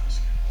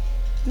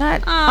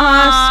 Not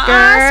Aw, Oscar.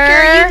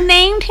 Oscar, you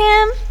named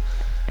him?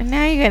 And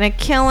now you're gonna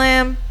kill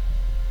him.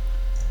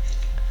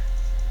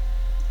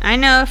 I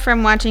know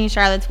from watching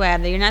Charlotte's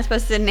Web that you're not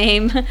supposed to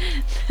name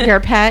Your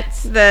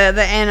pets. the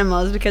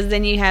animals, because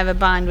then you have a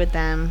bond with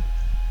them.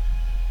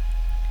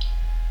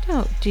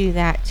 Don't do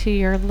that to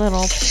your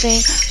little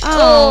thing.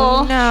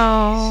 Oh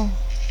no.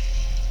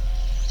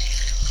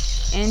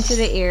 Into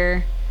the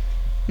ear.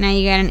 Now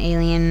you got an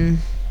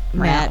alien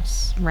rat.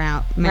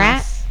 Rat.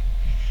 Mouse.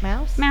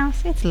 Mouse?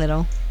 Mouse. It's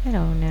little. I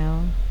don't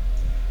know.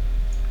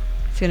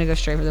 It's gonna go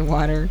straight for the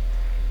water.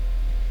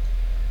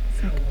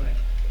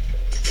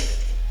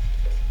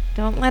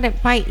 Don't let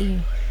it bite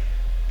you.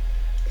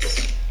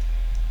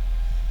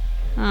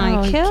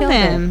 Oh, he he killed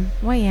him.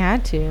 it. Well, you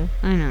had to.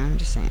 I know, I'm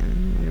just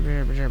saying.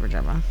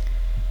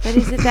 But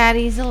is it that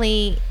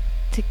easily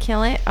to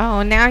kill it?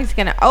 Oh, now he's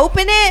gonna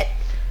open it.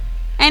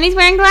 And he's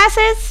wearing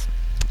glasses?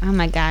 Oh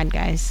my God,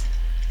 guys.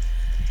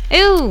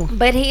 Ooh.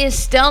 But he is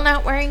still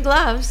not wearing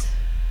gloves.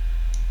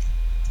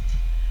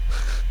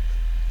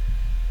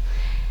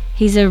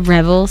 He's a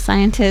rebel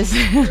scientist.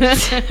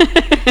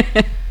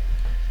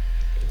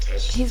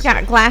 He's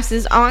got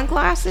glasses on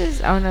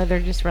glasses. Oh no, they're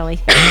just really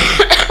thin.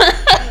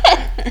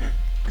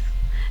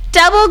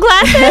 Double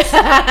glasses?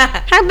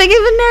 How big of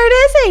a nerd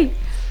is he?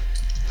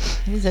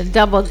 He's a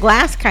double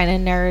glass kind of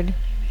nerd. It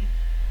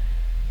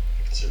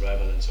can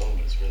survive on its own,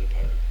 but it's really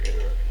part of a greater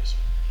organism.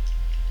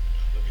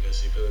 Look, it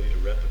has the ability to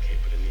replicate,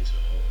 but it needs a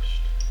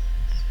host.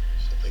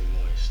 Something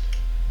moist.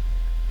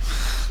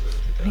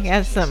 I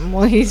got something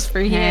moist for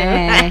you.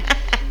 Hey.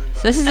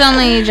 So this is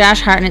only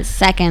Josh Hartnett's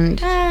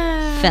second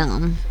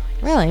film.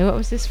 Really? What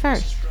was his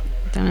first?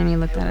 Don't let me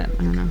look that up.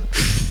 I don't know.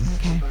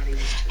 Okay.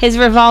 His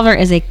Revolver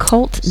is a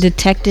cult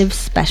detective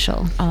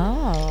special.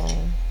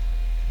 Oh.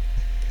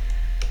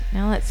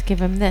 Now let's give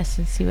him this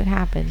and see what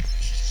happens.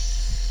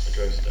 The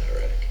drug's a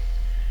diuretic.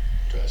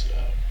 Dries it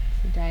out.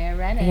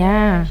 Diuretic.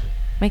 Yeah.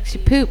 Makes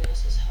you poop.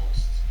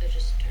 They're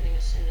just turning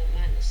us into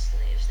mindless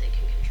slaves they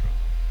can control.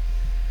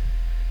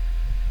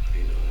 How do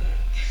you know that?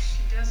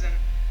 She doesn't.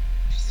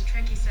 She's a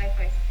tricky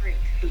sci-fi freak.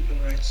 Who's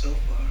been right so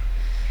far?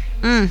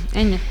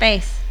 In your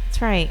face.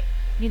 That's right.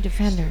 You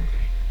defend her.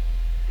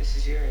 This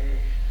is your area.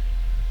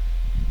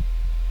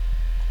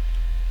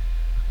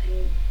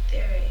 In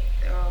theory,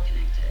 they're all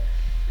connected.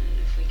 And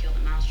if we kill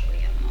the master, we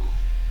get them all.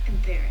 In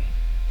theory.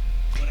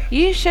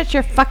 You shut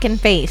your fucking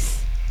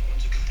face. The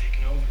ones that get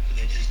taken over, do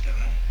they just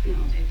die? No,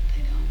 they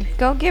don't.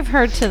 Go give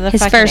her to the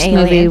His fucking first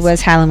aliens. movie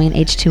was Halloween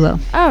H2O.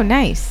 Oh,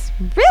 nice.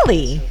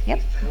 Really? Yep.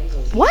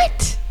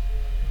 What?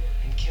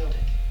 And killed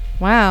it.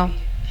 Wow.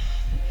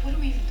 What are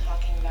we even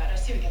talking about? I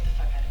say we get the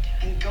fuck out of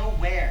town. And go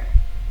where?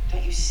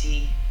 Don't you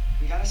see?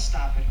 We gotta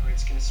stop it or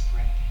it's gonna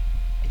spread.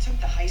 It took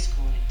the high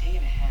school in a day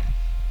and a half.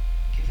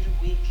 Give it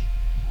a week,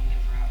 we'll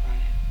never outrun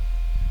it.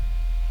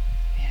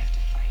 We have to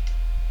fight.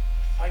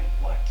 Fight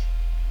what?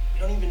 We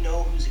don't even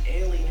know who's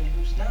alien and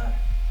who's not.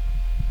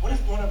 What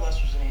if one of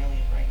us was an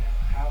alien right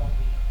now? How would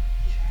we know?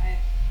 Try it.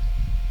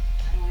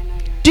 How do I know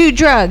you're Do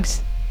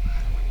drugs. How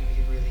do I know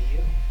you're really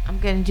you? I'm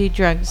gonna do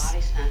drugs.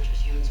 body snatchers?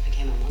 Humans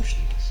became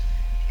emotionless.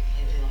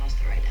 Completely lost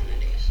their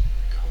identities.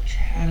 Coach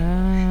had him.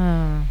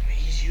 Oh.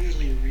 He's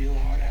usually a real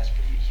hard ass,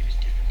 but he was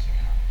different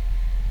somehow.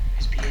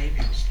 His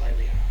behavior was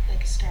slightly odd.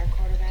 Like a star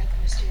quarterback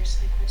who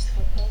mysteriously quits the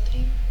football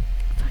team.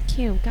 Fuck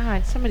you.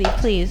 God, somebody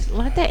please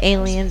let the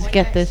aliens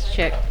get this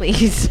chick,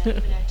 please. I've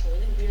been acting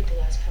really weird the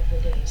last couple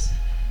of days.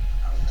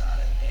 I'm not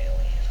an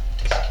alien.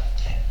 I'm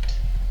discontent.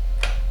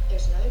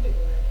 There's another big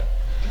word.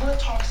 You want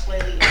to talk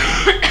slightly?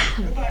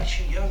 What about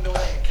you? You haven't been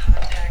wearing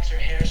contacts or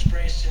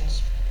hairspray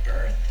since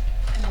birth?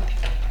 I'm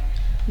okay.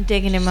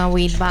 Digging in my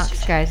weed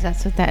box, guys.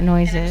 That's what that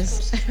noise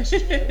is.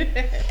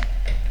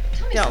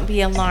 Don't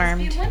be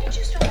alarmed. When did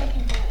you start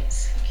liking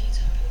boys? What are you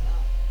talking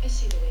about? I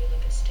see the way you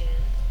look at Stan.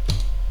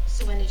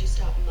 So when did you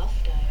stop muff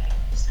diving?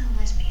 It's not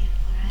lesbian,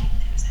 alright?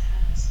 There was a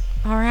house.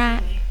 All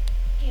right.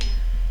 Yeah.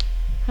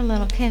 Her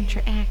little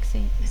country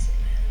accent. Listen,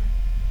 man.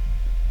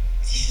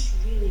 It's just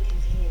really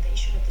convenient that you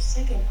showed up the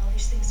second all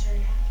these things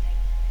started happening.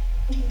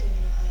 What are you doing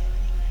in Ohio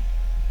anyway?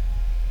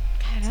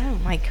 God, I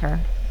don't like her.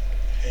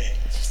 Hey,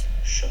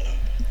 shut up.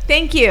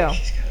 Thank you.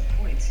 She's got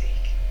a point, Zeke.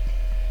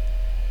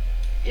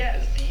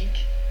 Yeah,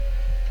 Zeke.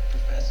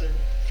 Professor.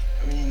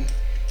 I mean,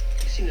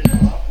 you seem to know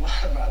an awful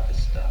lot about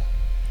this stuff.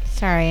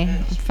 Sorry,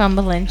 I'm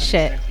fumbling Not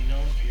shit exactly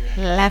known for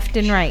your left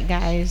and right,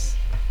 guys.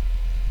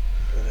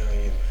 Who the hell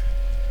are you?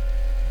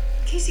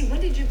 Casey,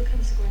 when did you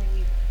become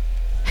Sigourney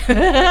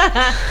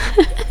Weaver?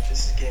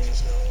 This game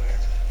is nowhere.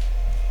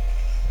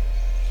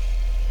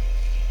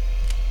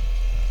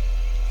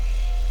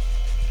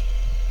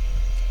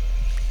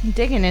 I'm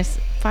digging this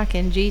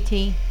fucking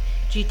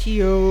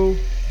GTO.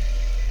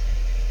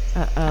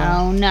 Uh-oh.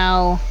 Oh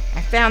no.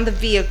 I found the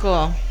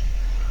vehicle.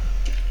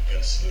 Got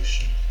a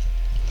solution.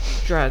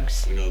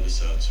 Drugs. We know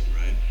this out some,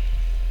 right?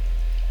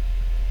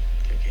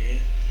 Take a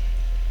hit.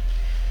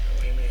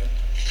 Oh, hey, man.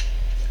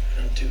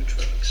 I don't do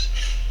drugs.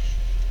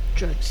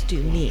 Drugs do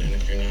Come on, me. man.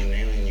 If you're not an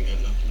alien, you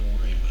got nothing to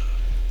worry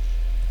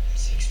about.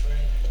 Zeke's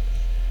right.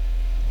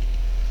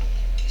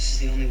 This is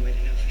the only way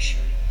to know for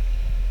sure.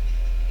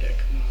 Yeah,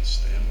 come on,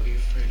 Stan. What are you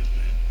afraid of,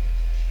 man?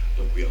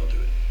 Look, we all do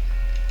it.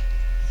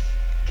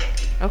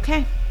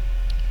 Okay.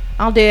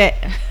 I'll do it.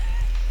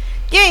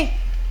 Gimme.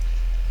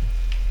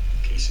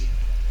 Casey,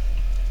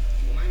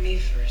 Why me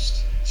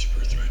first? it's your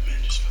birthright, man.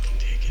 Just fucking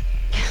take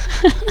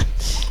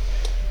it.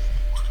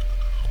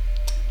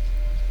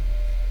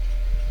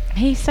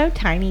 He's so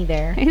tiny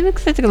there. He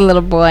looks such a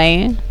little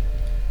boy.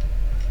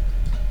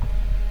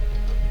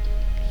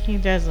 He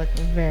does look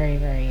very,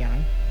 very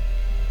young.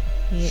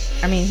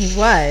 He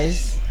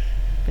was,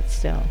 but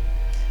still.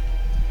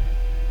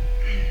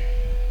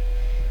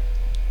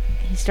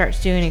 He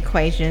starts doing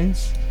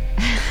equations.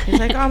 He's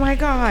like, oh my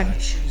god,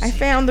 I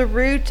found the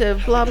root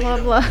of blah, blah,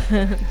 blah.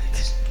 Look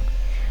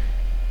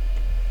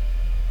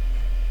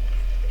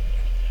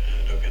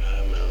at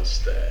our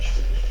mustache.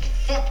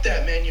 Fuck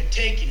that, man. You're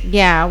taking it.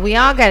 Yeah, we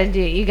all gotta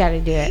do it. You gotta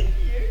do it.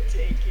 You're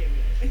taking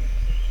it.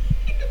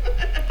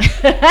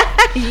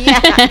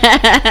 Yeah.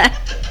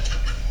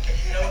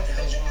 You know what the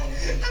hell's wrong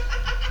with him?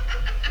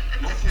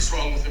 Nothing's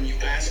wrong with him, you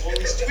asshole.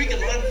 He's tweaking.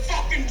 Let him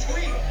fucking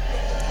tweak.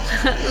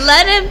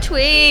 Let him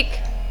tweak.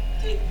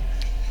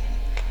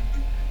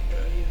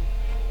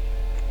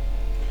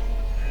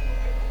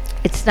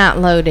 It's not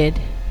loaded.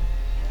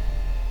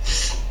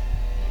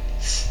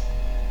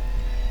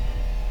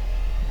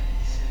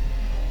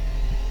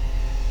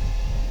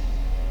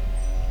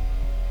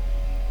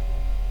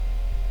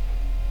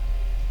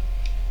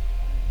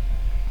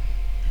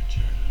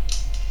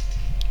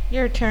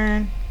 Your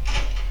turn.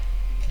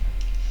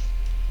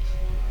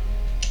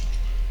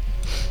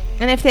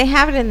 And if they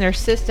have it in their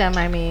system,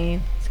 I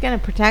mean, it's going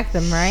to protect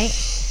them, right?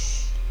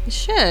 It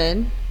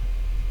should.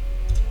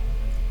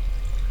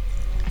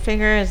 I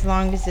figure as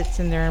long as it's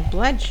in their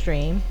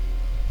bloodstream.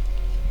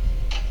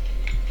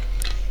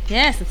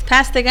 Yes, let's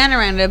pass the gun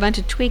around to a bunch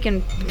of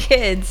tweaking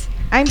kids.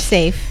 I'm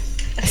safe.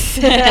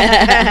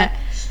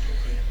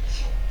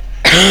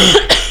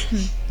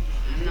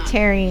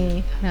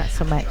 Terry, not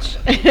so much.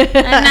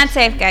 I'm not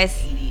safe,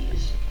 guys.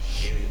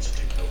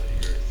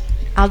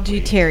 I'll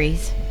do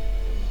Terry's.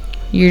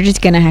 You're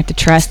just gonna have to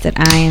trust that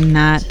I am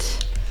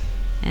not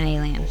an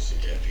alien.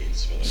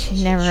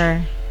 She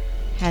never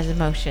has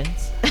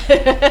emotions.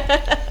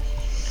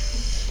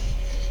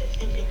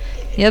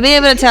 You'll be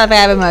able to tell if I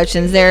have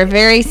emotions. There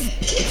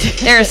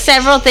are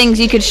several things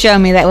you could show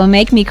me that will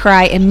make me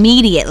cry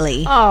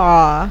immediately.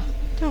 Aw,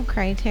 don't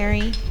cry,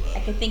 Terry. I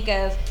can think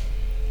of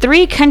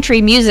 3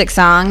 country music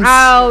songs.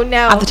 Oh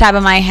no! Off the top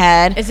of my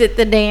head. Is it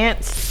the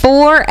dance?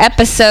 4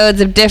 episodes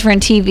of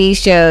different TV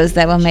shows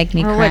that will make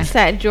me Or cry. what's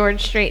that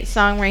George Strait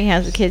song where he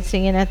has the kids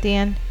singing at the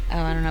end? Oh,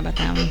 I don't know about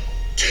that one.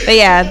 But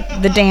yeah,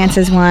 the dance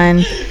is one.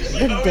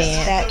 The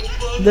dance.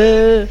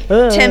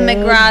 Tim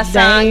McGraw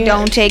song, dance.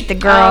 "Don't Take the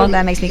Girl,"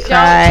 that makes me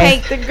cry. Don't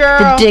take the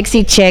girl. The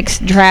Dixie Chicks,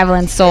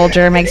 "Traveling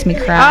Soldier," makes me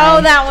cry.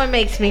 Oh, that one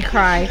makes me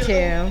cry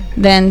too.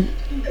 Then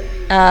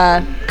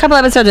a couple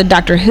episodes of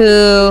Doctor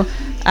Who,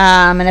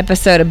 an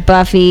episode of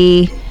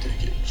Buffy.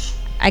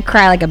 I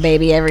cry like a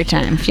baby every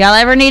time. If y'all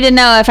ever need to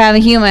know if I'm a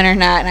human or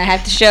not and I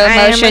have to show I am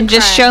a emotion,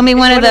 just cry. show me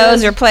one of One of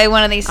those those- or play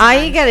one of these All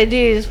songs. you gotta do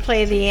is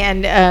play the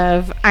end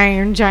of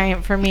Iron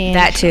Giant for me. and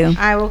That too.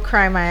 I will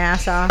cry my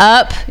ass off.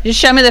 Up. Just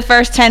show me the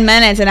first 10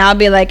 minutes and I'll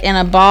be like in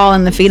a ball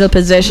in the fetal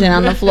position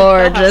on the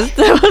floor. Just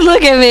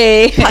look at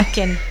me.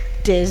 Fucking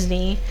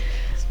Disney.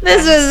 This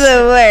was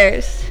the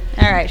worst.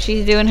 All right,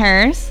 she's doing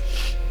hers.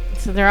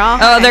 So they're all.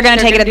 Oh, they're gonna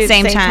take it at do the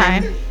same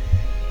time.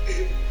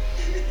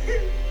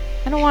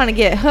 I don't want to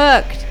get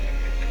hooked.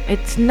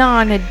 It's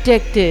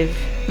non-addictive.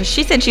 Well,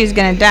 she said she was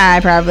gonna die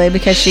probably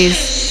because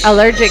she's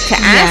Allergic to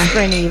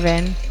aspirin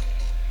even.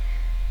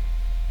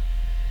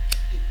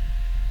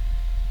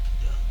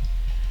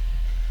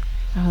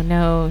 Oh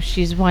no,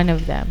 she's one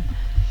of them.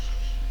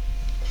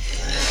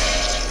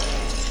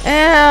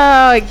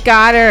 Oh, it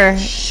got her.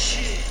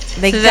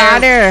 They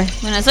got her.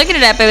 When I was looking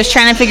it up, I was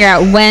trying to figure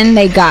out when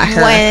they got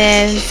her.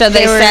 When so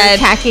they were said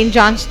attacking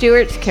Jon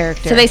Stewart's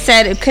character. So they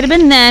said it could have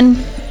been then,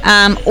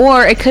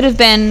 or it could have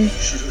been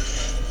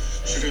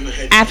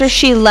after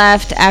she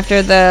left,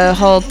 after the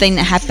whole thing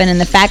that happened in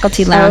the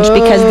faculty lounge,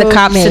 because the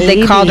cops said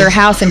they called her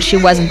house and she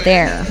wasn't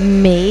there.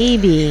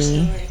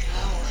 Maybe.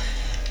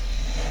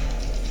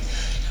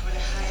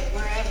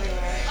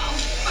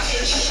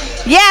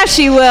 Yeah,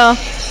 she will.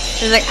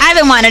 She's like, I've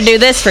been wanting to do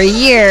this for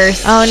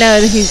years. Oh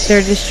no,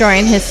 they're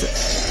destroying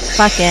his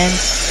fucking.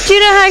 Do you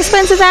know how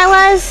expensive that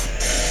was?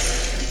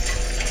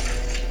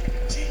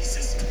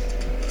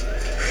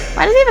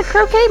 Why does he have a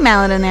croquet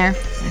mallet in there?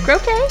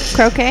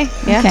 Croquet?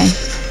 Yeah. Okay.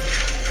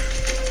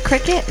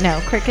 Cricket? No,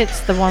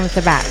 cricket's the one with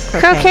the bat.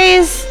 Croquet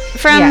is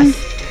from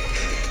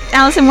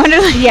Alice in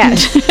Wonderland.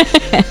 Yes.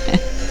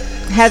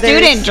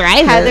 Student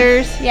driver.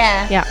 Heather's.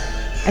 Yeah. Yeah.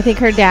 I think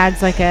her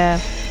dad's like a.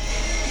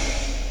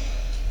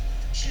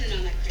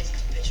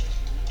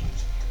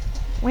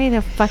 Way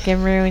to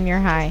fucking ruin your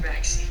high.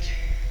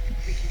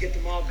 We can get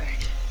them all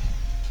back.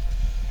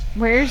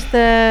 Where's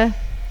the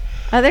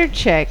other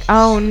chick?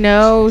 Oh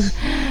no.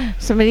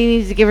 Somebody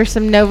needs to give her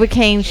some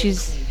Novocaine.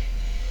 She's.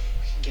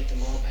 Get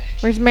them all back.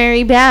 Where's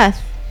Mary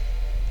Beth?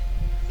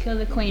 Kill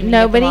the queen.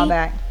 Nobody? Get them all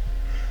back.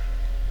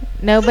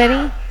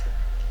 Nobody?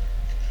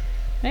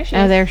 There she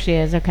Oh, is. there she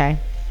is. Okay.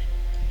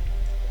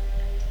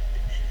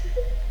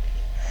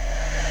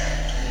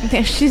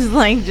 She's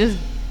like just.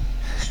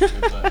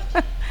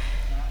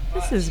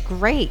 This is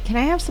great. Can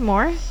I have some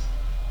more?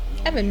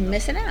 I've been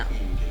missing out.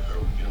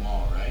 Get them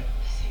all, right?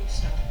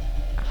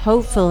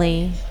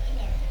 Hopefully.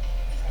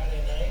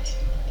 Friday night.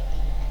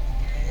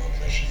 One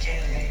place she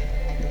can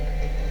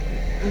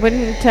be.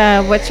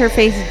 Wouldn't what's her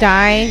face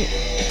die?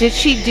 Did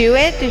she do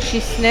it? Did she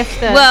sniff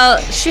the? Well,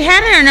 she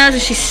had it in her nose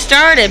as she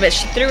started, but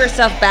she threw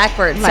herself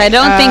backwards. So I Like,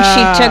 don't think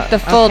she took the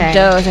full okay.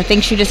 dose. I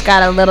think she just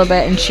got a little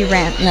bit and she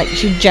ran, like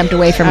she jumped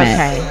away from it.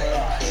 okay.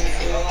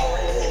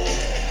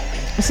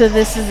 So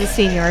this is the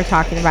scene you were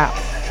talking about.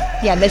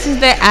 Yeah, this is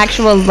the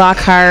actual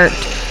Lockhart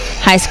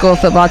High School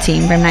football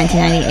team from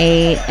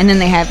 1998, and then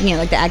they have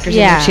like the actors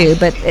Yeah. in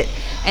there too.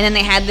 And then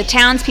they had the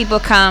townspeople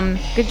come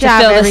Good to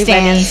job, fill the everybody.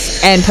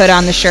 stands and put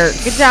on the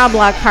shirts. Good job,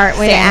 Lockhart.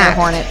 Way to Saying they're act.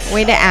 Hornets.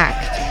 Way to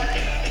act.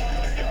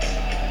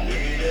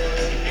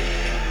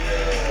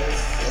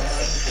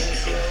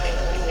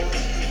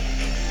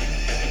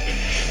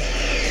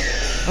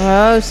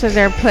 Oh, so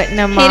they're putting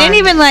them on. He didn't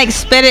even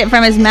spit it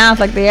from his mouth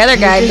like the other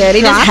guy just did.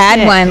 He just dropped had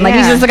it, one. Like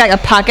he's yeah. just like a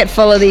pocket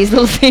full of these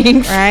little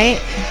things. Right?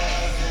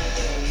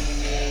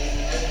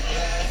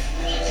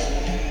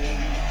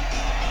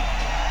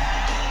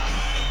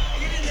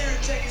 Get in there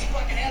and take his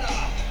fucking head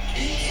off.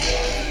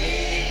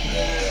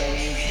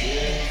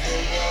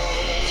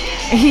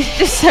 He's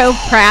just so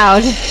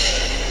proud.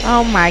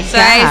 Oh my So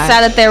god. I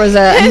saw that there was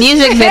a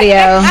music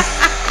video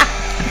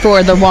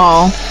for The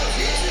Wall,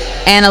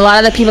 and a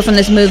lot of the people from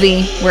this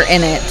movie were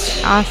in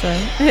it. Awesome.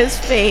 His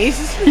face.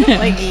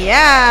 Like,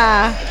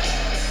 yeah.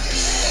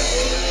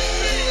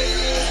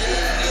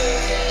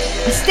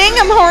 Sting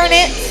 'em,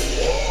 Hornets.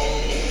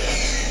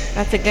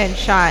 That's a good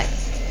shot.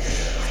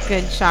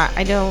 Good shot.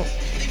 I don't.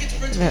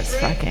 That's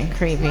fucking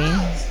creepy.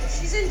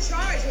 She's in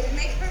charge. It would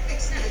make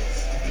perfect sense.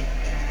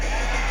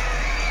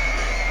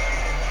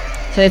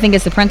 So they think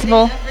it's the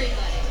principal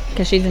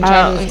because she's in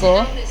charge of the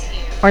school.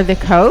 Or the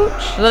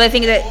coach? Well, they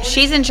think that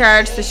she's in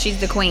charge, so she's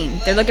the queen.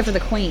 They're looking for the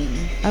queen.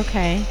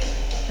 Okay.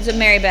 That's what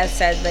Mary Beth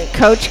said. Like,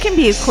 Coach can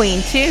be a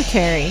queen too,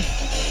 Terry.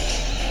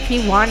 If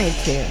he wanted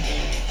to.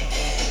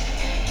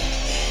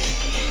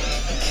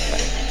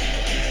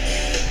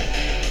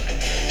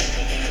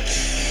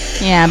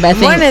 yeah, but I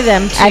think One of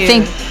them, I too.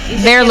 think You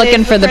think they're it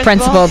looking is for the the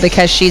principal? principal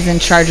because she's in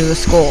charge of the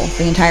school,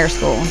 the entire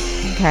school.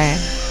 Okay.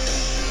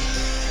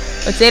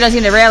 Which they don't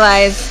seem to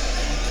realize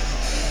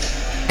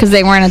because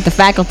they weren't at the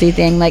faculty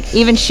thing. Like,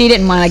 even she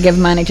didn't want to give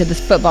money to this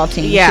football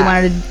team. Yeah. She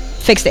wanted to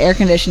fix the air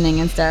conditioning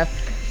and stuff,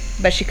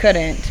 but she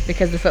couldn't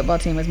because the football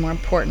team was more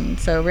important.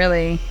 So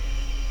really,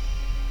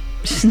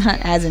 she's not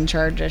as in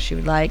charge as she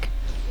would like.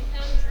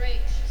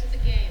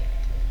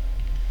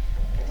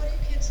 What are you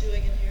kids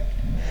doing in here?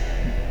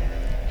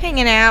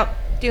 Hanging out,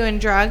 doing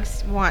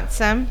drugs. Want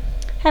some?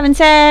 Having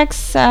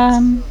sex, All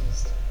of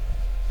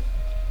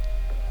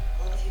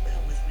you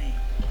come with me.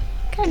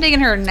 kind of digging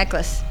her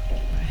necklace.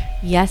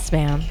 Yes,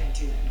 ma'am. Can't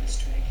do that,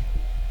 Miss Drake.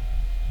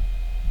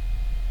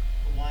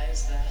 Why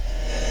is that?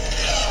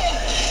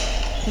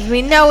 Because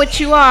we know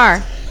what you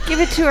are. Give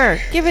it to her.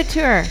 Give it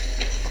to her.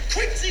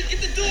 Quick, see,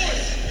 get the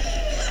doors.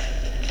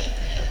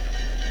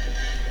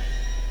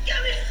 Get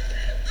it!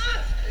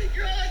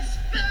 You're all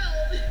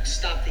expelled.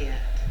 Stop the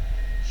act.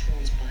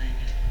 Sean's buying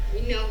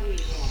it. We know who you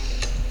are.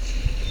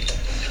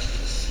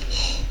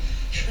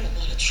 You're in a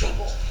lot of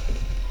trouble.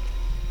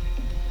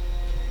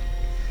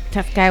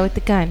 Tough guy with the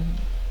gun.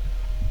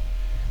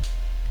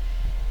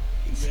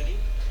 You ready?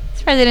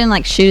 Surprised they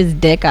didn't shoot his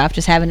dick off,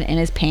 just having it in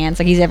his pants.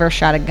 Like he's ever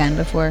shot a gun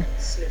before.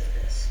 Sniff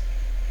this.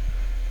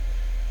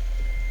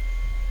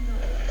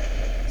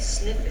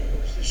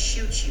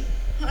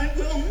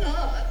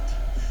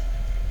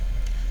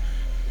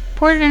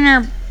 Pour it in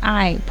her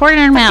eye. Pour it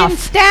in her Fucking mouth.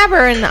 stab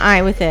her in the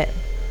eye with it.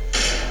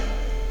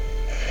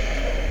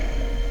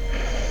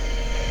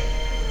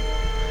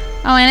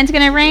 Oh, and it's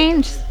gonna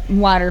rain. Just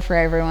water for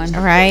everyone.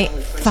 All right.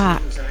 The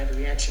Fuck. The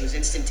reaction is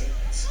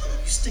instantaneous.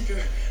 You stick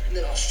her, and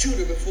then I'll shoot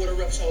her before the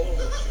ref's all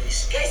over the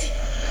place. Casey,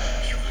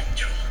 you want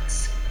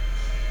drugs?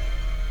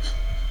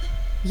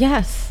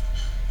 Yes.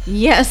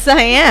 Yes,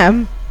 I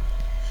am.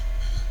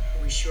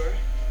 Are we sure?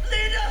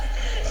 Linda!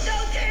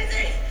 No,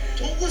 Casey!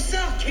 Don't listen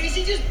out,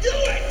 Casey. Just do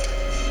it.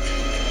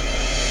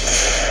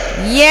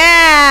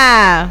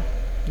 Yeah.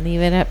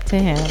 Leave it up to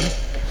him.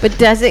 But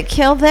does it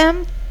kill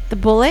them? The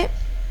bullet?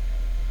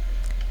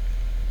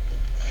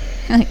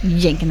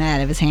 Yanking that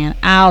out of his hand.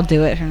 I'll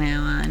do it from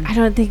now on. I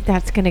don't think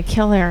that's gonna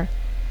kill her.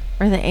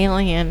 Or the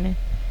alien.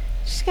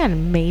 She's got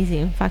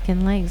amazing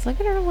fucking legs. Look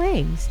at her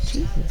legs.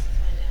 Jesus.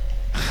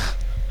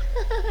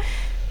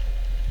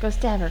 Go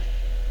stab her.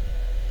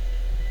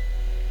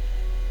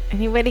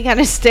 Anybody got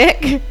a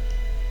stick?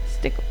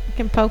 Stick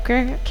can poke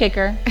her. Kick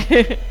her.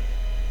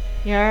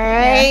 You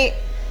alright?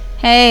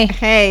 Hey.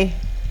 Hey. I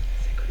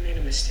think we made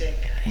a mistake,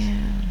 guys.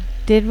 Yeah.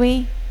 Did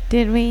we?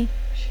 Did we?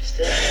 She's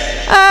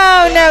dead.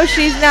 Oh no,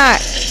 she's not.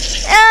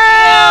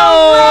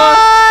 Oh,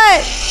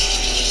 what?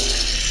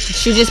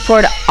 She just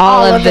poured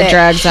all of the it.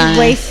 drugs She on.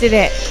 wasted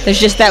it. There's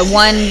just that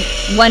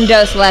one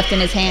dose left in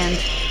his hand.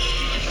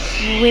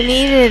 We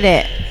needed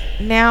it.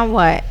 Now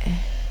what?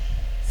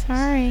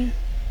 Sorry.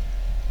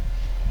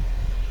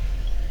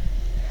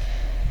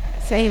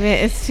 Save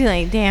it. It's too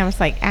late. Damn, it's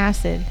like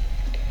acid.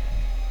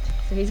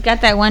 So he's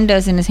got that one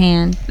dose in his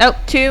hand. Nope,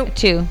 Two.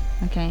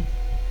 Okay.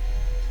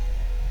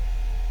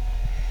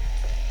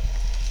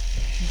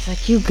 It's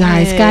like, you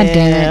guys, god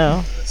damn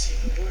it.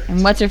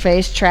 And what's her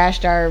face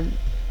trashed our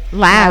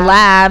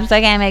labs.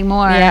 I can't make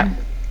more. Yep.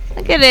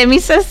 Look at him.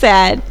 He's so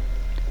sad.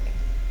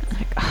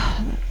 Like,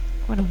 oh,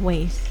 what a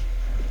waste.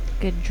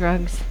 Good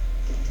drugs.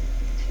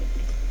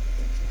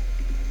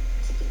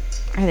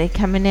 Are they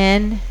coming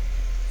in?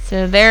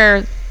 So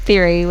their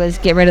theory was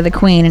get rid of the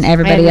queen and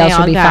everybody And they else will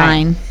all be die.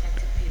 fine.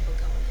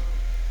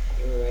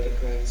 You were right at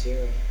ground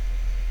zero.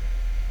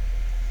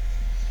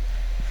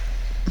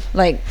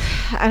 Like,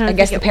 I don't I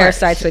guess the think it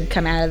parasites works. would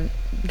come out of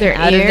Their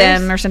out ears? of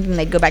them or something.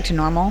 They'd go back to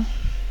normal.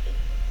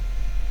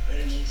 I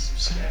need some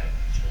snack.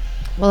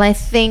 Well, I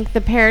think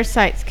the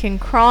parasites can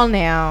crawl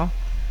now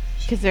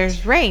because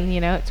there's rain, you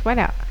know, it's wet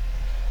out.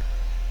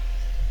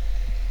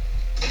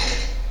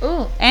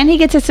 Ooh, and he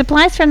gets his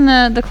supplies from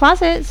the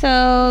closet,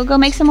 so go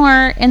make some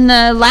more in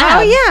the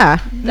lab. Oh, yeah.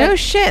 No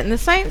shit, in the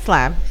science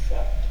lab.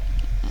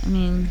 I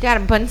mean, Got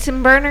a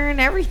Bunsen burner and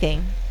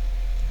everything.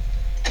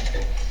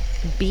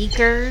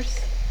 Beakers.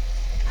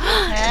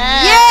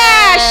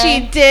 Yeah,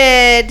 she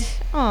did.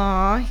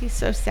 Aw, he's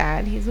so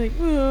sad. He's like,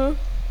 oh,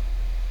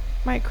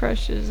 my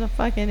crush is a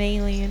fucking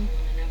alien.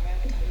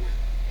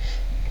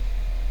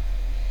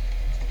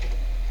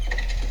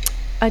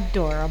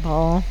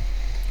 Adorable.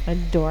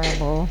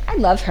 Adorable. I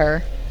love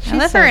her. She's I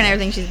love so her and nice.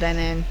 everything she's been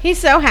in. He's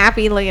so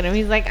happy. Look at him.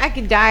 He's like, I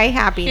could die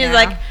happy He's now.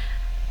 like,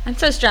 I'm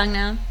so strong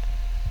now.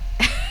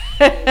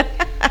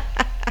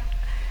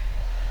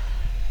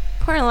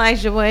 Poor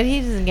Elijah Wood. He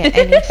doesn't get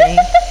anything.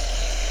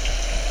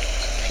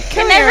 They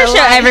Come never here, show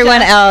Elijah.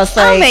 everyone else.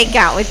 I'll Like, make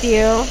out with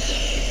you.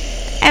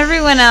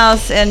 everyone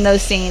else in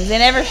those scenes. They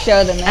never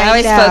show them. They I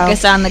always know.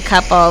 focus on the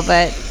couple,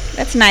 but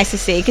that's nice to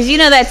see because you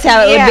know that's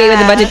how it would be with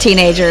a bunch of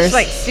teenagers. It's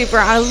like super.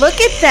 Look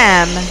at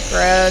them.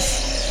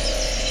 Gross.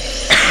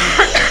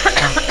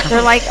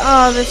 They're like,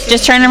 oh, this.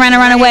 Just is turn around and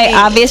run away. great.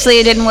 Obviously,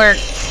 it didn't work.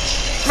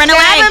 Run Stab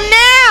away. him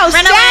now!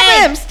 Run Stab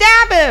away. him!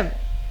 Stab him!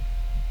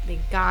 They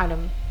got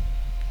him.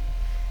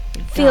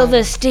 They Feel got the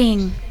him.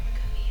 sting.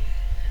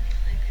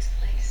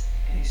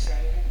 Any sign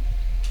of it?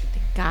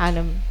 They got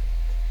him.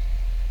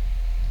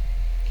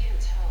 Can't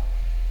tell.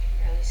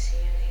 Can barely see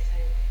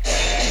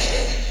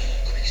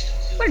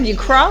anything. What did you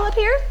crawl up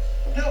here?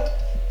 No,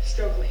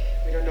 Stokely.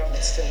 We don't know if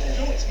it's still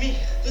there. No, it's me.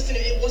 Listen,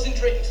 it wasn't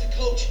Drake, it's the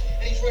coach.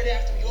 And he's right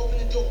after me. Open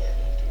the door.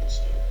 Don't do it,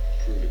 Stu.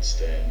 Prove it,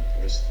 Stan.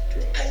 Where's the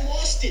drug? I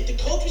lost it. The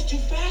coach was too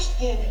fast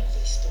for me.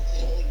 Please, Stokely,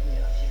 don't leave me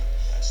out here.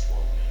 Fast one,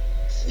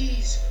 man.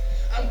 Please.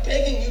 I'm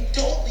begging you,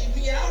 don't leave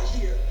me out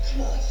here.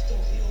 Come on,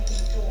 Stokely, open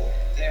the door.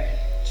 There.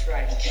 Try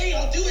it. Okay,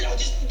 I'll do it.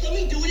 Let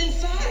me do it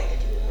inside.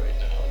 Do it right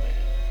now, man.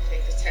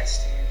 Take the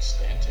test here.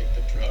 Stan, take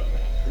the drug,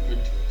 man. Prove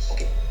it to us.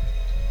 Okay.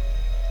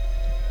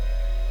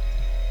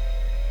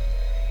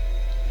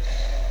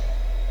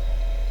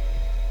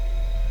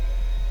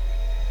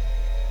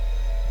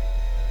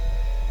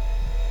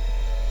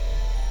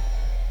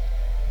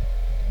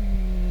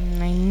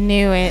 I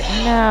knew it.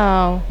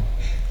 No.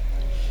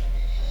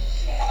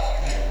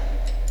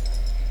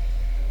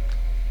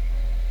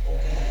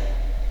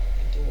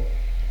 The door.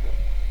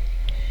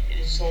 It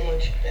is so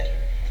much better.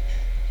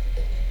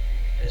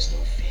 There's no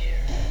fear.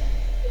 No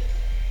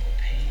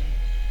pain.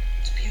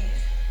 It's beautiful.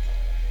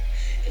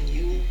 And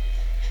you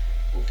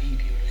will be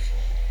beautiful.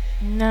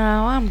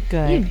 No, I'm You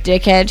good.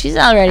 dickhead. She's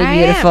already I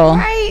beautiful. am,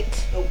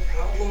 right? No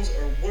problems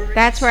or worries.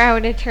 That's where I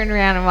would have turned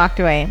around and walked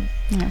away.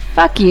 Yeah,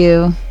 fuck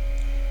you.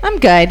 I'm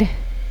good.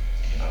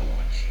 I want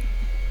you.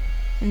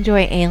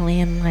 Enjoy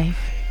alien life.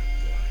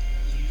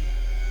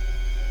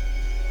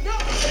 No,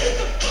 open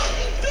the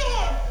fucking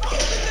door!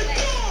 Open the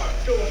door!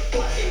 Go a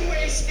fucking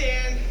way,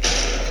 Stan!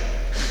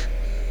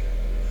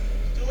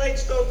 Too late,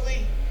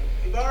 Stokely.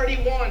 You've already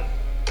won.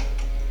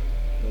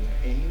 No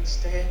pain,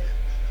 Stan?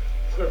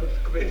 Whoever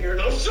come in here,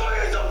 they'll show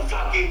you some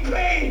fucking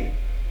pain!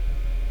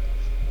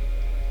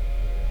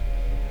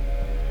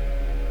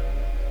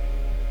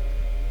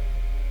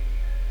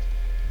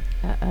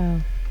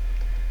 Uh-oh.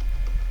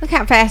 Look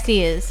how fast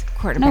he is, No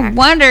quarterback.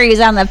 wonder he's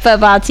on the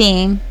football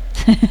team.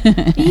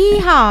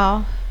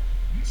 Yeehaw.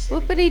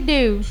 Whoopity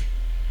do.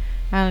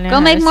 I don't know. Go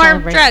how make to more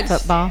celebrate drugs.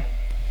 Football.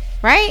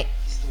 Right?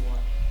 He's the one.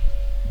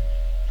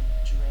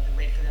 Would you rather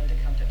wait for them to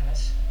come to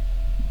us?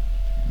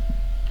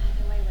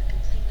 Either way, we're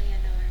completely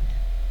unarmed.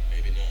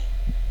 Maybe not.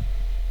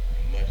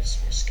 I might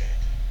have more scat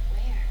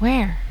Where?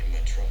 Where? in my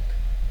trunk.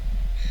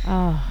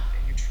 Oh.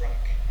 In your truck.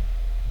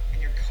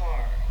 In your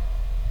car.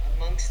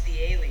 Amongst the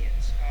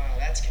aliens. Oh,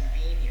 that's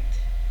convenient.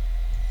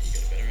 You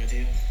got a better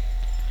idea?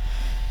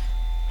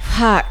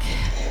 Fuck.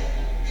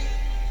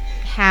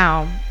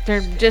 How?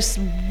 They're just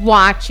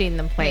watching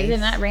the place. Is it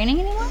not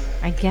raining anymore?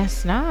 I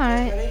guess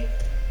not. Ready?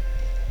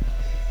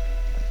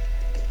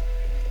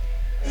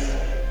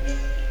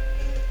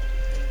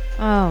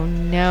 Oh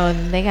no,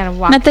 they gotta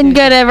walk. Nothing through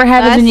good the ever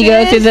happens when you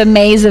go buses? through the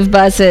maze of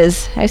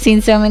buses. I've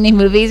seen so many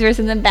movies where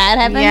something bad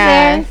happens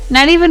Yes. there.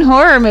 Not even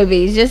horror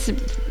movies, just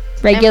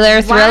regular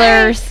And why,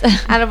 thrillers.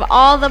 Out of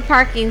all the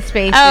parking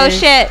spaces, Oh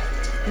shit.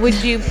 would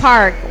you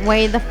park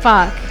way the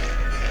fuck?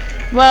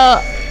 Well,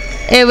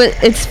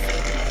 it's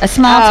a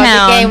small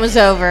town. The game was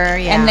over.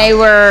 Yeah, And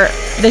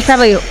there's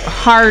probably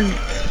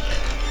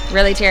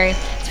really, Terry,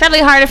 it's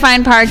probably hard to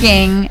find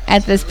parking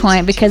at this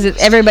point because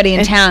everybody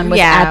in town was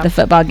at the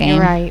football game.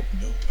 You're right.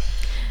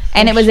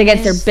 And There it was she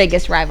against is. their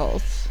biggest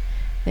rivals.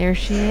 There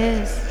she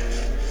is.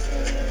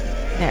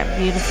 That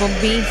beautiful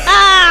beast.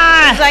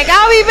 Ah! It's like,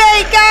 I'll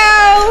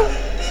be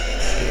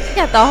Baco. You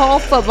got the whole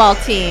football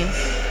team.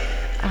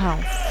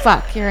 Oh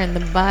fuck, you're in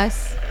the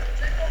bus.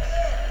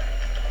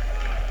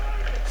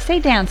 Stay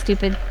down,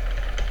 stupid.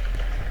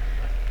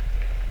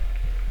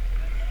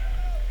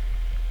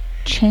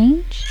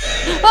 Change?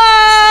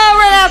 Oh,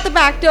 run out the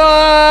back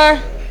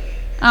door.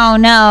 Oh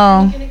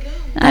no.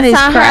 Not his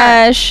not her.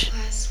 crush.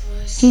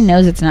 He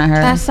knows it's not her.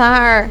 That's not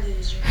her.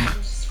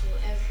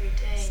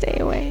 Stay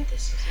away.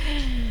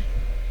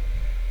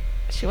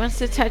 She wants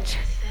to touch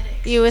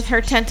you with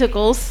her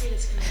tentacles.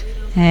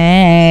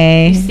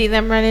 Hey. You see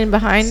them running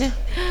behind?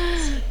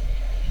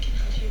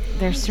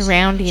 They're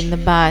surrounding the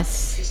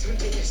bus.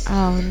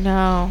 Oh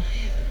no.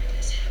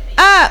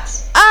 Up!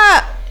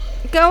 Up!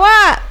 Go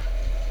up!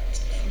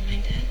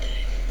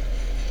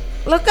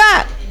 Look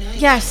up!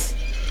 Yes.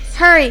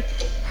 Hurry!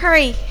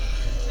 Hurry!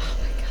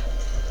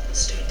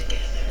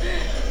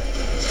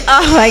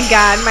 Oh my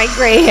god, my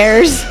gray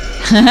hairs.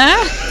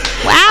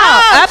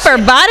 Wow, upper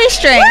body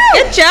strength.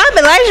 Woo! Good job,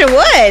 Elijah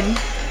Wood.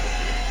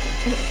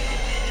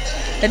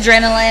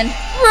 Adrenaline.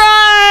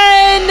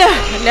 Run!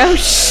 No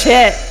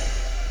shit.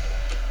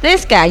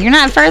 This guy, you're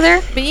not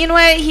further? But you know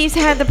what? He's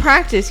had the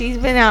practice. He's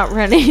been out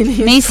running.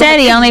 He said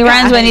he only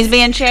runs when he's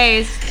being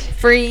chased.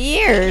 For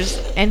years.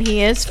 And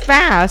he is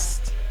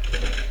fast.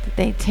 Did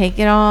they take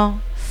it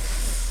all?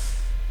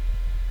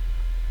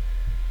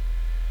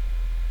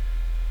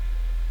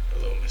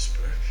 Hello, Miss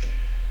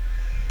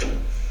Burke.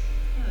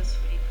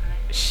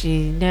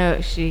 She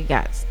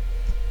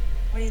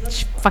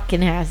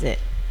fucking has it.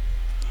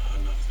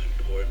 Nothing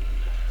important.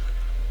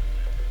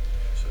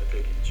 So I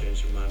think you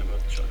changed your mind about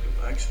the chocolate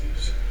black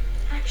sleeves.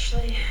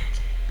 Actually,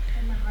 I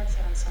had my heart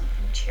set on something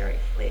cherry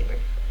flavored.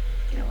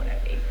 You know what I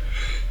mean?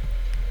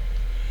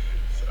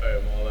 Sorry,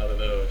 I'm all out of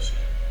those.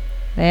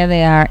 There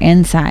they are,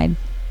 inside.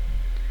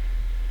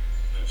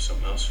 I have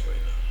something else for you,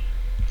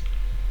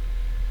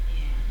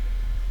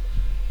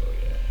 though. Oh,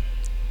 yeah.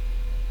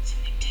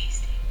 Something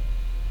tasty.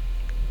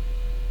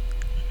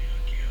 Let me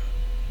hook you up.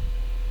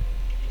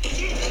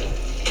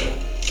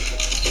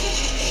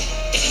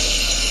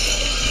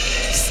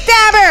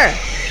 Stab her!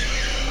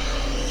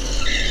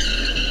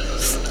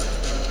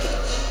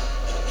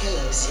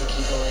 Hello,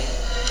 Suki boy.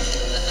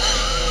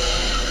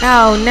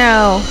 Oh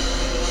no.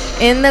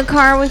 In the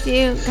car with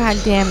you? God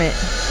damn it.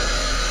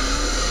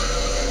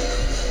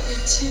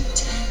 You're too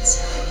tense,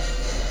 honey.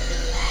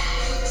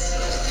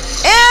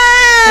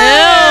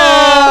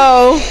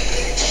 Ew!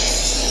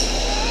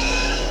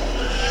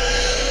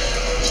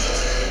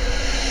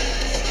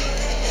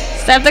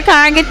 Stop the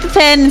car and get the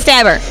pen and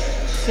stab her.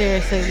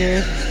 Seriously,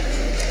 dude.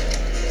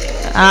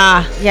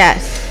 Ah.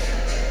 Yes.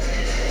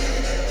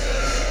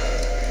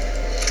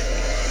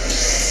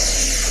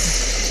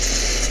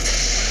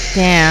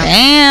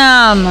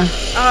 Damn. Damn.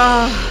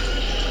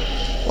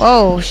 Oh,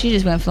 Whoa, she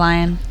just went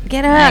flying.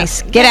 get up.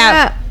 Nice. Get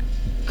out. up.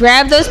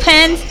 Grab those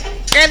pens.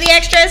 Grab the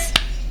extras.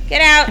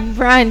 Get out. And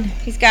run.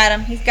 He's got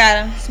him. He's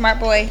got him. Smart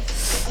boy.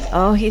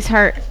 Oh, he's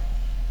hurt.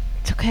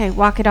 It's okay.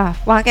 Walk it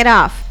off. Walk it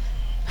off.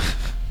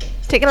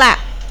 Take a lap.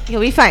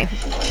 You'll be fine.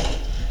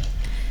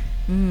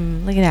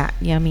 Look at that.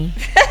 Yummy.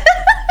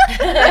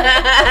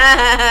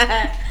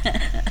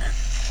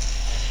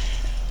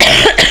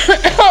 Ew!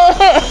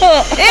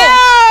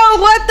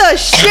 What the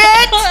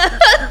shit?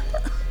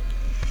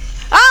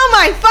 Oh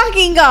my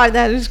fucking god,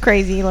 that is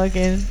crazy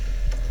looking.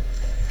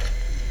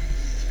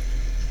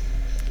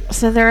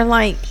 So they're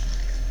like,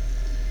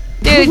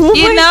 dude, oh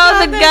you my know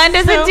God, the gun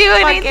that's doesn't so do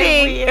fucking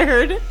anything.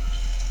 Weird.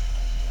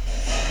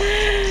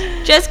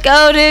 Just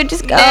go, dude.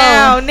 Just go.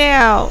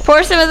 Now.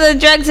 Pour some of the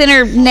drugs in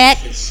her neck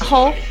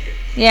hole.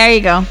 Yeah, there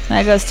you go.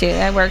 That goes too.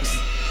 That works.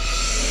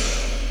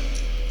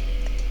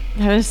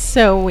 That is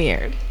so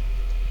weird.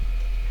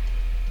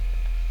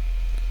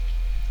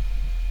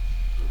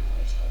 I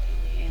was hoping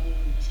the alien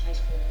in this high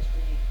school was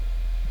me.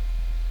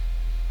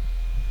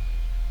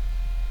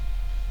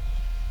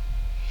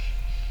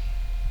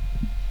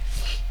 Not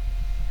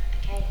the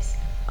case.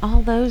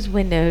 All those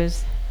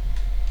windows.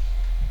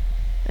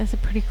 That's a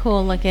pretty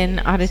cool looking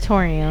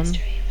auditorium.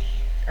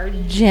 Or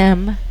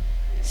gym.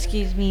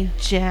 Excuse me,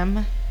 gym.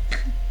 I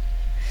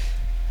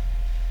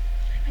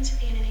went to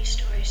the NNA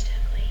store,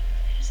 Stokely.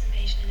 There's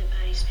invasion of the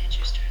body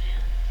snatchers turn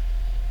out.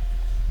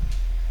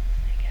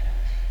 They get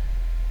us.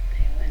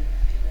 They win.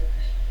 We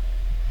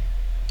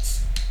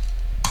lose.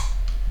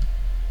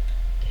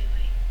 Do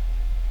we?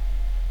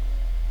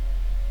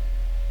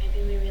 Maybe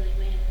we really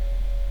win.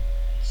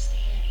 Stay out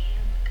of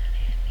here. We're gonna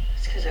have me.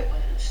 It's because it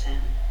wasn't Sam. I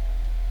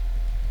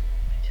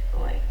took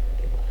away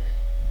who he was.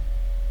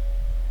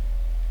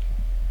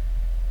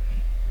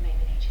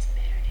 Maybe they just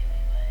buried who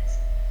he was.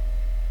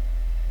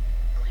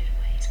 Cleared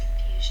away his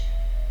confusion.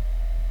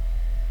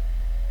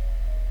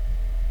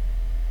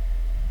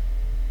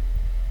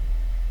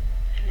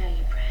 I know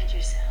you pride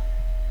yourself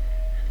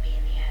on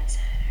being the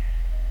outsider,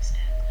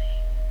 Stokely.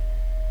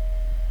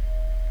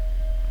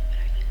 But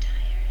are you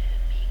tired of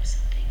being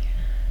something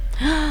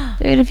you're not?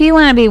 Dude, if you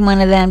want to be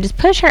one of them, just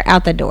push her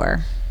out the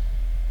door.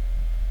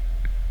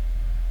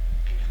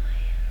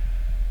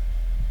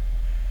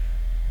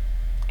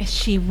 Is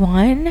she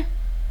one?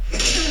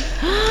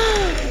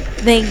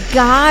 They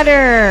got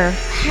her.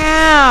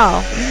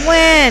 How?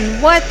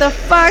 When? What the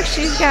fuck?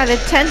 She's got a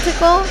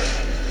tentacle?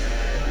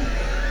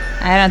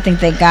 I don't think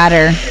they got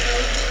her.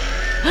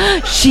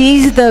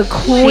 She's the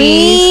queen.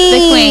 She's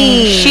the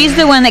queen. She's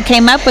the one that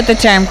came up with the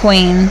term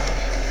queen.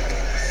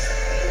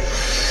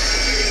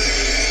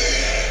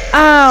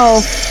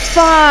 Oh,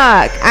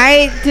 fuck.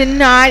 I did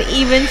not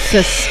even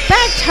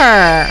suspect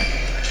her.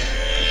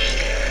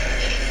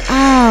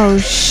 Oh,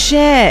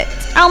 shit.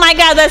 Oh my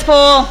god, this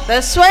pool.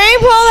 The swimming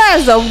pool, that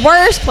is the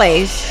worst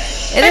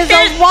place. It is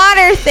a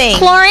water thing.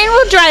 Chlorine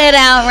will dry it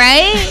out,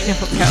 right? I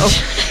don't know.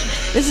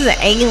 This is an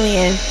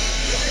alien.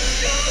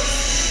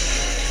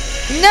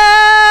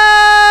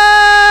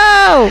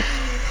 No!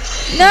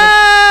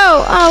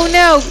 No! Oh,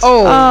 no.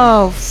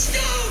 Oh,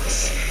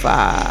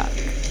 fuck.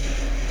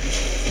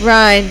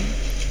 Run.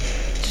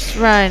 Just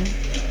run.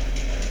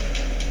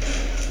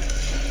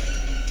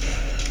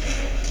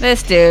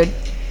 This dude.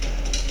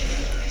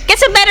 Get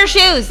some better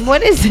shoes.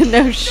 What is the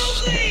no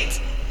shit?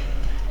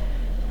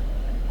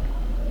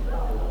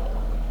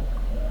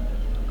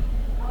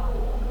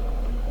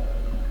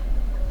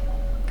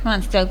 Come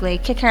on, Stokely.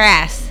 Kick her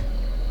ass.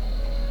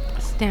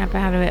 Snap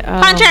out of it.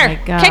 Oh, Punch her. my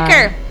God. Kick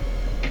her.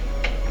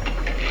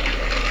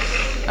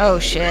 Oh,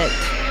 shit.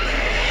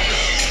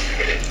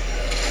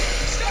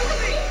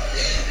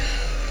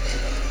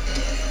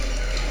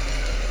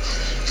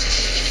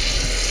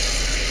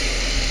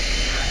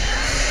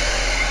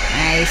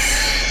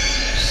 Nice.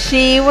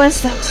 She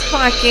was the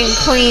fucking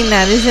queen.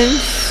 That is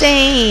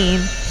insane.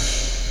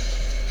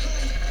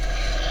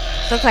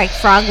 Looked like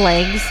frog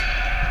legs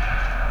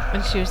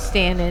when she was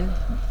standing.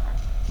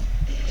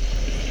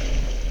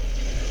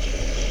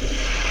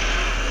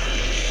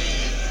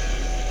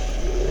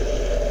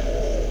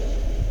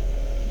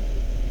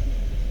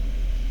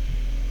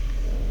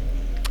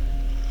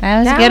 That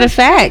was That good was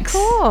effects.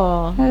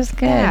 Cool. That was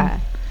good. Yeah.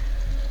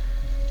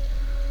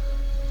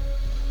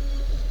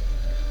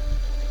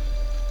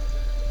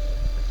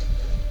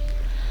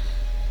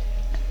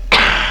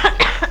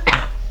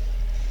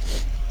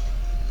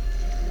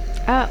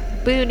 Oh,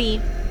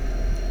 booty.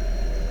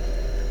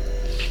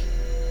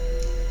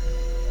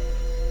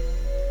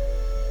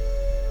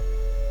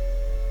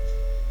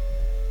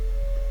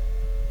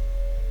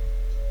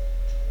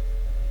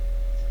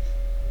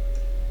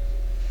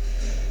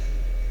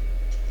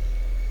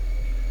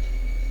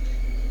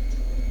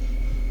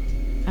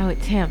 Oh,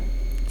 it's him.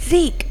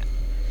 Zeke.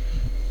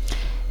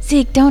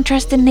 Zeke, don't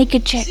trust a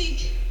naked chick.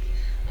 Zeke,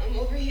 I'm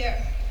over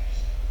here.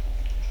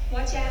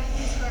 Watch out,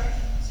 it's her.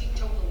 Zeke,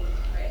 don't believe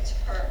her, it's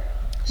her.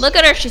 Look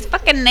at her. She's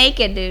fucking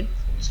naked, dude.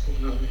 What's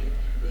going on here,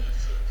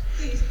 Beth?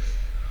 Please,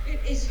 it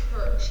is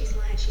her. She's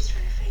lying. She's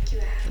trying to fake you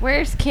out.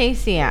 Where's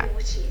Casey at?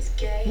 What she is,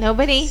 gay?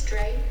 Nobody?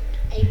 Straight?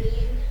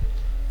 Alien?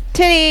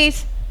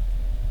 Titties.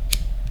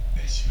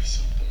 Answer me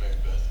something, Mary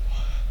Beth.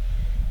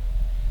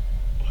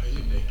 Why are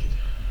you naked?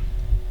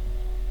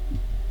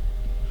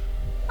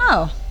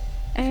 Oh,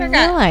 I didn't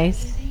forgot.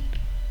 realize. Easy?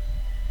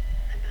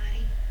 My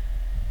body?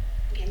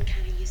 I'm getting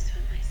kind of used to it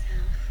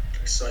myself.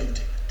 Exciting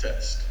to take the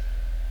test.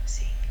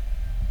 Zeke.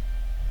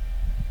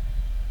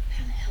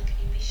 How the hell can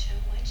you be so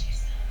much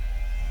yourself?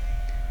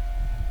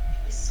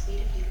 It was sweet.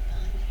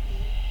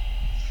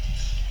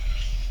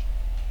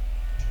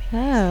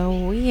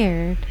 Oh,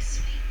 weird.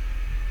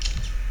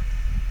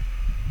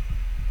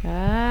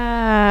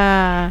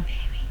 Ah.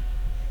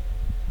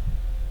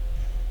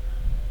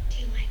 Do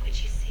you like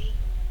what you see?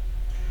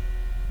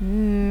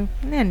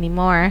 Not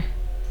anymore.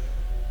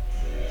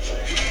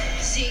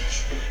 Zeke.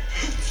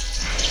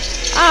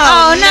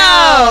 Oh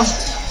no!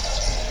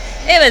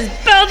 It was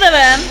both of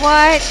them.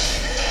 What?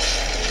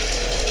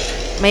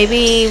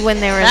 Maybe when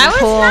they were in That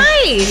the was pool.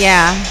 nice.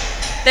 Yeah.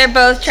 They're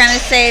both trying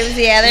to save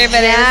the other,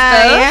 but it was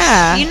Yeah, both.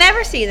 yeah. You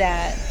never see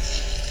that.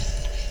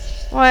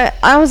 Well,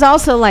 I was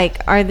also like,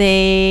 are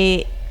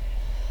they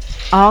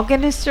all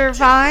gonna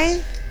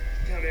survive?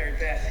 No, Mary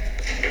Beth.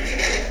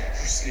 We're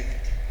sleeping.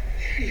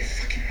 Out of your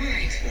fucking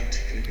mind. Not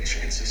taking any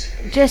chances.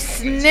 Just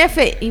sniff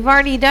it. You've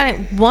already done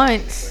it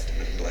once.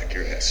 Men in black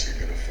your ass, you're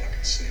gonna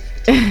fucking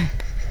sniff it.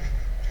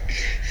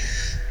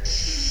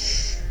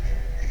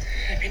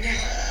 Happy now.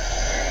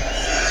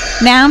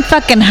 Now I'm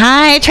fucking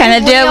high trying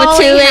to We deal with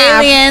only 2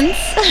 have aliens.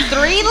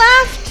 3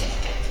 left?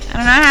 I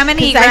don't know how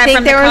many you 'Cause I grabbed think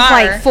from there the was car.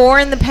 like 4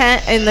 in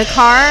the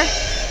car.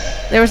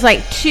 There was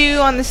like 2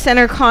 on the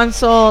center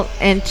console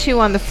and 2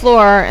 on the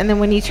floor, and then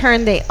when he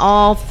turned, they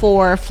all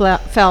 4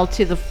 fell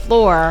to the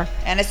floor.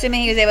 And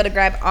assuming he was able to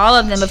grab all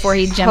of them before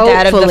he jumped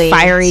out of the Hopefully.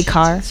 fiery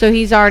car. So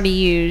he's already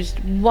used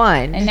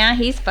 1. And now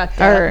he's fucked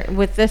or up.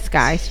 with this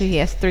guy, so he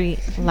has 3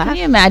 left. Can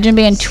you imagine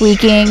being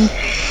tweaking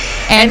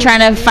and trying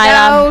to fight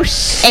no off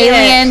shit.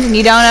 aliens and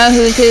you don't know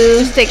who's who?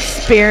 Just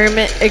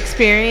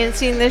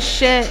experiencing this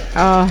shit.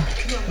 Oh,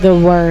 the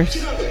worst.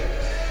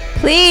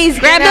 Please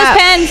Grab get those up.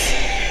 pens.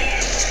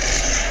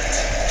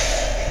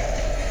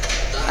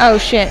 Oh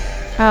shit.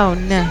 Oh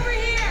no.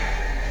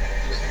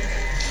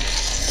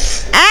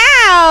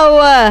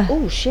 Ow!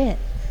 Oh shit.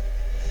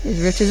 He's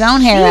ripped his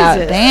own hair out.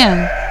 Jesus.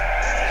 Damn.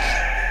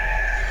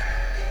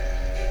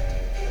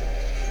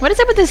 What is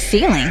up with this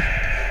ceiling?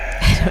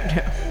 I don't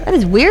know. That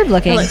is weird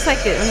looking. It looks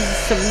like it was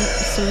some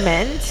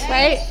cement.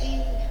 Right?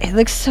 It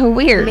looks so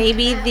weird.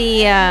 Maybe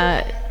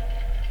the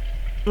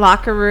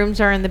locker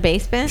rooms are in the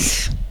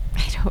basement.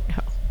 I don't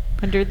know.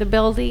 Under the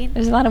building.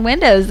 There's a lot of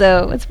windows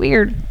though. It's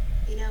weird.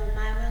 You know,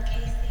 my will,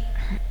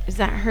 Casey. Is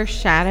that her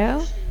shadow?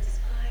 As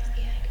far as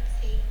the eye can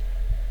see.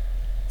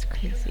 It's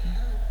crazy.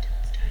 Loved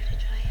started to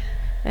dry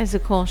up. That's a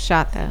cool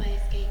shot So though. I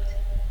escaped.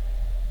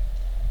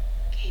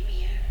 Came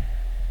here.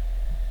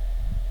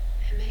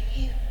 I met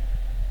you.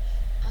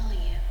 All of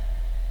you.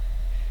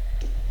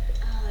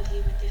 All of you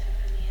were different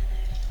from the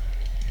others.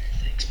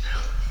 Thanks,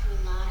 pal. You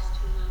were lost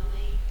and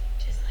lonely,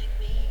 just like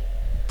me.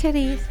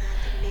 Titties. I thought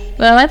that maybe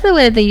Well, I like the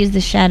way that they use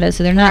the shadows,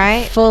 so they're not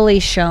Right? fully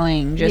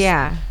showing, just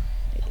Yeah.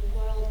 a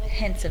world without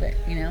hints of it,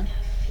 you know?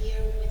 fear,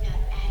 without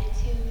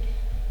attitude.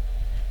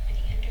 Where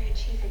the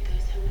underachiever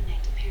goes home at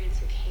night to parents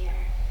who care.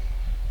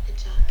 The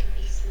jock can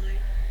be smart,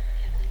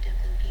 the ugly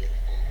duckling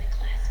beautiful, the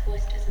class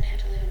voice doesn't have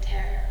to live in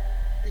terror.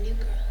 The new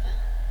girl, well,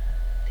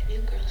 the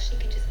new girl, she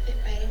can just fit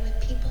right in with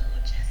people who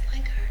are just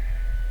like her.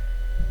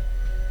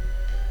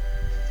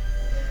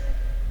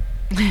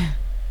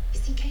 You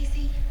see,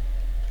 Casey?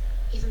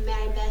 Even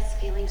Mary Beth's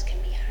feelings can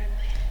be hurt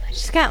by it.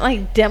 She's got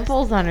like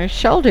dimples on her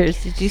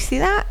shoulders. Did you see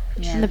that?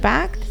 Yeah. In the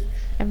back?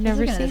 I've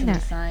never seen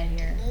that. Side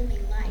here. Lonely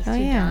life. Oh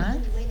yeah. The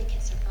only way they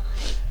can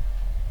survive.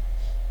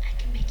 I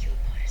can make you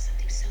a part of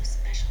something so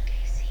special,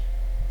 Casey.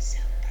 So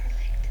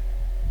perfect.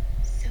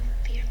 So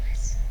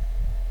fearless.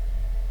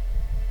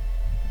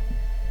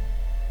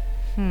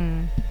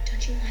 Don't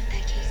you want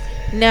that,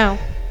 Casey? No.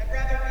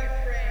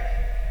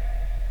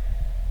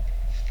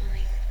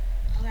 Fine.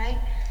 All right.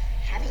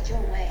 Have it your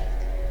way.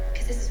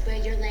 Because this is where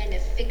your land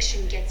of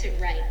fiction gets it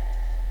right.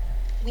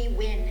 We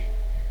win.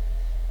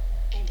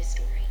 End of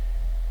story.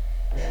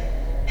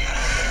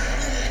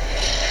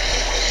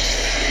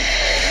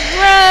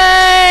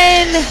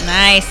 Run!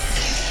 Nice.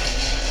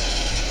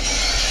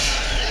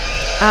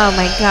 Oh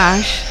my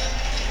gosh.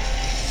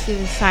 See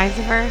the size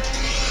of her?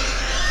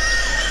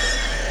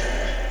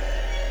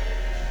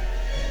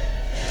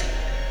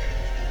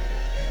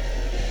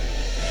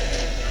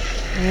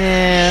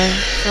 Yeah.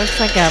 Looks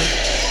like a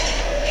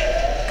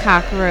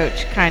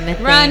cockroach kind of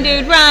thing. Run,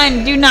 dude,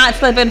 run. Do not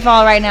slip and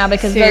fall right now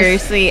because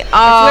Seriously. where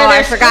Oh, they're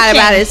I forgot switching.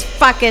 about his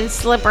fucking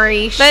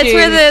slippery shoes. That's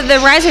where the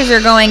risers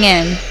are going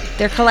in.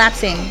 They're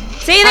collapsing.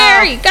 See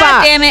there? Oh, God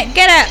fuck. damn it.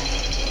 Get up.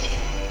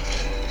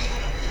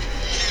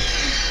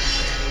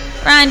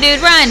 Run,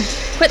 dude, run.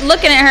 Quit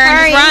looking at her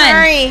Hurry, and just run.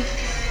 hurry.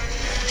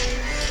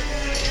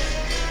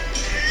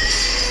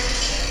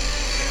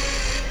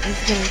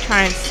 He's gonna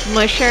try and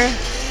smush her.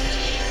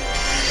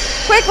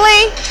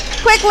 Quickly!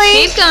 Quickly!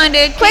 Keep going,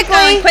 dude. Keep Quickly!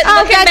 going. Quit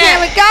Oh, looking God damn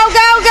back. it. Go,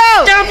 go,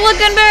 go! Stop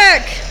looking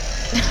back.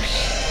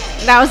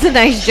 That was a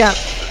nice jump.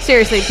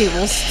 Seriously,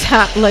 people,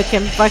 stop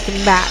looking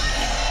fucking back.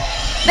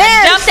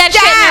 There! Dump that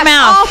shit in your stab!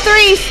 mouth. All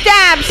 3,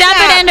 stab! Dump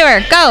stab. it into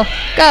her. Go.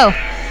 Go.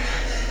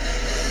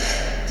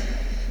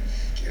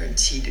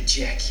 Guaranteed to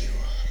jack you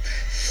up.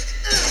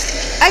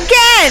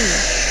 Again!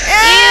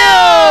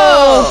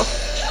 Ew!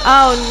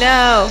 Oh,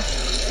 no.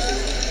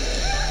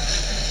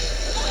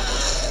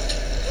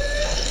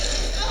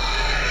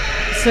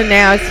 So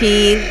now is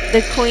he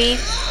the queen?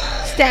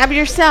 Stab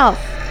yourself.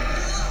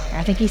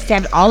 I think he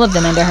stabbed all of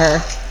them into her.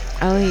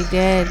 Oh, he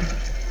did.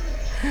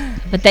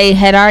 But they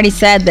had already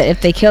said that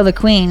if they kill the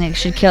queen, it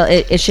should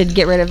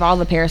get rid of all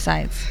the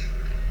parasites.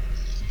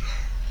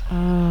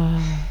 Oh.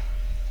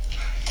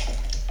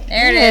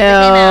 There it is. It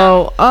came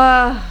out.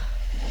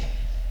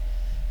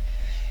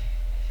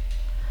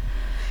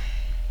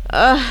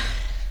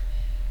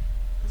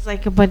 It's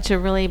like a bunch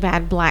of really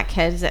bad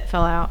blackheads that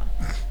fell out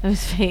of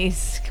his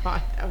face.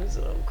 God, that was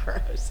a little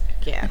gross.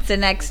 Yeah. It's the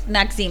next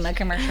Noxzema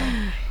commercial.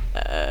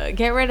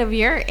 Get rid of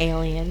your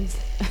aliens.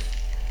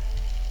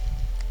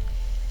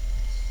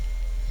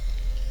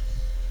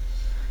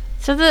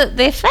 So the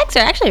effects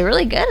are actually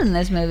really good in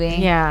this movie.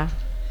 Yeah.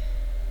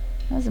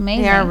 That was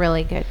amazing. They are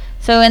really good.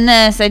 So in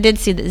this, I did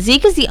see that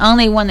Zeke is the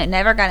only one that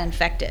never got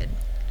infected.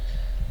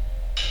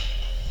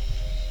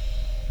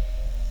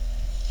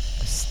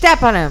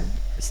 Step on him.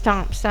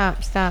 Stomp,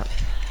 stomp, stomp.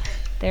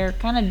 They're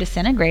kind of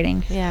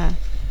disintegrating. Yeah.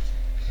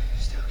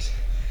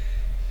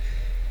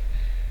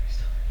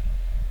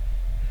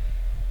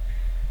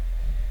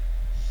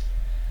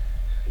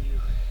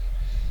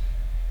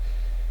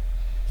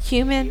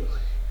 Human.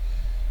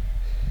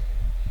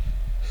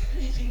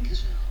 I think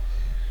so.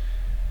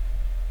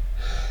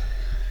 I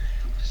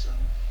hope so.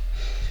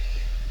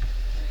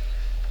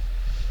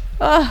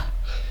 Ugh.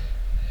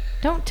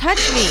 Don't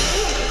touch me.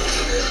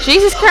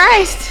 Jesus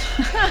Christ.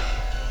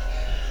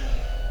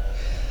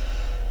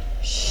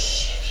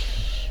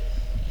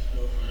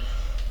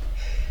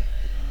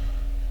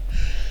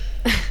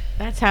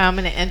 That's how I'm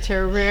going to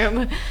enter a room.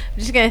 I'm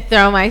just going to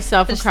throw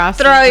myself across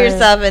the Throw room.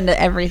 yourself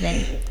into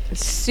everything.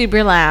 It's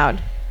super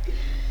loud.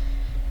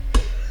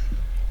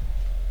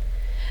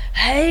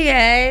 Hey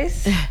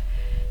guys.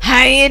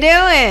 How you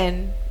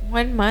doing?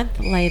 1 month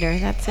later,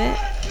 that's it.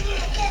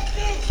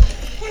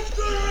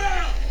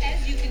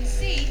 As you can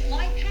see,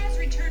 life has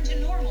returned to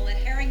normal at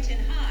Harrington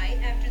High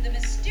after the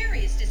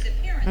mysterious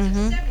disappearance of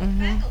several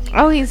faculty.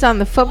 Oh, he's on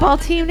the football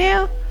team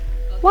now?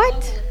 What?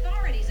 Local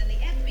authorities and the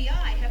FBI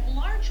have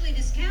largely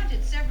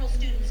discounted several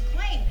students'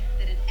 claim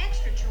that an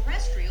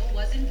extraterrestrial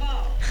was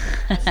involved.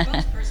 A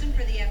spokesperson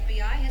for the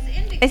FBI has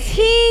indicated Is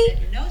he?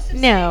 that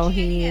no No,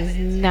 he is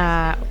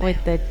not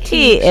with the teacher.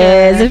 He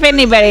is. If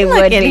anybody Look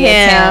would at be,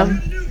 it's him.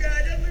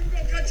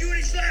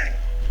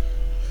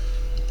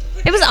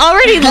 It was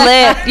already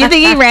lit. You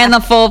think he ran the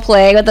full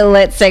play with a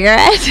lit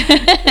cigarette?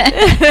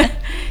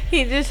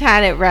 He just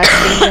had it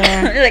resting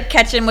there. Like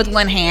catching with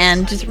one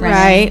hand, just running.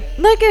 Right.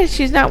 Look at it.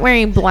 She's not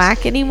wearing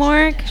black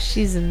anymore 'cause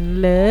she's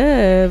in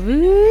love.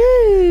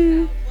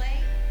 Ooh.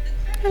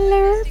 I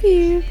love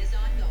you.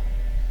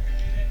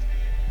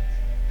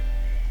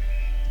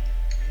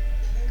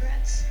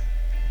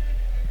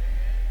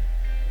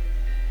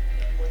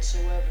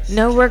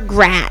 No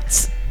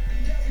regrets.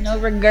 No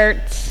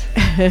regrets.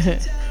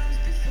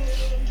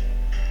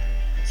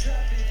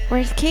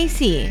 Where's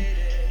Casey?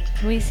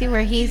 Can we see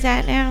where he's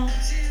at now?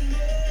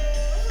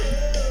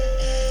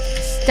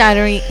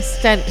 Studying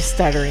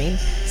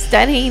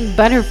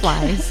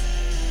butterflies.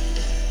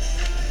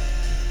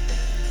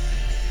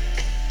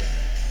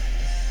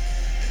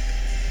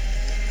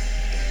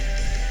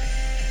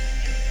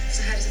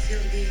 So how does it feel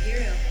to be a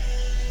hero?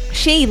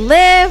 She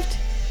lived.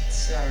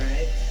 It's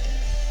alright.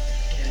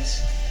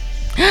 Guess.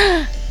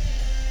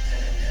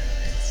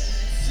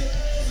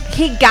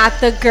 He got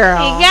the girl.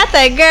 He got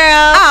the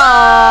girl.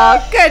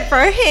 Oh, good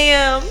for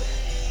him.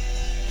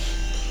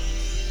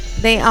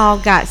 They all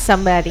got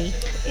somebody.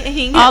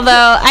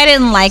 Although I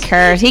didn't like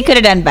her. He could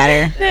have done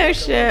better. No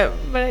shit,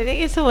 but I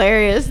think it's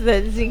hilarious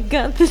that he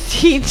got the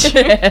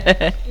teacher. You know,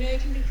 you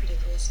can be pretty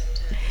cool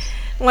sometimes.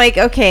 Like,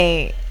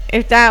 okay,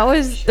 if that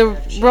was the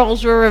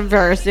roles were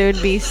reversed, there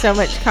would be so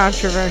much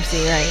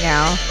controversy right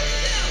now.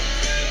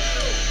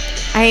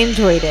 I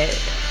enjoyed it.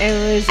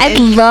 I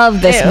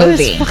love this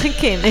movie. It was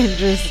fucking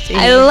interesting.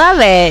 I love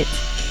it.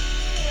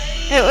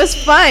 It was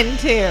fun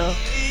too.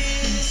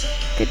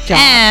 Good job.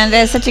 And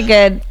it's such a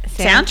good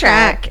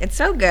soundtrack. It's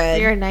so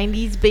good. You're a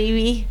 90s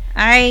baby.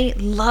 I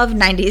love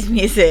 90s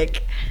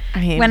music.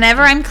 I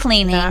Whenever I'm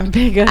cleaning, on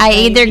I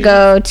either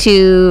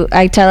 90s.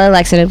 I tell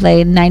Alexa to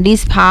play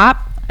 90s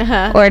pop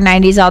or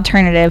 90s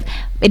alternative.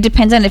 It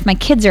depends on if my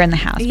kids are in the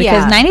house. Because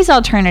Yeah. 90s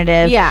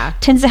alternative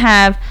tends to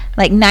have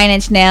like 9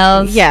 Inch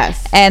Nails.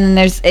 Yes. And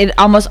it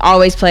almost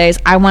always plays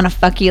I Want to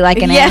Fuck You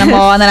Like an Yes.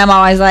 Animal. And then I'm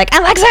always like,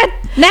 Alexa,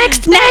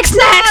 next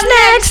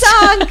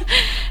song.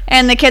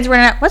 And the kids were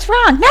like, what's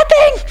wrong?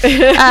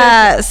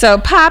 Nothing. So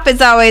pop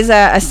is always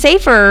a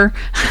safer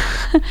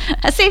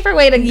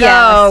way to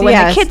go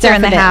when the kids are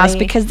in the house,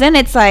 because then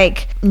it's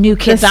like New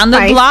Kids on the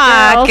Spice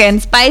Block Girls.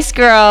 and Spice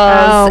Girls.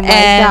 Oh my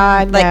and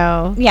God, like,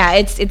 no. Yeah,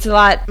 it's a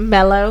lot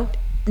mellow.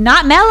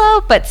 Not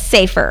mellow, but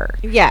safer.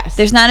 Yes.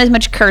 There's not as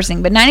much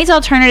cursing, but 90s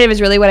alternative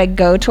is really what I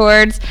go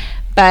towards.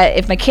 But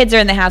if my kids are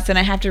in the house, then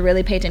I have to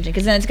really pay attention,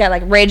 because then it's got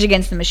like Rage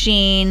Against the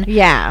Machine.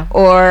 Yeah.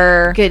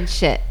 Or good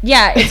shit.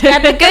 Yeah, it's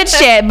got the good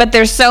shit, but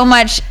there's so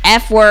much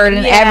F word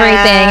and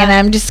everything, and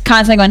I'm just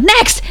constantly going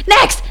next,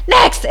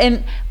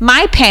 and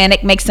my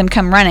panic makes them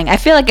come running. I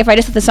feel like if I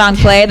just let the song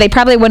play, they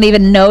probably wouldn't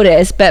even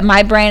notice, but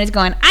my brain is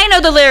going, I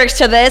know the lyrics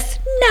to this.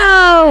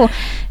 No.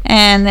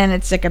 and then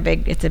it's like a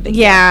big deal.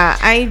 Yeah,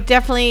 I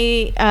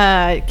definitely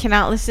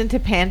cannot listen to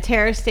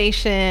Pantera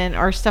Station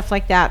or stuff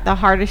like that, the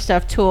harder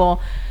stuff,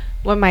 Tool,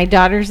 when my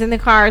daughter's in the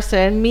car. So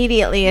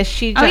immediately as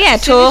she Oh yeah,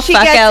 as soon Tool, as she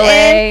Fuck gets LA.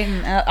 in,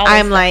 and all that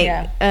I'm stuff, like,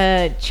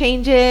 yeah.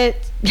 change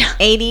it.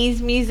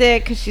 80s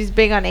music, because she's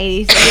big on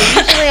 80s.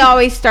 It usually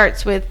always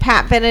starts with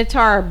Pat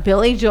Benatar or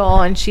Billy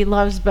Joel, and she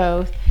loves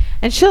both.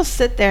 And she'll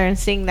sit there and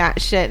sing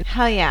that shit.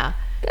 Hell yeah.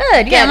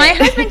 Good. Yeah, Get my it.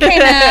 husband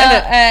came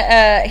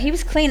out. He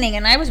was cleaning,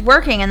 and I was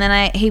working, and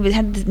then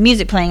had the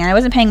music playing, and I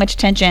wasn't paying much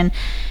attention.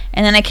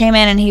 And then I came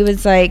in, and he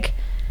was like,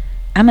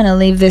 "I'm gonna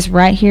leave this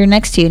right here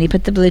next to you." And he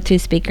put the Bluetooth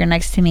speaker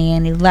next to me,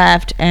 and he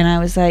left. And I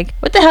was like,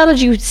 "What the hell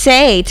did you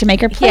say to make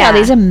her play all Yeah.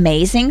 these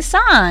amazing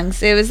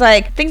songs?" It was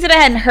like things that I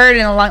hadn't heard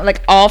in a long,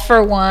 like All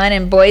for One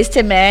and Boys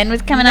to Men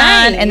was coming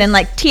on, and then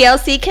like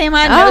TLC came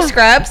on, No Oh.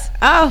 Scrubs.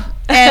 Oh.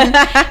 And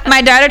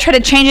my daughter tried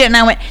to change it, and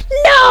I went,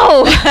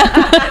 "No."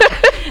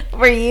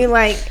 Were you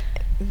like,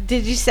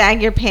 did you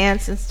sag your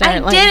pants and start I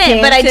like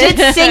didn't, but I did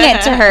dancing? sing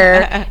it to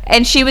her,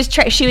 and she was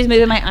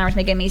moving my arms,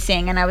 making me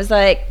sing, and I was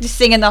like just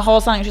singing the whole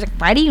song. And she was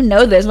like, "Why do you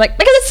know this?" I'm like,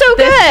 "Because it's so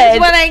This good." is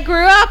what I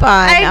grew up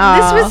on.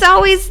 This was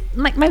always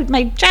like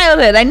my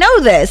childhood. I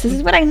know this. This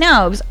is what I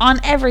know. It was on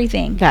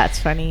everything. That's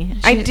funny.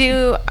 I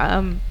do.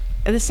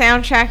 The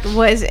soundtrack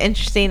was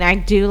interesting. I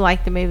do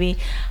like the movie.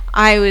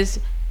 I was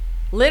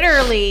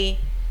literally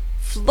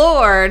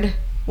floored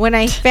when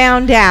I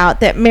found out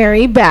that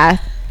Mary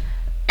Beth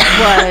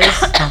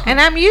was, and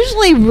I'm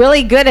usually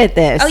really good at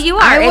this. Oh, you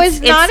are. I was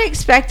It's not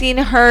expecting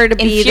her to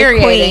be the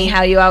infuriating queen.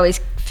 how you always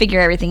figure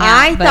everything out.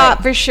 I but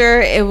thought for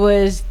sure it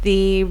was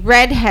the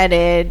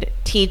redheaded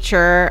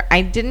teacher.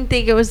 I didn't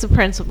think it was the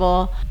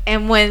principal.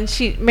 And when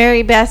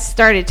Mary Beth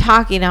started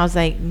talking, I was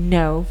like,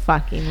 no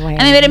fucking way.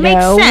 I mean, but it makes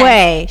no sense.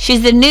 way.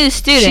 She's the new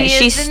student. She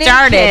She is the new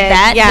started kid,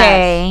 that yes.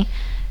 day.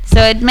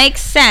 So it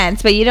makes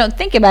sense, but you don't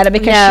think about it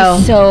because No.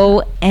 she's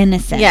so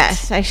innocent.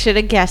 Yes, I should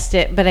have guessed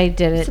it, but I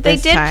didn't. So they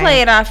this did time.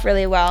 play it off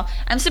really well.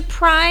 I'm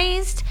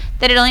surprised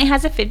that it only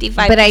has a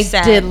 55%. But I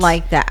did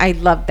like that. I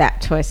love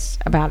that twist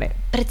about it.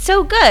 But it's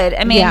so good.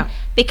 I mean, Yeah.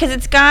 because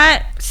it's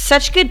got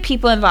such good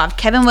people involved.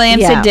 Kevin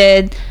Williamson Yeah.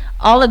 did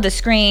all of the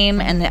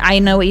Scream and the I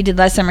Know What You Did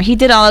Last Summer. He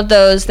did all of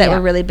those that Yeah.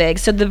 were really big.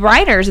 So the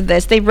writers of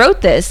this, they wrote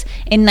this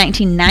in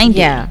 1990.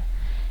 Yeah.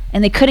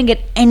 And they couldn't get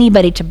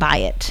anybody to buy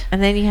it.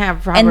 And then you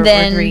have Robert And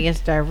then Rodriguez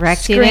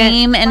directing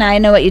Scream it. and I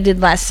Know What You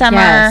Did Last Summer.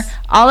 Yes.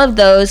 All of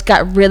those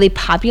got really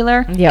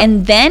popular. Yep.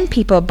 And then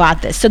people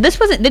bought this. So this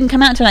didn't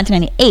come out until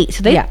 1998.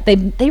 So Yeah.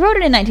 they wrote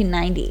it in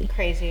 1990.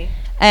 Crazy.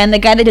 And the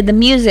guy that did the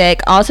music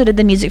also did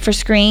the music for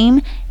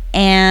Scream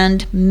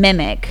and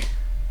Mimic.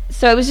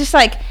 So it was just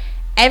like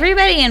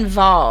everybody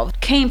involved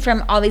came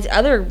from all these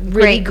other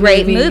really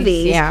great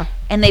movies. Yeah.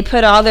 And they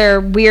put all their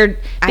weird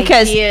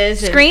because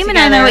Ideas and Scream and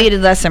I Know together. What You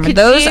Did Last Summer. Could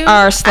those you-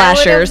 are I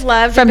slashers. would've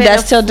loved From to been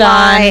Dusk a Till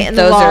fly Dawn. in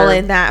the Those wall are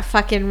in that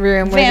fucking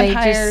room where they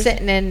vampires. just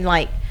sitting and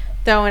like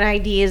throwing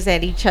ideas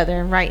at each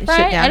other and writing shit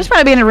right. down. I just want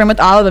to be in a room with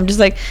all of them. Just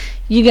like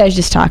you guys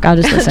just talk. I'll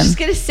just I'm listen. just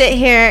gonna sit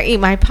here, eat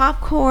my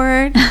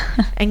popcorn,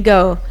 and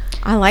go.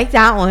 I like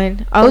that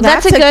one. Oh,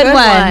 that's a good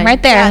one.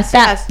 Right there. Yes,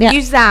 That- yes. yeah.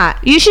 Use that.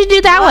 You should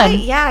do that What? one.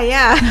 Yeah,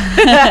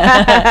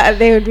 yeah.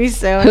 They would be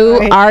so. Who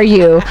annoyed. are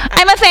you?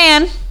 I'm a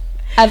fan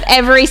of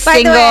every By the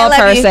single way, I love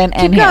you. person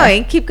in Keep here.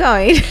 going. Keep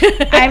going.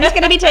 I'm just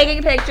gonna be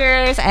taking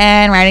pictures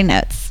and writing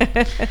notes.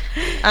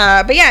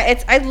 But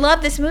yeah, I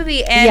love this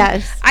movie, and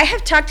Yes. I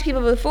have talked to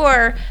people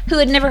before who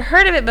had never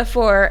heard of it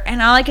before,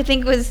 and all I could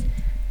think was,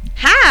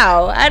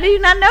 how do you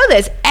not know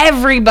this?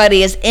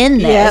 Everybody is in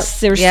this. Yep,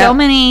 There's yep. so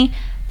many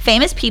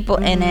famous people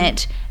in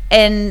it,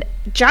 and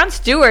Jon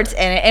Stewart's in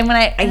it. And when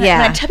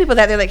I tell people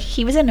that, they're like,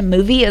 he was in a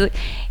movie. I'm like,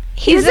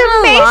 He's in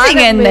a lot amazing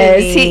of in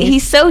this. movies.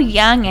 He's so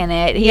young in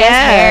it. He Yes,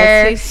 has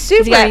hair. he's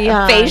super got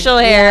young. facial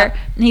hair,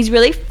 Yeah. and he's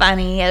really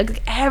funny.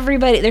 Like,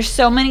 everybody, there's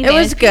so many. It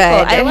was famous good.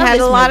 people. I It love had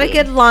this a lot of movie.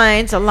 good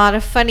lines, a lot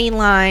of funny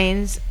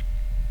lines,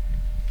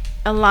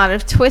 a lot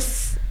of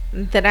twists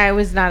that I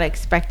was not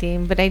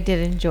expecting, but I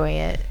did enjoy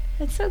it.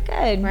 It's so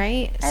good,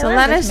 right? I So love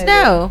let this us movie.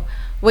 know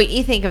what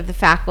you think of The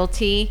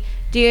Faculty.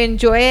 Do you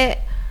enjoy it,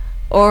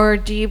 or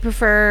do you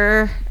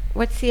prefer?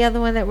 What's the other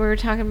one that we were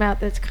talking about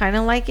that's kind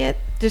of like it?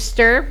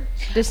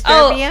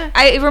 Disturbia?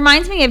 It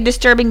reminds me of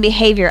Disturbing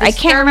Behavior. I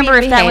can't remember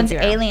if that one's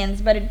Behavior.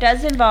 aliens, but it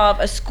does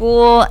involve a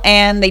school,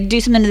 and they do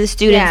something to the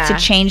students Yeah.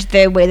 to change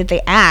the way that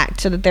they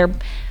act so that they're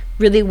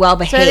really well So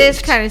behaved. it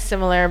is kind of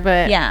similar,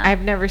 but Yeah.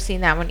 I've never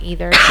seen that one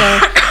either. So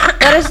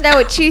let us know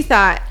what you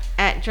thought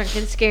at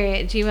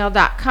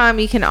drunkenscary@gmail.com.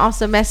 You can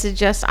also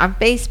message us on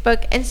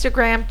Facebook,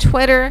 Instagram,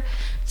 Twitter,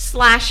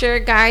 Slasher.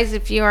 Guys,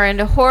 if you are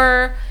into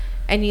horror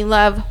and you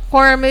love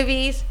horror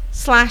movies,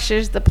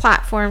 Slasher's the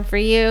platform for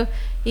you.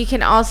 You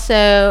can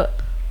also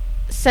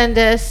send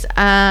us,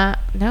 no,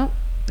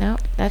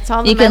 that's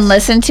all the You can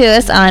listen to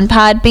us on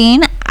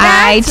Podbean, That's what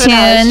I was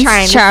iTunes,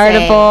 trying to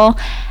Chartable,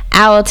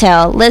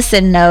 Owltail,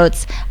 Listen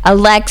Notes,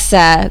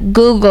 Alexa,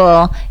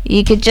 Google.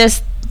 You could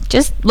just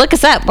just look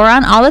us up. We're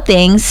on all the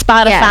things.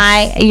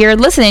 Spotify. Yes. You're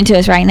listening to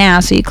us right now,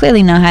 so you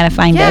clearly know how to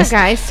find Yeah, us.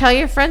 guys, tell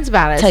your friends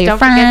about us. Tell your Don't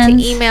forget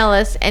friends. to email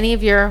us any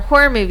of your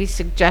horror movie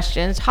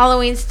suggestions.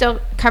 Halloween's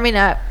still coming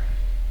up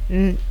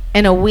in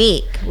a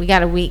week. We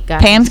got a week,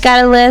 guys. Pam's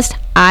got a list.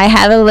 I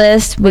have a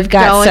list. We've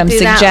got going some through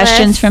that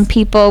suggestions list. from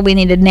people. We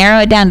need to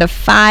narrow it down to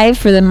 5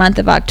 for the month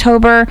of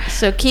October.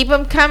 So keep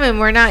them coming.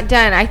 We're not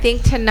done. I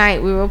think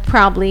tonight we will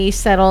probably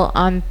settle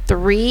on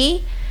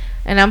 3.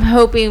 And I'm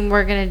hoping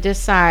we're going to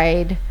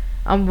decide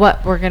on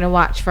what we're going to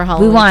watch for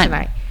Halloween We want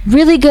tonight.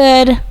 really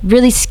good,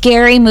 really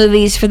scary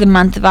movies for the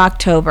month of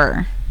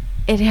October.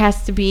 It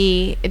has to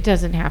be. It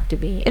doesn't have to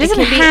be. It doesn't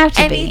can have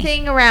to be.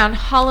 anything around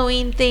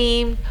Halloween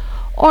themed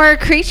or a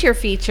creature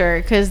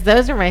feature, because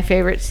those are my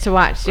favorites to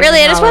watch. during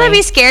Really, I just want to Halloween.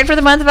 be scared for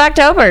the month of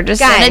October.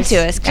 Just send it to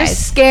us, guys.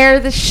 Just scare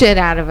the shit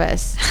out of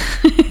us.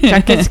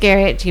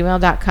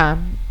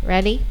 drunkenscary@gmail.com.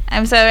 Ready?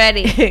 I'm so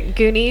ready.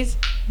 Goonies,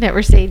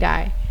 never say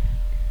die.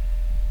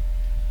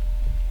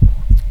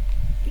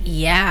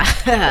 Yeah.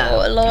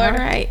 Oh, Lord. All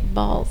right,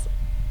 balls.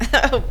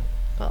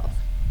 Balls.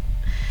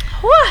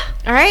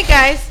 All right,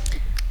 guys.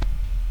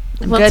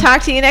 We'll good.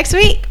 talk to you next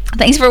week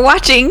Thanks for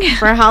watching.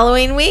 for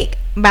Halloween week.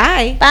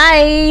 Bye.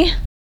 Bye.